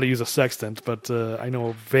 I don't know how to use a sextant, but I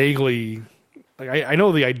know vaguely. I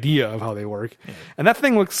know the idea of how they work, and that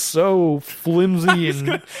thing looks so flimsy.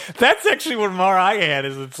 That's actually what more I had.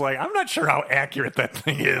 Is it's like I'm not sure how accurate that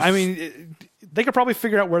thing is. I mean, they could probably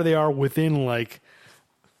figure out where they are within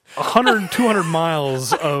 100, 200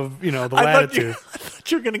 miles of the latitude. I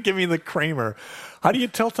thought you were going to give me the Kramer. How do you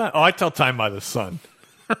tell time? Oh, I tell time by the sun.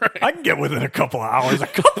 Right. I can get within a couple of hours. A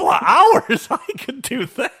couple of hours? I could do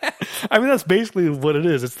that. I mean, that's basically what it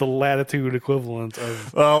is. It's the latitude equivalent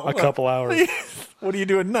of a couple hours. What do you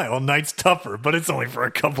do at night? Well, night's tougher, but it's only for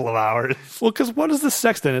a couple of hours. Well, because what is the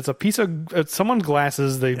sextant? It's a piece of someone's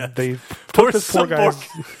glasses. They took this poor guy's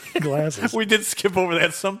glasses. We did skip over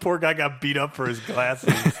that. Some poor guy got beat up for his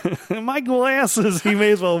glasses. My glasses. He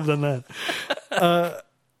may as well have done that.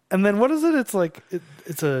 And then what is it? It's like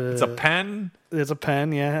it's a pen. It's a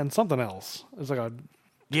pen, yeah, and something else. It's like a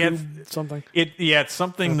something. It's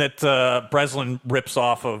something that Breslin rips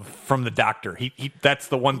off of from the doctor. He that's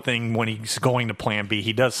the one thing when he's going to Plan B,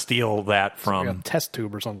 he does steal that from like a test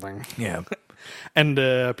tube or something. Yeah, and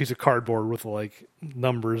a piece of cardboard with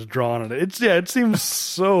numbers drawn on it. It seems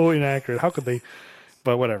so inaccurate. How could they?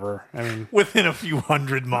 But whatever. I mean, within a few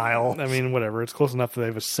 100 miles. I mean, whatever. It's close enough that they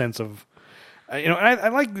have a sense of. And I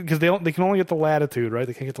like because they can only get the latitude, right?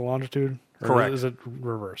 They can't get the longitude. Correct. Is it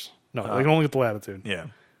reverse? No, they can only get the latitude. Yeah.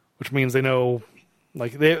 Which means they know,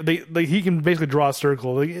 he can basically draw a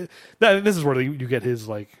circle. This is where you get his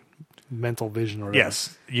mental vision. Or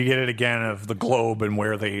yes, you get it again of the globe and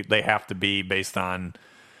where they have to be based on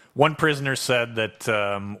One prisoner said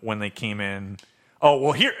that when they came in,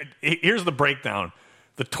 here's the breakdown.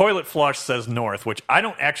 The toilet flush says north, which I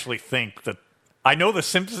don't actually think that. I know The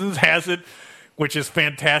Simpsons has it, which is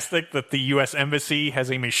fantastic. That the U.S. Embassy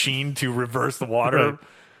has a machine to reverse the water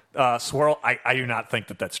swirl. I do not think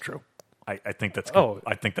that that's true. I think that's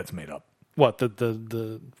I think that's made up. What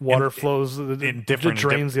the water flows in different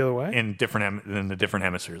drains the other way in the different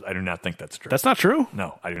hemispheres. I do not think that's true. That's not true.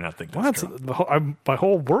 No, I do not think that's true. My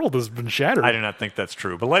whole world has been shattered. I do not think that's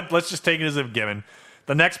true. But let's just take it as a given.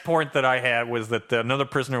 The next point that I had was that another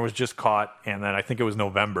prisoner was just caught, and then I think it was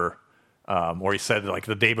November, or he said like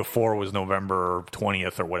the day before was November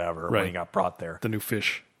 20th or whatever when he got brought there. The new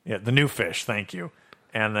fish. Yeah, the new fish. Thank you.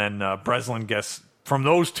 And then Breslin gets from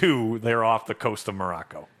those two, they're off the coast of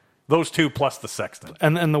Morocco. Those two plus the sextant.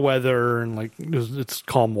 And the weather and like it's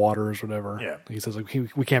calm waters or whatever. Yeah. He says like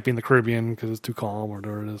we can't be in the Caribbean because it's too calm or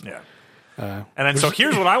whatever it is. Yeah. And then so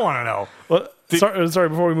here's what I want to know. Well, sorry.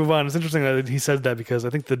 Before we move on, it's interesting that he said that because I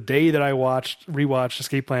think the day that I rewatched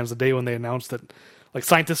Escape Plan is the day when they announced that like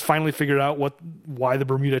scientists finally figured out why the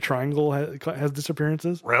Bermuda Triangle has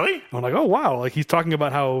disappearances. Really? I'm like, oh wow! Like he's talking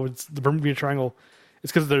about how it's the Bermuda Triangle.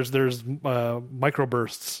 It's because there's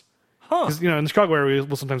microbursts. Huh. Because in the Chicago area,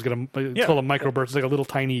 we'll sometimes get it's called a microburst. It's like a little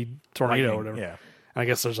tiny tornado or whatever. Yeah. And I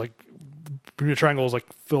guess there's like Bermuda Triangle is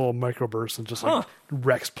like full of microbursts and just like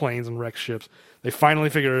wrecks planes and wrecks ships. They finally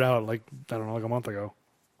figured it out like I don't know, like a month ago.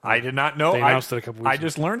 I did not know. They announced it a couple weeks ago. I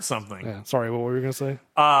just learned something. Yeah. Sorry, what were you going to say?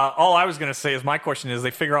 All I was going to say is my question is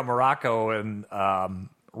they figure out Morocco and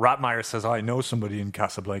Rotmeyer says, I know somebody in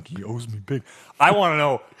Casablanca. He owes me big. I want to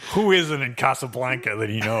know who is it in Casablanca that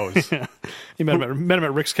he knows. Yeah. He met him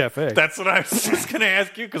at Rick's Cafe. That's what I was just going to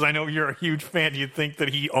ask you because I know you're a huge fan. Do you think that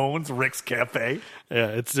he owns Rick's Cafe? Yeah,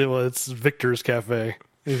 it's Victor's Cafe.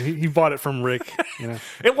 He bought it from Rick.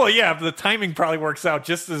 Well, yeah, but the timing probably works out.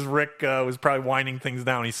 Just as Rick was probably winding things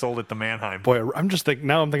down, he sold it to Mannheim. Boy, I'm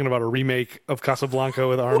thinking about a remake of Casablanca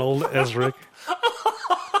with Arnold as Rick.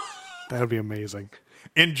 That would be amazing.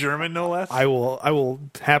 In German, no less. I will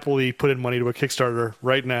happily put in money to a Kickstarter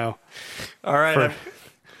right now. All right,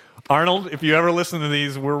 Arnold. If you ever listen to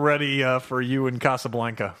these, we're ready for you in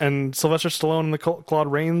Casablanca. And Sylvester Stallone in the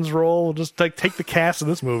Claude Rains role. Just take the cast of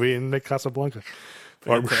this movie and make Casablanca.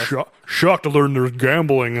 I'm shocked to learn there's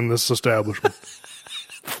gambling in this establishment.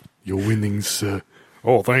 Your winnings.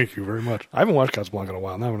 Oh, thank you very much. I haven't watched Casablanca in a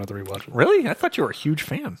while. Now I'm going to have to rewatch it. Really? I thought you were a huge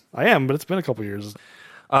fan. I am, but it's been a couple years.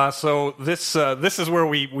 So this is where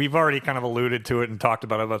we've already kind of alluded to it and talked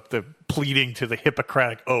about the pleading to the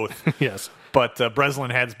Hippocratic Oath. Yes. But Breslin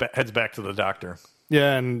heads back to the doctor.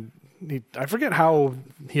 Yeah, and I forget how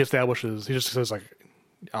he establishes. He just says, like,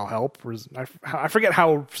 I'll help. I forget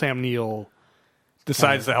how Sam Neill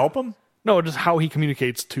decides to help him? No, just how he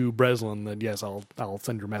communicates to Breslin that, yes, I'll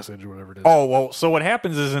send your message or whatever it is. Oh, well, so what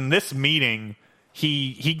happens is in this meeting,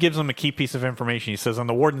 he gives him a key piece of information. He says, on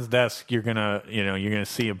the warden's desk, you're gonna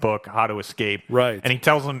see a book, How to Escape. Right. And he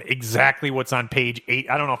tells him exactly what's on page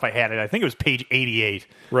 8. I don't know if I had it. I think it was page 88.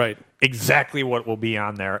 Right. Exactly what will be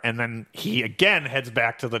on there. And then he again heads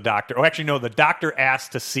back to the doctor. Oh, actually, no, the doctor asks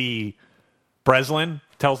to see Breslin,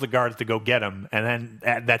 tells the guards to go get him, and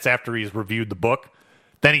then that's after he's reviewed the book.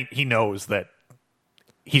 Then he knows that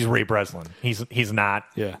he's Ray Breslin. He's not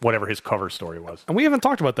whatever his cover story was. And we haven't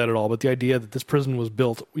talked about that at all, but the idea that this prison was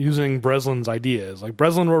built using Breslin's ideas. Like,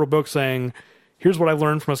 Breslin wrote a book saying, here's what I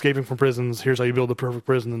learned from escaping from prisons, here's how you build the perfect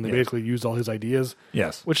prison, and they basically used all his ideas.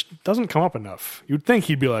 Yes. Which doesn't come up enough. You'd think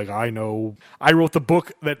he'd be like, I know, I wrote the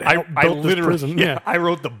book that built this prison. Yeah, I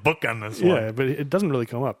wrote the book on this one. Yeah, but it doesn't really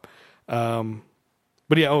come up.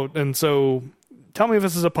 But yeah, and so tell me if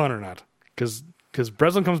this is a pun or not. Because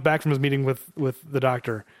Breslin comes back from his meeting with the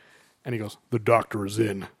doctor, and he goes, the doctor is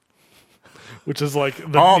in. Which is like...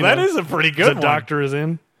 that is a pretty good one. The doctor is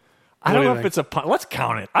in. I don't know if it's a pun. Let's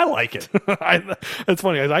count it. I like it. It's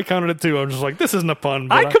funny. I counted it too. I'm just like, this isn't a pun.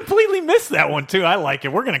 But I completely missed that one too. I like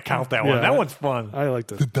it. We're going to count that one. That one's fun. I like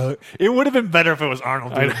this. It would have been better if it was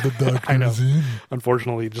Arnold. The doctor is in.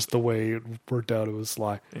 Unfortunately, just the way it worked out, it was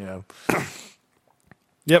sly. Yeah.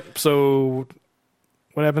 Yep. So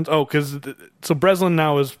what happens? Oh, so Breslin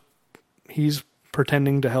now he's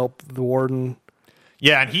pretending to help the warden.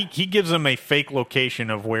 Yeah, and he gives them a fake location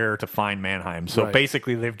of where to find Mannheim. So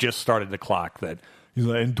basically, they've just started the clock that he's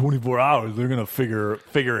like, in 24 hours they're gonna figure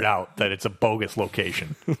it out that it's a bogus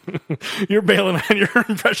location. You're bailing on your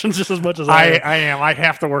impressions just as much as I am. I am. I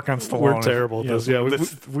have to work on Stallone. We're terrible at this. Yeah,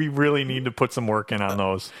 we really need to put some work in on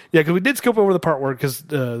those. Yeah, because we did skip over the part where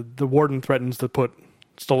the warden threatens to put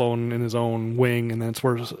Stallone in his own wing, and then it's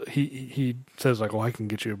where he says like, "Well, I can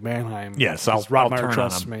get you Mannheim." Yes, because I'll Rotmeyer turn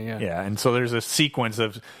trusts on him. me. Yeah. And so there's a sequence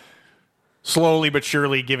of slowly but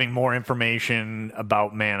surely giving more information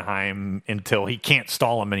about Mannheim until he can't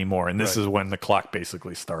stall him anymore, and this is when the clock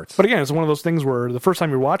basically starts. But again, it's one of those things where the first time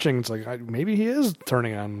you're watching, it's like maybe he is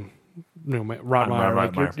turning on,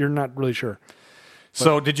 Rotmeyer. Like, you're not really sure.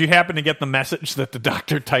 So, did you happen to get the message that the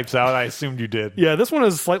doctor types out? I assumed you did. Yeah, this one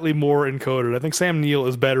is slightly more encoded. I think Sam Neill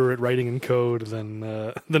is better at writing in code than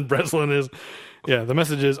Breslin is. Yeah, the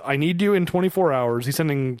message is, "I need you in 24 hours." He's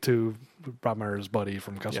sending to Rotmeyer's buddy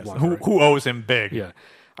from Casablanca. Who owes him big? Yeah.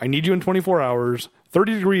 "I need you in 24 hours.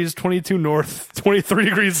 30 degrees, 22 north, 23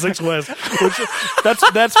 degrees, 6 west." Which,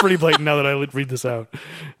 that's pretty blatant now that I read this out.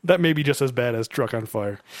 That may be just as bad as Truck on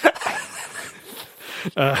Fire.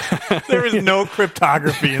 There is no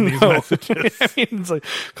cryptography in these messages. I mean, it's like,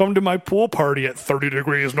 "Come to my pool party at 30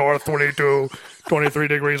 degrees north, 22, 23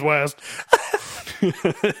 degrees west."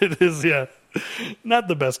 It is, yeah. Not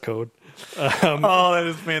the best code. That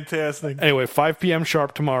is fantastic. Anyway, 5 p.m.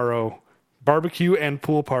 sharp tomorrow. Barbecue and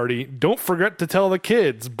pool party. Don't forget to tell the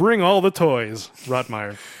kids. Bring all the toys.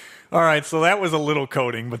 Rotmeyer. All right, so that was a little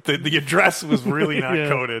coding, but the address was really not Yeah.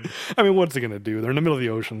 coded, I mean, what's it going to do? They're in the middle of the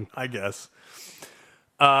ocean. I guess.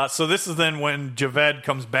 So this is then when Javed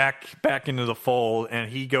comes back into the fold, and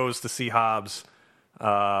he goes to see Hobbs,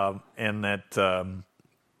 and that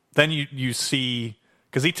then you see,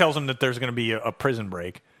 because he tells him that there's going to be a prison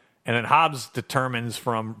break, and then Hobbs determines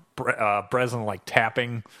from Breslin like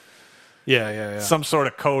tapping Yeah. some sort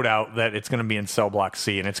of code out that it's going to be in cell block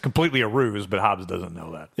C, and it's completely a ruse, but Hobbs doesn't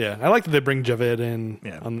know that. Yeah, I like that they bring Javed in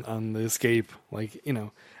on the escape. Like,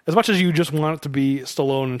 as much as you just want it to be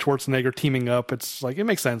Stallone and Schwarzenegger teaming up, it's like, it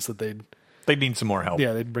makes sense that they'd need some more help.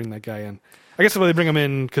 Yeah, they'd bring that guy in. I guess they bring him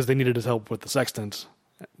in because they needed his help with the sextant.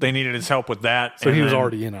 They needed his help with that. So he was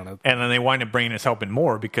already in on it. And then they wind up bringing his help in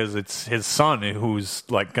more because it's his son who's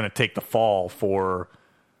like going to take the fall for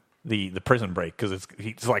the prison break, because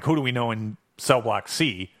he's like, who do we know in cell block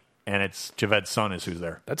C? And it's Javed's son is who's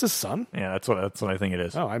there. That's his son? Yeah, that's what I think it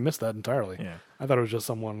is. Oh, I missed that entirely. Yeah. I thought it was just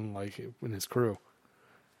someone like in his crew.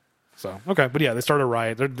 So, okay, but yeah, they start a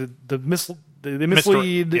riot. They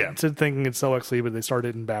mislead to thinking it's Selexley, but they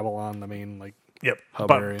started in Babylon, the main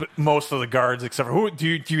hub area. But most of the guards, except for who,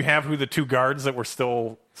 do you have who the two guards that were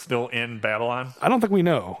still in Babylon? I don't think we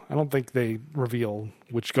know. I don't think they reveal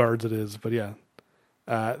which guards it is, but yeah.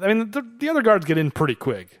 I mean, the other guards get in pretty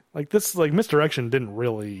quick. Like this, misdirection didn't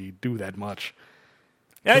really do that much.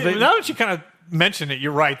 Yeah, now that you kind of mention it,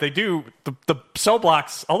 you're right. They do the cell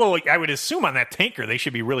blocks. Although I would assume on that tanker they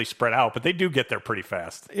should be really spread out, but they do get there pretty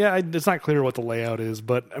fast. Yeah, it's not clear what the layout is,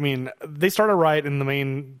 but I mean, they start a riot in the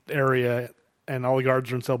main area, and all the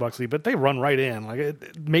guards are in cell block C, but they run right in.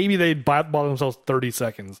 Maybe they bother themselves 30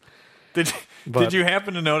 seconds. Did you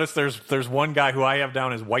happen to notice there's one guy who I have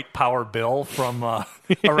down as White Power Bill from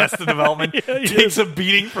Arrested Development takes a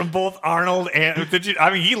beating from both Arnold and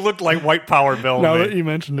he looked like White Power Bill. Now that you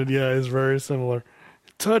mentioned it, yeah, it's very similar.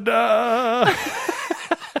 Ta-da!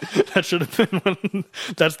 That should have been one.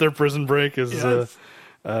 That's their prison break. But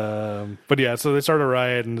yeah, so they start a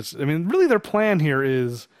riot, and really their plan here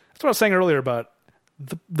is, that's what I was saying earlier about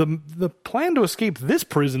the plan to escape this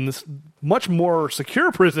prison, this much more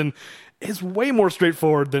secure prison, is way more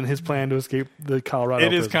straightforward than his plan to escape the Colorado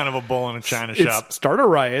prison. It is prison. kind of a bull in a china shop. Start a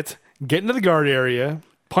riot, get into the guard area,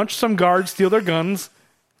 punch some guards, steal their guns,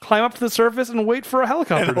 climb up to the surface, and wait for a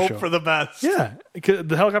helicopter and to hope show. For the best. Yeah,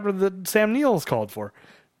 the helicopter that Sam Neill's called for.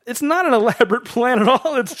 It's not an elaborate plan at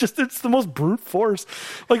all. It's the most brute force.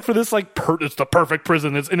 For this, it's the perfect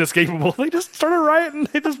prison. It's inescapable. They just start a riot and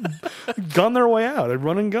they just gun their way out. They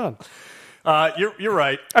run and gun. You're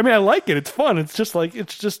right. I mean, I like it. It's fun. It's just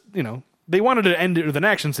they wanted to end it with an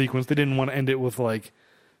action sequence. They didn't want to end it with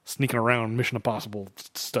sneaking around Mission Impossible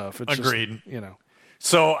stuff. It's Agreed. Just,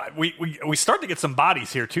 So we start to get some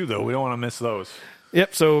bodies here too, though. We don't want to miss those.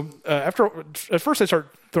 Yep. So at first they start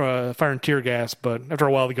firing tear gas, but after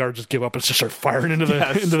a while the guards just give up and just start firing into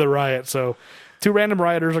the riot. So 2 random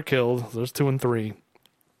rioters are killed. There's 2 and 3,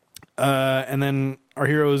 and then our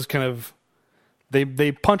heroes kind of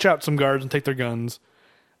they punch out some guards and take their guns.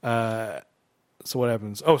 So what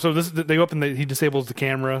happens? Oh, so they go up and he disables the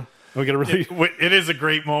camera. We get a really. It is a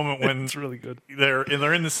great moment when it's really good. They're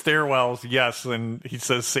in the stairwells. Yes, and he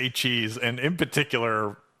says, "Say cheese," and in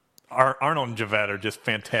particular, Arnold and Javed are just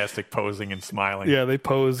fantastic posing and smiling. Yeah, they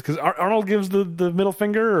pose because Arnold gives the middle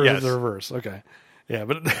finger, or yes. is it reverse? Okay, yeah,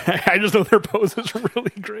 but I just know their poses are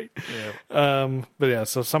really great. Yeah. But yeah,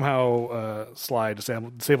 so somehow Sly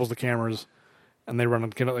disables the cameras, and they run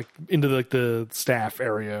into the staff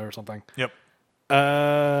area or something. Yep.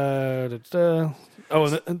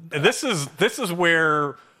 This is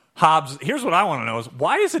where Hobbs. Here's what I want to know: is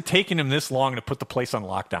why is it taking him this long to put the place on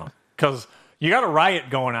lockdown? Because you got a riot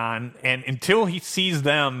going on, and until he sees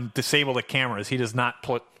them disable the cameras, he does not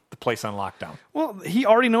put the place on lockdown. Well, he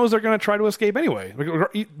already knows they're going to try to escape anyway.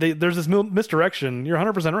 There's this misdirection. You're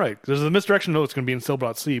 100% right. There's a misdirection. No, it's going to be in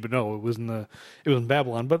Silbrat Sea, but no, it was in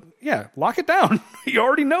Babylon. But yeah, lock it down. You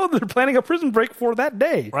already know they're planning a prison break for that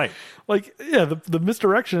day. Right. Like, yeah, the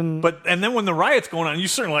misdirection. And then when the riot's going on, you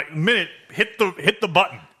certainly hit the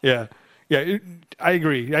button. Yeah. I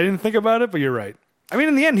agree. I didn't think about it, but you're right. I mean,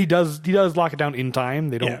 in the end, he does lock it down in time.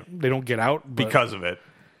 They don't get out because of it.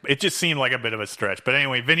 It just seemed like a bit of a stretch. But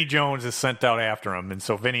anyway, Vinnie Jones is sent out after him, and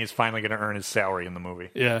so Vinnie is finally going to earn his salary in the movie.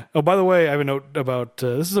 Yeah. Oh, by the way, I have a note about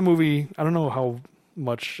this is a movie. I don't know how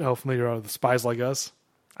familiar you are with Spies Like Us.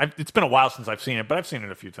 It's been a while since I've seen it, but I've seen it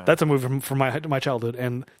a few times. That's a movie from my childhood,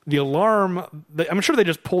 and the alarm. I'm sure they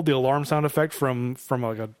just pulled the alarm sound effect from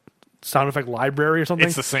like a sound effect library or something.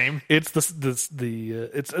 It's the same. It's it's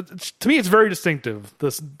to me it's very distinctive. The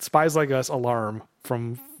Spies Like Us alarm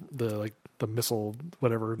from the missile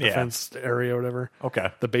whatever defense area or whatever. Okay.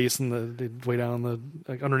 The base and the way down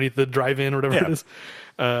underneath the drive-in or whatever it is.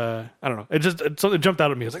 I don't know. It jumped out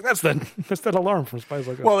at me. I was like, that's that alarm from Spies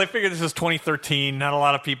Like Us. Well, they figured this is 2013. Not a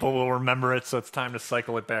lot of people will remember it, so it's time to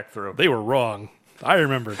cycle it back through. They were wrong. I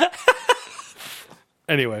remember.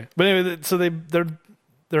 Anyway, so there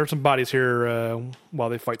are some bodies here while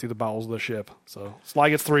they fight through the bowels of the ship. So Sly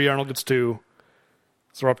gets 3, Arnold gets 2.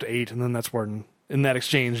 So we're up to 8, and then that's where in that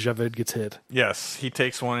exchange, Javed gets hit. Yes, he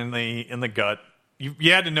takes one in the gut.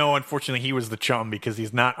 You had to know, unfortunately, he was the chum because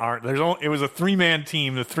he's not Arnold. It was a 3-man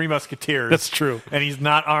team, the 3 Musketeers. That's true. And he's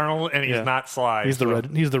not Arnold, and he's not Sly. He's the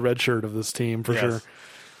red shirt of this team for sure.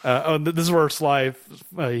 This is where Sly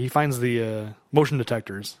he finds the motion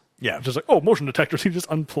detectors. Yeah, just like motion detectors. He just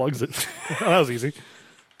unplugs it. That was easy.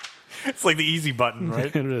 It's like the easy button,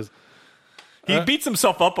 right? It is. He beats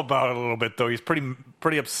himself up about it a little bit, though. He's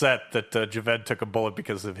pretty upset that Javed took a bullet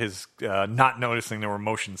because of his not noticing there were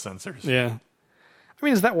motion sensors. Yeah. I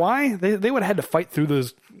mean, is that why? They would have had to fight through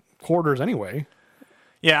those corridors anyway.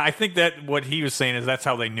 Yeah, I think that what he was saying is that's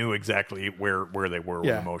how they knew exactly where they were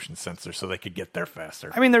with the motion sensors, so they could get there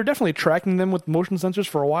faster. I mean, they're definitely tracking them with motion sensors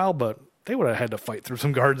for a while, but they would have had to fight through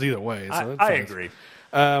some guards either way. So I agree.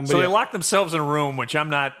 So they locked themselves in a room, which I'm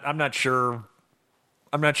not sure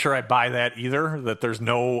I buy that either. That there's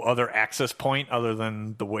no other access point other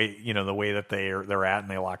than the way that they're at,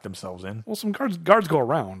 and they lock themselves in. Well, some guards go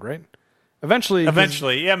around, right? Eventually,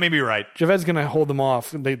 yeah, maybe you're right. Javed's going to hold them off.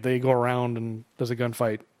 They go around and there's a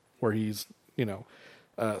gunfight where he's,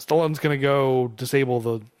 Stallone's going to go disable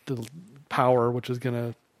the power, which is going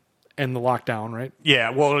to end the lockdown, right? Yeah,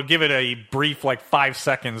 well, it'll give it a brief 5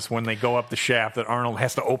 seconds when they go up the shaft that Arnold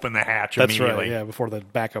has to open the hatch immediately. That's right, yeah, before the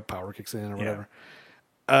backup power kicks in or whatever.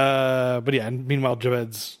 But yeah, meanwhile,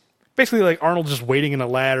 Javed's basically Arnold's just waiting in a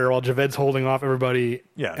ladder while Javed's holding off everybody.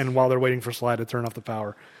 Yes. And while they're waiting for Sly to turn off the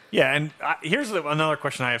power. Yeah, and here's another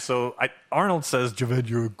question I have. So Arnold says, Javed,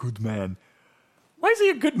 you're a good man. Why is he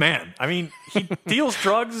a good man? I mean, he deals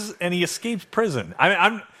drugs and he escapes prison.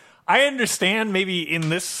 I understand maybe in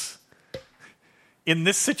this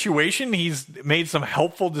situation he's made some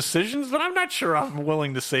helpful decisions, but I'm not sure I'm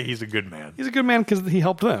willing to say he's a good man. He's a good man because he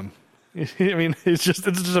helped them. I mean, it's just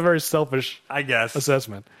a very selfish, I guess,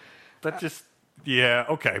 assessment. Yeah,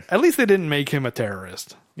 okay. At least they didn't make him a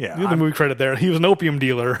terrorist. Yeah, the movie credit there. He was an opium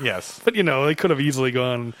dealer. Yes, but they could have easily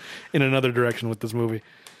gone in another direction with this movie.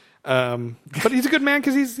 But he's a good man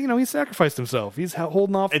because he sacrificed himself. He's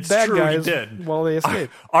holding off bad guys while they escape.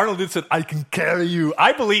 Arnold did say, "I can carry you."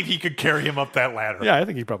 I believe he could carry him up that ladder. Yeah, I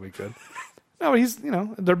think he probably could. No, he's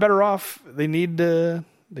they're better off. They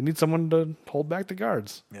need someone to hold back the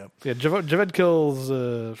guards. Yep. Yeah, Javed kills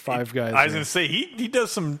 5 guys. I was going to say, he does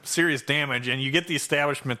some serious damage, and you get the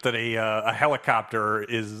establishment that a helicopter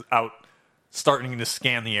is out starting to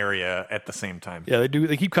scan the area at the same time. Yeah, they do.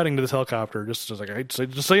 They keep cutting to this helicopter, just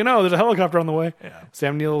so you know, there's a helicopter on the way. Yeah.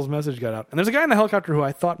 Sam Neill's message got out. And there's a guy in the helicopter who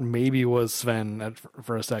I thought maybe was Sven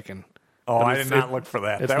for a second. Oh, I did not look for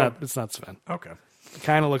that. It's not Sven. Okay. It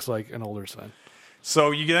kind of looks like an older Sven.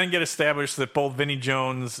 So you then get established that both Vinnie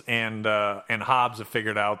Jones and Hobbs have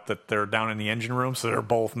figured out that they're down in the engine room, so they're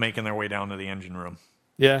both making their way down to the engine room.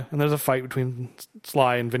 Yeah, and there's a fight between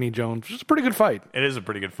Sly and Vinnie Jones, which is a pretty good fight. It is a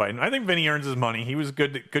pretty good fight. And I think Vinnie earns his money. He was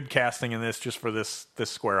good casting in this just for this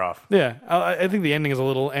square off. Yeah, I think the ending is a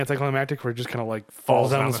little anticlimactic where he just kind of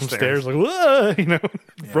falls down some stairs like, whoa,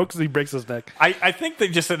 he breaks his neck. I think they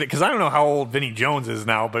just said it because I don't know how old Vinnie Jones is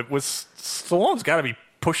now, but Stallone's got to be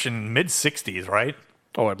pushing mid-60s, right?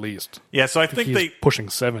 Oh, at least. Yeah, so I think He's they pushing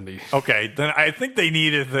 70. okay. Then I think they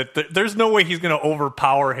needed that. There's no way he's going to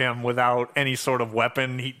overpower him without any sort of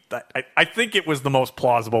weapon. I think it was the most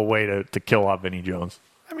plausible way to kill off Vinnie Jones.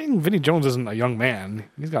 I mean, Vinnie Jones isn't a young man.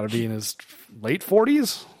 He's got to be in his late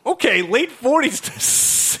 40s. Okay, late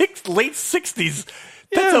 40s to late 60s.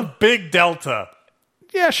 That's Yeah. a big delta.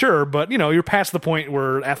 Yeah, sure, but you're past the point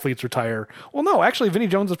where athletes retire. Well, no, actually, Vinnie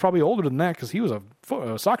Jones is probably older than that because he was a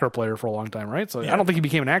soccer player for a long time, right? So Yeah. I don't think he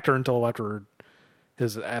became an actor until after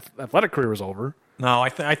his athletic career was over. No, I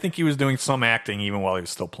think he was doing some acting even while he was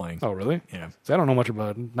still playing. Oh, really? Yeah. See, I don't know much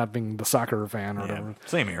about not being the soccer fan or Yeah, whatever.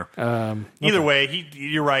 same here. Okay. Either way,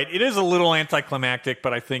 you're right. It is a little anticlimactic,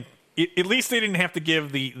 but I think at least they didn't have to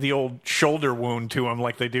give the old shoulder wound to him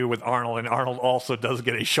like they do with Arnold, and Arnold also does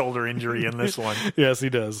get a shoulder injury in this one. Yes, he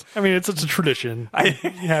does. I mean, it's a tradition. You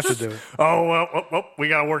have to do it. Oh, well, we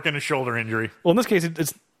got to work in a shoulder injury. Well, in this case,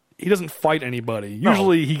 he doesn't fight anybody.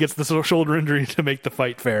 Usually, he gets the shoulder injury to make the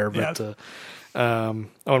fight fair. But and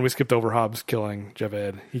we skipped over Hobbs killing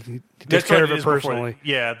Javed. He takes That's care what of it is before- personally.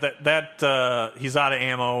 Yeah, that he's out of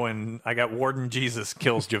ammo, and I got Warden Jesus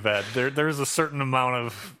kills Javed. There's a certain amount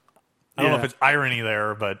of I don't know if it's irony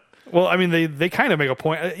there, but Well, I mean, they kind of make a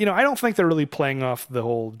point. I don't think they're really playing off the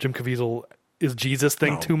whole Jim Caviezel is Jesus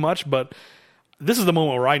thing too much, but this is the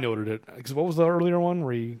moment where I noted it. 'Cause what was the earlier one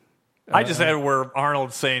where he... I just had where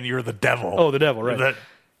Arnold's saying you're the devil. Oh, the devil, right. That-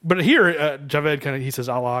 But here, Javed he says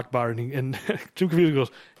Allah Akbar, and Jim Caviezel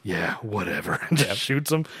goes, yeah, whatever, and just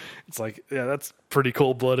shoots him. It's like, yeah, that's pretty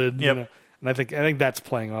cold-blooded. Yep. And I think that's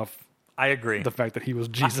playing off I agree. the fact that he was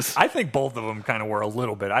Jesus. I think both of them kind of were a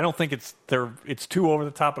little bit. I don't think it's too over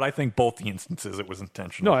the top, but I think both the instances it was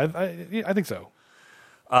intentional. No, I think so.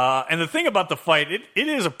 And the thing about the fight, it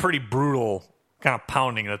is a pretty brutal kind of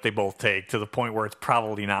pounding that they both take to the point where it's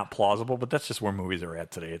probably not plausible, but that's just where movies are at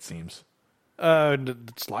today, it seems.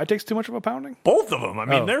 Sly takes too much of a pounding? Both of them. I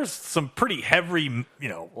mean, Oh. there's some pretty heavy,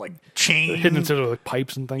 like chain. Hidden into like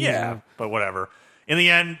pipes and things. Yeah, but whatever. In the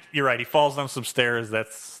end, you're right. He falls down some stairs.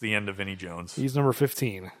 That's the end of Vinnie Jones. He's number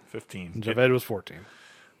 15. 15. Javed was 14.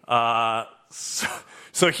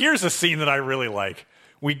 So here's a scene that I really like.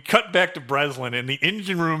 We cut back to Breslin, and the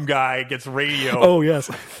engine room guy gets radio. Oh, yes.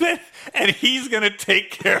 And he's going to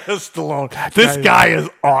take care of Stallone. This guy is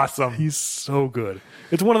awesome. He's so good.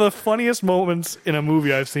 It's one of the funniest moments in a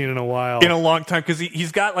movie I've seen in a while. In a long time, because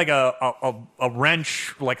he's got like a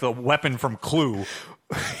wrench, like the weapon from Clue.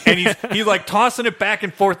 And he's like tossing it back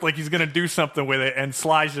and forth like he's going to do something with it, and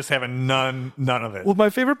Sly's just having none of it. Well, my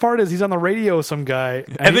favorite part is he's on the radio with some guy.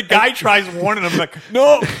 And the guy tries warning him, like,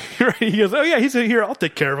 no. He goes, oh, yeah, he's in here. I'll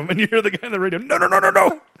take care of him. And you hear the guy on the radio,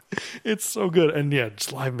 no. It's so good. And yeah,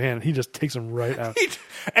 Sly, man, he just takes him right out.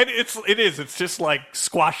 And it's just like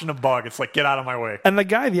squashing a bug. It's like, get out of my way. And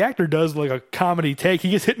the actor does like a comedy take. He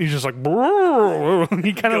gets hit and he's just like,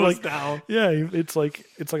 he kind of Goes like down. Yeah, it's like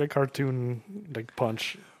a cartoon like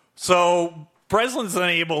punch. So Breslin's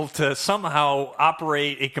unable to somehow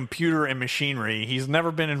operate a computer and machinery he's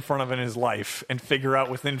never been in front of in his life and figure out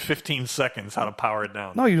within 15 seconds how to power it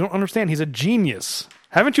down. No, you don't understand. He's a genius.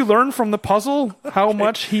 Haven't you learned from the puzzle how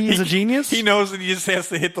much he's a genius? He knows that he just has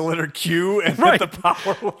to hit the letter Q and Right. hit the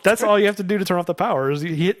power. That's all you have to do to turn off the power. Is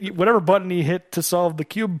he hit whatever button he hit to solve the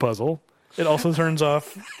cube puzzle. It also turns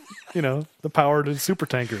off, the power to super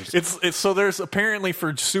tankers. It's so there's apparently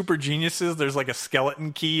for super geniuses there's like a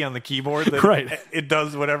skeleton key on the keyboard that Right. it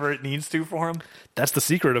does whatever it needs to for him. That's the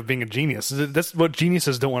secret of being a genius. That's what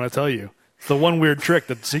geniuses don't want to tell you. It's the one weird trick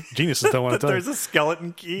that geniuses don't want to That tell there's you. a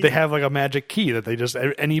skeleton key. They have like a magic key that they just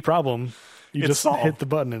any problem you It's just solved. hit the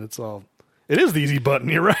button and it's solved. It is the easy button.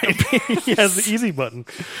 You're right. He has the easy button.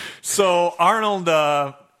 So Arnold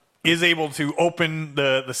is able to open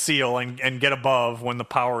the seal and get above when the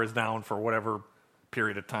power is down for whatever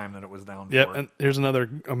period of time that it was down Yep, for. and here's another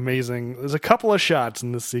amazing. There's a couple of shots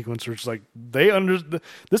in this sequence where it's like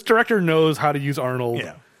this director knows how to use Arnold.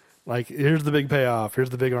 Yeah. Like here's the big payoff.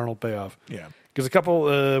 Here's the big Arnold payoff. Yeah. Because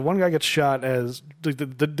one guy gets shot as the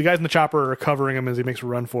guys in the chopper are covering him as he makes a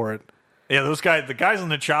run for it. Yeah, the guys in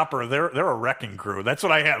the chopper, they're a wrecking crew. That's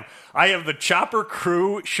what I have. I have the chopper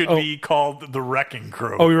crew should be called the wrecking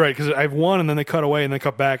crew. Oh, you're right. Because I have one, and then they cut away, and they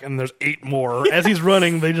cut back, and there's 8 more. As he's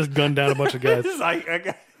running, they just gun down a bunch of guys.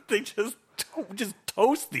 They just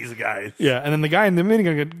toast these guys. Yeah, and then the guy in the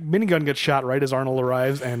minigun gets shot right as Arnold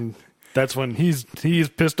arrives, and that's when he's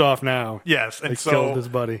pissed off now. Yes, and They so killed his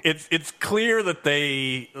buddy. It's clear that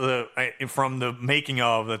from the making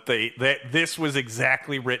of that this was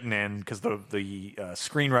exactly written in because the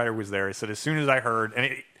screenwriter was there. He said as soon as I heard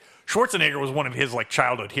Schwarzenegger was one of his like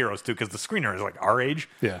childhood heroes too because the screenwriter is like our age.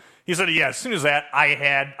 Yeah. He said, yeah, as soon as that,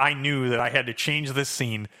 I knew that I had to change this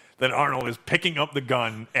scene, that Arnold is picking up the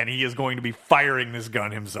gun, and he is going to be firing this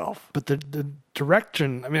gun himself. But the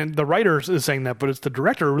direction, I mean, the writer is saying that, but it's the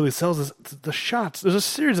director who really sells this, the shots. There's a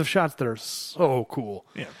series of shots that are so cool.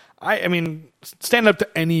 Yeah. I mean, stand up to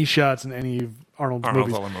any shots in any of Arnold's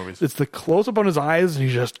movies. other movies. It's the close-up on his eyes, and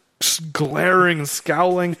he's just glaring and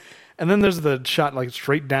scowling. And then there's the shot, like,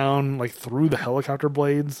 straight down, like, through the helicopter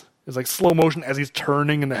blades. It's like slow motion as he's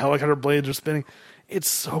turning, and the helicopter blades are spinning. It's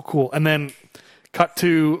so cool. And then cut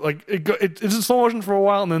to, like, it's in slow motion for a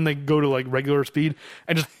while, and then they go to, like, regular speed,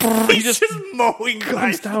 and He's just mowing guns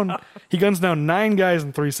guys down. He guns down 9 guys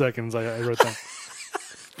in 3 seconds. I wrote down.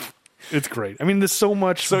 It's great. I mean, there's so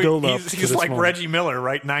much build up. He's like moment. Reggie Miller,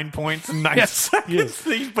 right? 9 points in 9 seconds.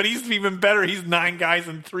 But he's even better. He's 9 guys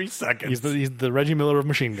in 3 seconds. He's the Reggie Miller of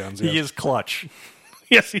machine guns. Yes. He is clutch.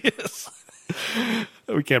 Yes, he is.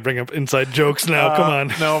 We can't bring up inside jokes now. Come on.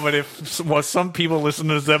 No, but if some people listen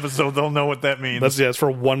to this episode, they'll know what that means. It's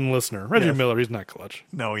for one listener. Reggie Miller, he's not clutch.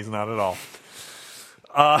 No, he's not at all.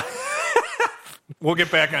 We'll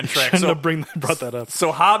get back on track. Brought that up.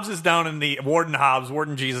 So Hobbs is down in the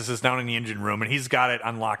Warden Jesus is down in the engine room, and he's got it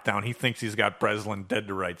on lockdown. He thinks he's got Breslin dead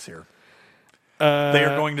to rights here. They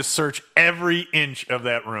are going to search every inch of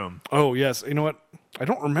that room. Oh yes, you know what? I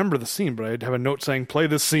don't remember the scene, but I have a note saying play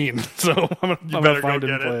this scene, so I'm gonna find it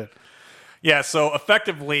and play it. Yeah, so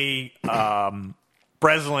effectively,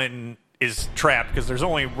 Breslin is trapped because there's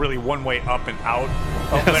only really one way up and out.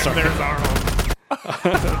 Oh, there's Arnold.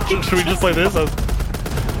 Should we just play this?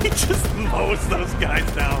 He just mows those guys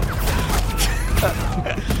down.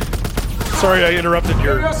 Sorry, I interrupted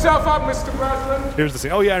your. Give yourself up, Mr. Breslin. Here's the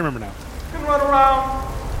scene. Oh yeah, I remember now. You can run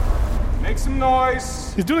around, make some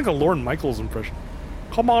noise. He's doing like a Lorne Michaels impression.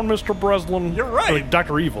 Come on, Mr. Breslin. You're right. Like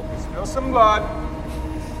Dr. Evil. Spill some blood.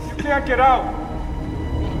 You can't get out.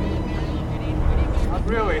 Not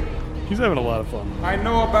really. He's having a lot of fun. I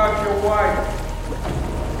know about your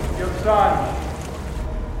wife, your son.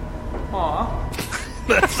 Aw.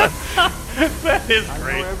 That is I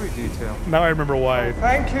great. know every detail. Now I remember why.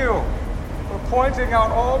 Thank you for pointing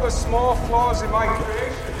out all the small flaws in my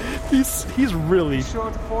creation. He's really. Be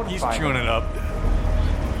sure to fortify He's chewing it up.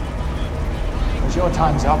 Because your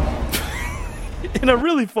time's up. In a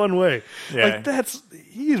really fun way. Yeah. Like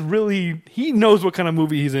he knows what kind of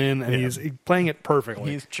movie he's in, and he's playing it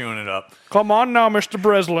perfectly. He's chewing it up. Come on now, Mr.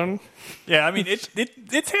 Breslin. Yeah, I mean,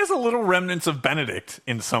 it has a little remnants of Benedict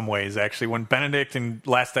in some ways, actually. When Benedict in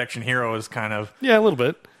Last Action Hero is kind of... Yeah, a little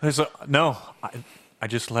bit. I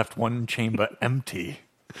just left one chamber empty.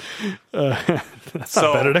 That's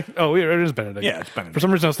not Benedict. Oh, yeah, it is Benedict. Yeah, it's Benedict. For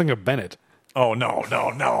some reason, I was thinking of Bennett. Oh,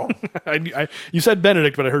 no. You said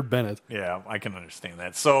Benedict, but I heard Bennett. Yeah, I can understand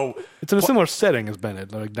that. So it's in a similar setting as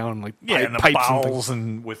Bennett, like down like in the pipes bowels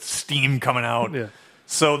and with steam coming out. Yeah.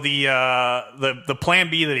 So the plan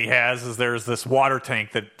B that he has is there's this water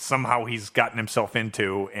tank that somehow he's gotten himself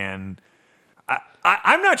into, and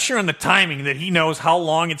I'm not sure on the timing that he knows how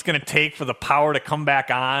long it's going to take for the power to come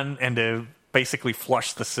back on and to basically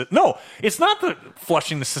flush the system. No, it's not the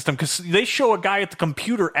flushing the system, because they show a guy at the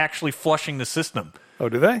computer actually flushing the system. Oh,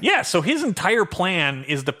 do they? Yeah, so his entire plan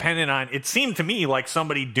is dependent on, it seemed to me like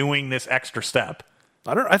somebody doing this extra step.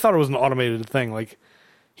 I thought it was an automated thing. Like,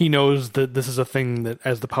 he knows that this is a thing that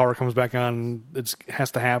as the power comes back on, it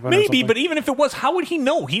has to happen. Maybe, but even if it was, how would he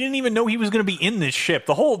know? He didn't even know he was going to be in this ship.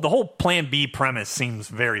 The whole Plan B premise seems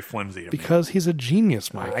very flimsy to me. Because he's a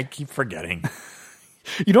genius, Mike. I keep forgetting.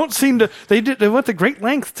 You don't seem to. They went to great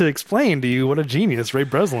lengths to explain to you what a genius Ray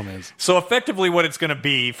Breslin is. So effectively, what it's going to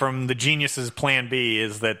be from the genius's Plan B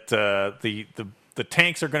is that the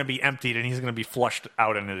tanks are going to be emptied and he's going to be flushed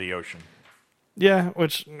out into the ocean. Yeah,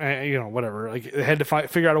 which whatever. Like, they had to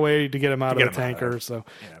figure out a way to get him out of the tanker. So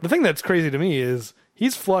the thing that's crazy to me is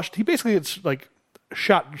he's flushed. He basically gets like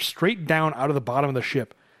shot straight down out of the bottom of the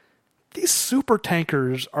ship. These super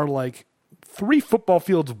tankers are like 3 football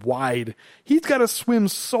fields wide. He's got to swim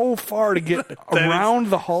so far to get around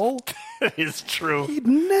the hull. That is true. He'd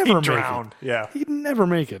never make drown. it. Yeah. He'd never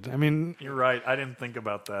make it. I mean, you're right. I didn't think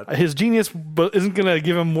about that. His genius isn't going to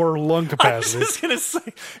give him more lung capacity. I was just going to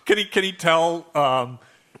say, can he tell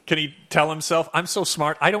himself, I'm so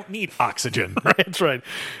smart, I don't need oxygen. That's right.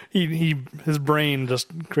 His brain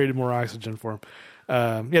just created more oxygen for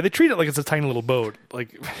him. They treat it like it's a tiny little boat.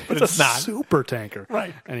 Like, but it's not. Super tanker.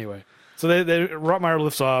 Right. Anyway. So Rottmeyer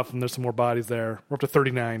lifts off, and there's some more bodies there. We're up to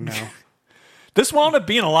 39 now. This wound up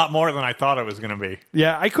being a lot more than I thought it was going to be.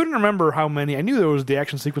 Yeah, I couldn't remember how many. I knew there was the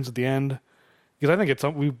action sequence at the end, because I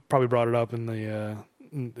think we probably brought it up in the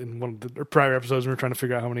in one of the prior episodes, we were trying to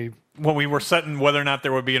figure out how many. When we were setting whether or not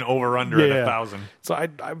there would be an over-under at 1,000. So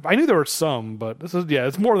I knew there were some, but this is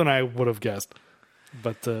it's more than I would have guessed.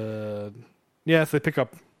 But so they pick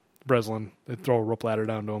up Breslin. They throw a rope ladder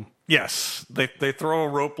down to him. Yes, they throw a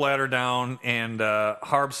rope ladder down, and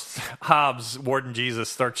Hobbs, Warden Jesus,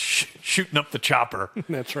 starts shooting up the chopper.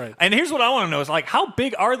 That's right. And here's what I want to know is, like, how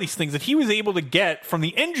big are these things that he was able to get from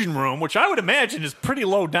the engine room, which I would imagine is pretty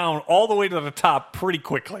low down, all the way to the top pretty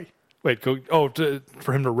quickly? Wait,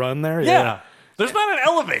 for him to run there? Yeah. There's not an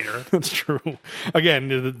elevator. That's true. Again,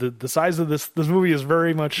 the size of this movie is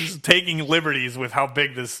very much taking liberties with how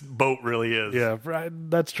big this boat really is. Yeah,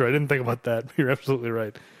 that's true. I didn't think about that. You're absolutely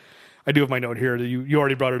right. I do have my note here. You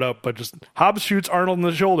already brought it up, but just Hobbs shoots Arnold in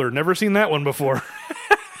the shoulder. Never seen that one before.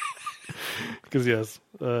 Because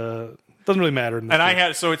doesn't really matter.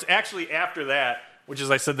 And so it's actually after that, which is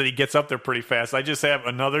I said that he gets up there pretty fast. I just have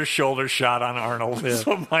another shoulder shot on Arnold. That's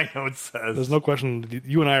what my note says. There's no question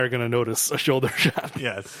you and I are going to notice a shoulder shot.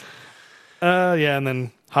 Yes. And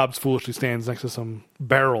then Hobbs foolishly stands next to some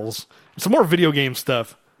barrels. Some more video game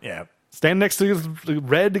stuff. Yeah. Stand next to the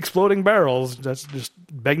red exploding barrels. That's just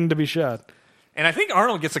begging to be shot. And I think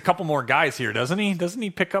Arnold gets a couple more guys here, doesn't he? Doesn't he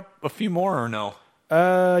pick up a few more or no?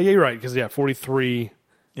 You're right, because 43.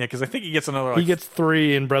 Yeah, because I think he gets another. He gets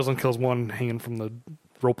 3, and Breslin kills 1 hanging from the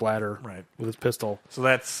rope ladder with his pistol. So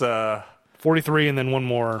that's 43, and then 1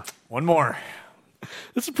 more. 1 more.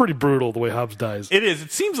 This is pretty brutal, the way Hobbs dies. It is.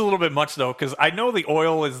 It seems a little bit much, though, because I know the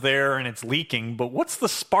oil is there and it's leaking, but what's the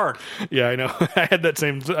spark? Yeah, I know. I had that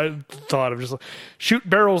same thought of just like, shoot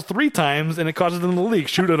barrels 3 times, and it causes them to leak.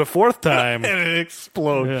 Shoot it a 4th time. And it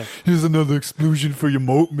explodes. Yeah. Here's another explosion for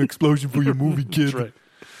your explosion for your movie, kid. That's right.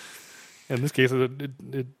 In this case,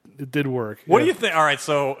 it did work. What do you think? All right,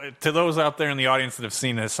 so to those out there in the audience that have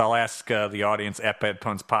seen this, I'll ask the audience at Bad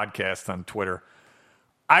Puns Podcast on Twitter.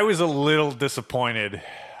 I was a little disappointed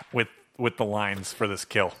with the lines for this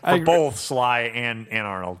kill for both Sly and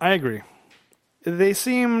Arnold. I agree. They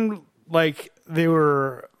seemed like they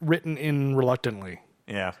were written in reluctantly.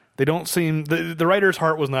 Yeah, they don't seem the writer's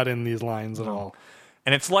heart was not in these lines at all.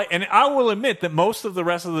 And it's like, and I will admit that most of the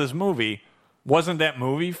rest of this movie wasn't that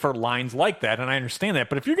movie for lines like that, and I understand that.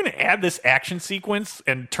 But if you're going to add this action sequence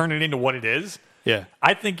and turn it into what it is. Yeah,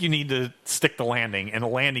 I think you need to stick the landing, and the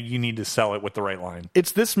landing you need to sell it with the right line.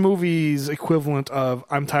 It's this movie's equivalent of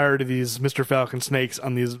I'm tired of these Mr. Falcon snakes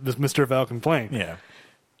on this Mr. Falcon plane. Yeah,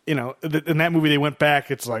 in that movie they went back.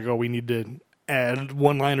 It's like, we need to add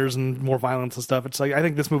one-liners and more violence and stuff. It's like I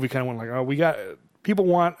think this movie kind of went like, we got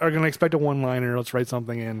people are going to expect a one-liner. Let's write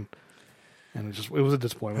something in, and it was a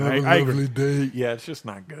disappointment. I agree. Day. Yeah, it's just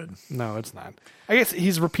not good. No, it's not. I guess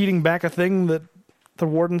he's repeating back a thing that the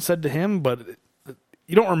warden said to him, but.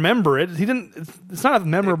 You don't remember it. He didn't. It's not a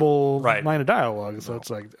memorable line of dialogue. So it's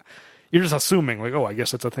like you're just assuming, like, I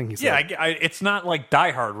guess that's a thing he said. Yeah, it's not like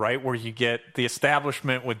Die Hard, right, where you get the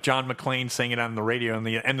establishment with John McClane saying it on the radio, and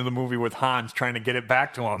the end of the movie with Hans trying to get it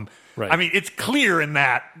back to him. Right. I mean, it's clear in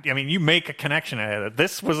that. I mean, you make a connection out of it.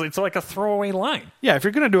 It's like a throwaway line. Yeah, if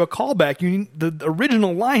you're going to do a callback, the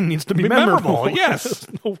original line needs to be memorable. Yes,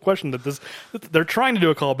 there's no question that they're trying to do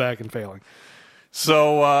a callback and failing.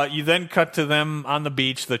 So you then cut to them on the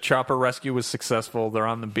beach. The chopper rescue was successful. They're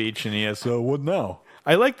on the beach, and he has, so what now?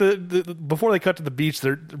 I like the before they cut to the beach,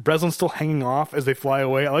 Breslin's still hanging off as they fly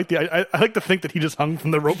away. I like to think that he just hung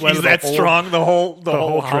from the rope ladder. He's that strong the whole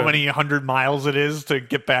how trip. many 100 miles it is to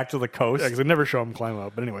get back to the coast. Yeah, because they never show him climb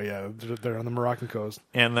up. But anyway, yeah, they're on the Moroccan coast.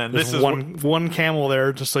 And then There's this is one camel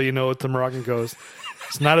there, just so you know, it's the Moroccan coast.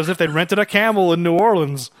 It's not as if they rented a camel in New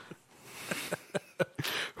Orleans.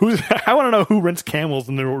 I want to know who rents camels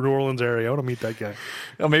in the New Orleans area. I want to meet that guy.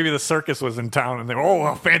 Well, maybe the circus was in town, and they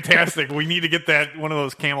were, fantastic. We need to get one of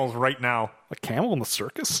those camels right now. A camel in the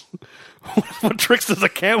circus? What tricks does a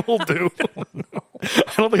camel do?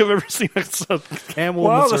 I don't think I've ever seen a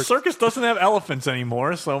camel in the circus. The circus doesn't have elephants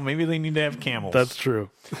anymore, so maybe they need to have camels. That's true.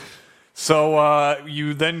 So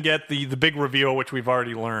you then get the big reveal, which we've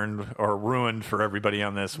already learned or ruined for everybody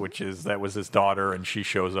on this, which is that was his daughter, and she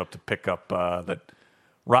shows up to pick up that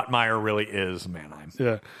Rotmeyer really is Mannheim.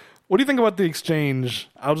 Yeah. What do you think about the exchange?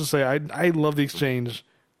 I'll just say I love the exchange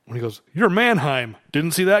when he goes, "You're Mannheim.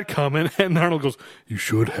 Didn't see that coming." And Arnold goes, "You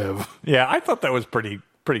should have." Yeah, I thought that was pretty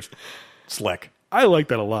slick. I like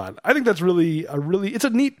that a lot. I think that's really it's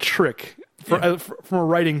a neat trick from a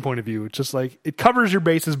writing point of view. It's just like it covers your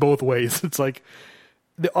bases both ways. It's like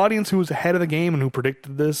the audience who was ahead of the game and who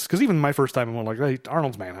predicted this, because even my first time, I'm like, hey,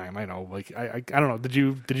 Arnold's Mannheim. I know. Like, I don't know. Did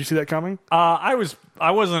you see that coming? I wasn't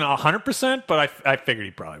 100%, but I figured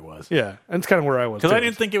he probably was. Yeah, and it's kind of where I was because I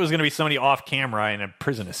didn't think it was going to be somebody off camera in a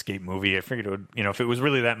prison escape movie. I figured it would, if it was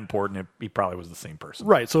really that important, he probably was the same person.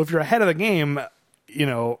 Right. So if you're ahead of the game,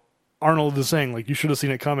 Arnold is saying like you should have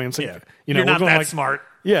seen it coming. It's like, Yeah, you're not that smart.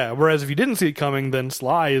 Yeah. Whereas if you didn't see it coming, then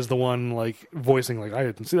Sly is the one like voicing like I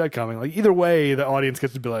didn't see that coming. Like either way, the audience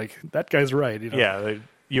gets to be like that guy's right. Yeah,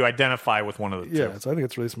 you identify with one of the two. Yeah. So I think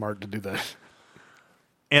it's really smart to do that.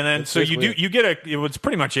 And then so you get it was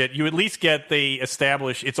pretty much it. You at least get the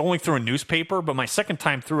established. It's only through a newspaper, but my second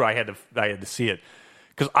time through, I had to see it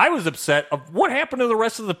because I was upset of what happened to the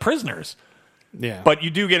rest of the prisoners. Yeah. But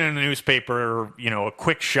you do get in the newspaper, a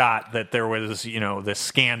quick shot that there was, this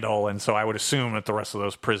scandal. And so I would assume that the rest of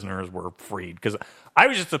those prisoners were freed. Because I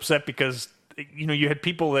was just upset because, you had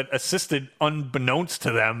people that assisted, unbeknownst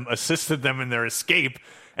to them, assisted them in their escape.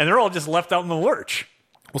 And they're all just left out in the lurch.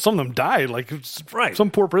 Well, some of them died. Like, right. Some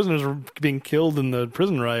poor prisoners were being killed in the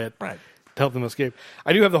prison riot. Right. To help them escape.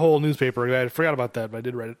 I do have the whole newspaper. I forgot about that, but I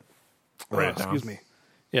did write it. Excuse me.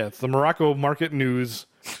 Yeah, it's the Morocco Market News,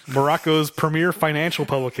 Morocco's premier financial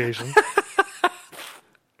publication.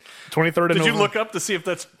 23rd of November. Did you look up to see if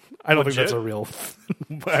that's I don't legit? think that's a real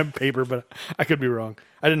paper, but I could be wrong.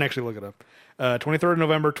 I didn't actually look it up. 23rd of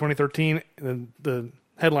November, 2013. The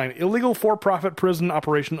headline, Illegal For-Profit Prison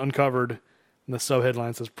Operation Uncovered. And the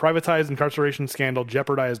subheadline says, Privatized Incarceration Scandal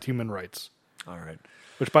Jeopardized Human Rights. All right.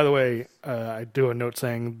 Which, by the way, I do a note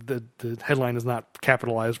saying that the headline is not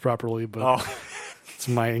capitalized properly, but it's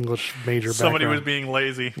my English major Somebody background. was being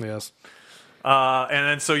lazy. Yes. And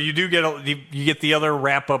then so you do get the other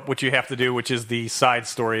wrap up, which you have to do, which is the side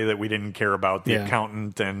story that we didn't care about, the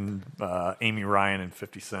accountant and Amy Ryan and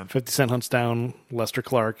 50 Cent. 50 Cent hunts down Lester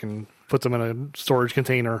Clark and puts him in a storage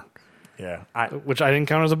container. Yeah. Which I didn't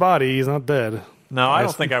count as a body. He's not dead. No, I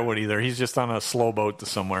don't think I would either. He's just on a slow boat to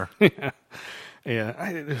somewhere. Yeah.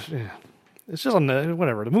 It's just on the,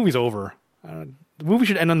 whatever. The movie's over. The movie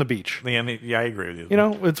should end on the beach. Yeah, I agree with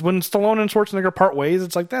you. It's when Stallone and Schwarzenegger part ways,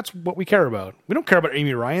 it's like, that's what we care about. We don't care about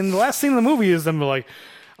Amy Ryan. The last scene in the movie is them like,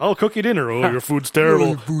 I'll cook you dinner. Oh, your food's terrible.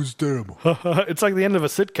 Your food's terrible. It's like the end of a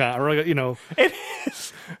sitcom, or like, it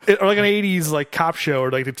is. Or like an 80s like cop show, or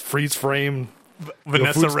like it's freeze frame.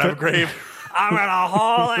 Vanessa Redgrave. I'm in a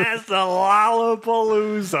whole ass to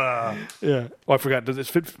Lollapalooza. Yeah. Oh, I forgot. It's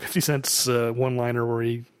 50 Cent's one-liner where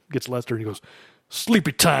he gets Lester and he goes,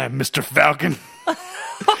 "Sleepy time, Mr. Falcon."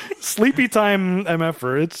 Sleepy time,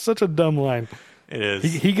 MFer. It's such a dumb line. It is.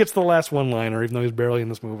 He gets the last one-liner, even though he's barely in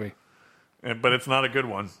this movie. But it's not a good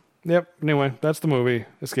one. Yep. Anyway, that's the movie.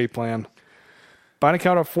 Escape Plan. Body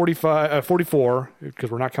count of 44, because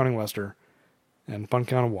we're not counting Lester. And pun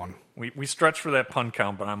count of 1. We stretch for that pun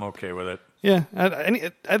count, but I'm okay with it. Yeah,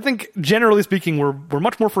 I think generally speaking, we're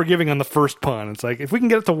much more forgiving on the first pun. It's like if we can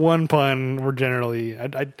get it to 1 pun, we're generally. I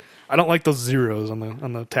don't like those zeros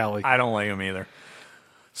on the tally. I don't like them either.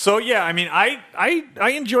 So yeah, I mean, I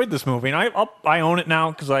enjoyed this movie, and I own it now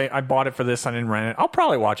because I bought it for this. I didn't rent it. I'll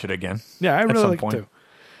probably watch it again. Yeah, I really like point. it too.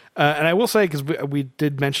 And I will say, because we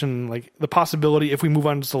did mention like the possibility if we move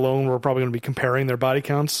on to Stallone, we're probably going to be comparing their body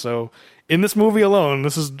counts. So in this movie alone,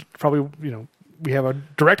 this is probably we have a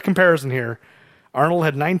direct comparison here. Arnold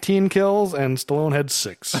had 19 kills and Stallone had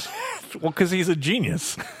 6. Well, because he's a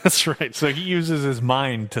genius. That's right. So he uses his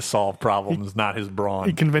mind to solve problems, not his brawn.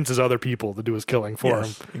 He convinces other people to do his killing for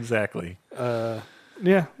him. Exactly.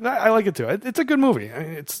 Yeah, I like it too. It's a good movie. I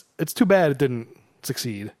mean, it's too bad it didn't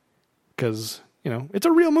succeed because it's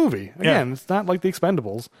a real movie. Again, It's not like The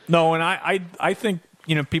Expendables. No, and I think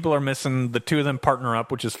people are missing the two of them partner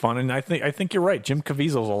up, which is fun. And I think you're right. Jim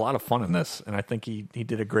Caviezel's a lot of fun in this, and I think he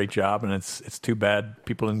did a great job. And it's too bad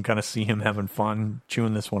people didn't kind of see him having fun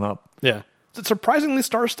chewing this one up. Yeah, it's a surprisingly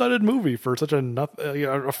star-studded movie for such a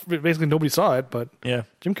basically nobody saw it, but yeah,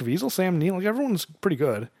 Jim Caviezel, Sam Neill, everyone's pretty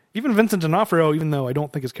good. Even Vincent D'Onofrio, even though I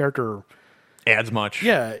don't think his character adds much.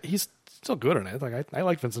 Yeah, he's still good in it. Like I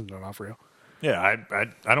like Vincent D'Onofrio. Yeah,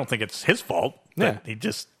 I don't think it's his fault. Yeah, he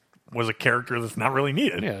just was a character that's not really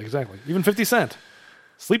needed. Yeah, exactly. Even 50 Cent,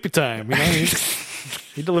 Sleepy Time.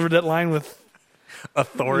 He delivered that line with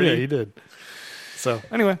authority. Yeah, he did. So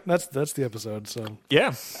anyway, that's the episode. So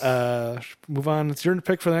yeah, move on. It's your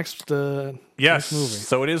pick for the next next movie.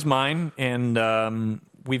 So it is mine, and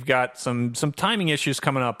we've got some timing issues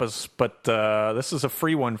coming up. But this is a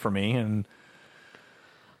free one for me, and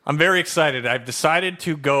I'm very excited. I've decided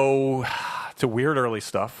to go to weird early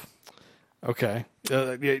stuff. Okay.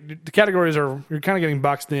 The categories are, you're kind of getting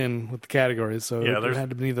boxed in with the categories, so Yeah, there had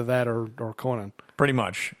to be either that or Conan. Pretty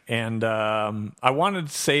much. And I wanted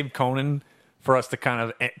to save Conan for us to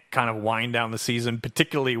kind of wind down the season,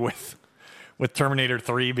 particularly with Terminator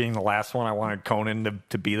 3 being the last one. I wanted Conan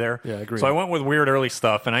to be there. Yeah, I agree. So I went with weird early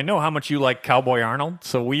stuff, and I know how much you like Cowboy Arnold,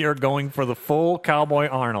 so we are going for the full Cowboy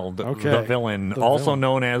Arnold, Okay. the villain, also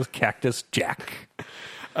known as Cactus Jack.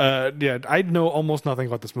 I know almost nothing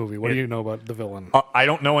about this movie. What do you know about the villain? I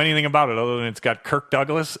don't know anything about it other than it's got Kirk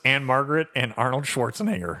Douglas, Anne Margaret, and Arnold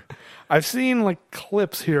Schwarzenegger. I've seen like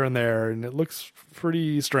clips here and there, and it looks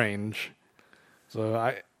pretty strange.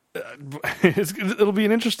 So it'll be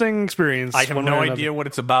an interesting experience. I have no idea what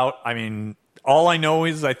it's about. I mean, all I know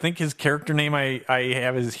is I think his character name I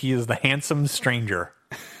have is he is the handsome stranger.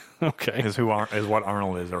 Okay, is what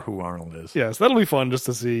Arnold is, or who Arnold is. Yes, that'll be fun just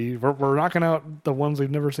to see. We're knocking out the ones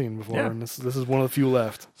we've never seen before, and this is one of the few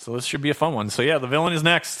left. So this should be a fun one. So yeah, the villain is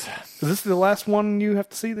next. Is this the last one you have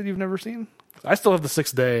to see that you've never seen? I still have The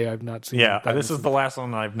Sixth Day. I've not seen. Yeah, this is the last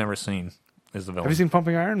one I've never seen. Is the villain? Have you seen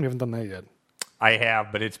Pumping Iron? We haven't done that yet. I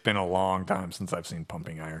have, but it's been a long time since I've seen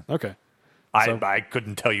Pumping Iron. Okay. I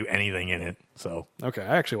couldn't tell you anything in it. So okay,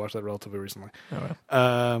 I actually watched that relatively recently.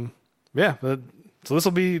 Oh, well. So this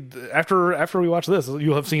will be after we watch this,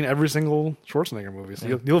 you'll have seen every single Schwarzenegger movie.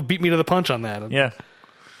 So you'll have beat me to the punch on that. Yeah,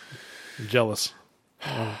 I'm jealous.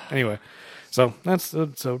 Anyway, so that's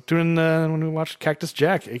so tune in when we watch Cactus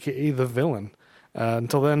Jack, aka the villain.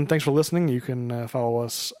 Until then, thanks for listening. You can follow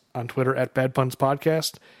us on Twitter at Bad Puns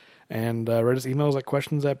Podcast. And write us emails at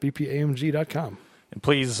questions@bpamg.com. And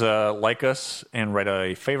please like us and write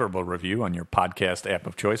a favorable review on your podcast app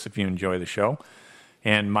of choice if you enjoy the show.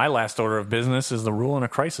 And my last order of business is the rule in a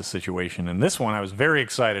crisis situation. And this one, I was very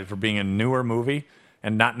excited for being a newer movie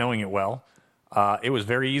and not knowing it well. It was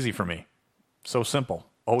very easy for me. So simple.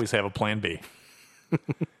 Always have a plan B.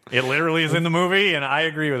 It literally is in the movie, and I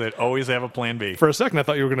agree with it. Always have a plan B. For a second, I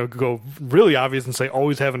thought you were going to go really obvious and say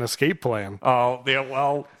always have an escape plan. Oh, yeah,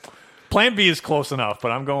 well, plan B is close enough,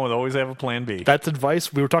 but I'm going with always have a plan B. That's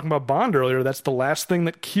advice. We were talking about Bond earlier. That's the last thing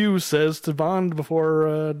that Q says to Bond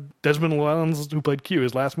before Desmond Llewellyn, who played Q,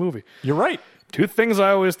 his last movie. You're right. 2 things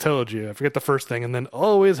I always told you. I forget the first thing, and then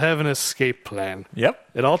always have an escape plan.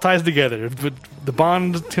 Yep. It all ties together. But the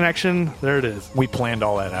Bond connection, there it is. We planned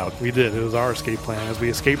all that out. We did. It was our escape plan as we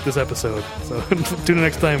escaped this episode. So tune in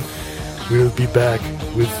next time. We'll be back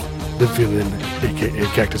with the villain, a.k.a.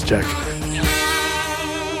 Cactus Jack.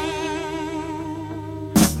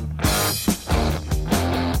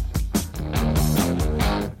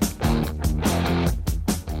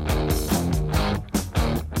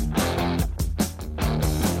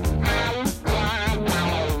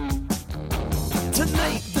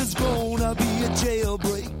 Tonight there's gonna be a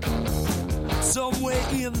jailbreak somewhere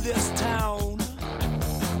in this town.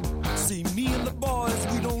 See, me and the boys,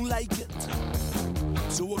 we don't like it,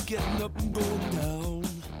 so we're getting up and going down.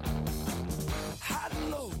 High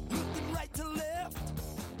and low, looking right to left.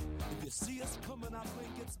 If you see us coming, I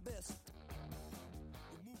think it's best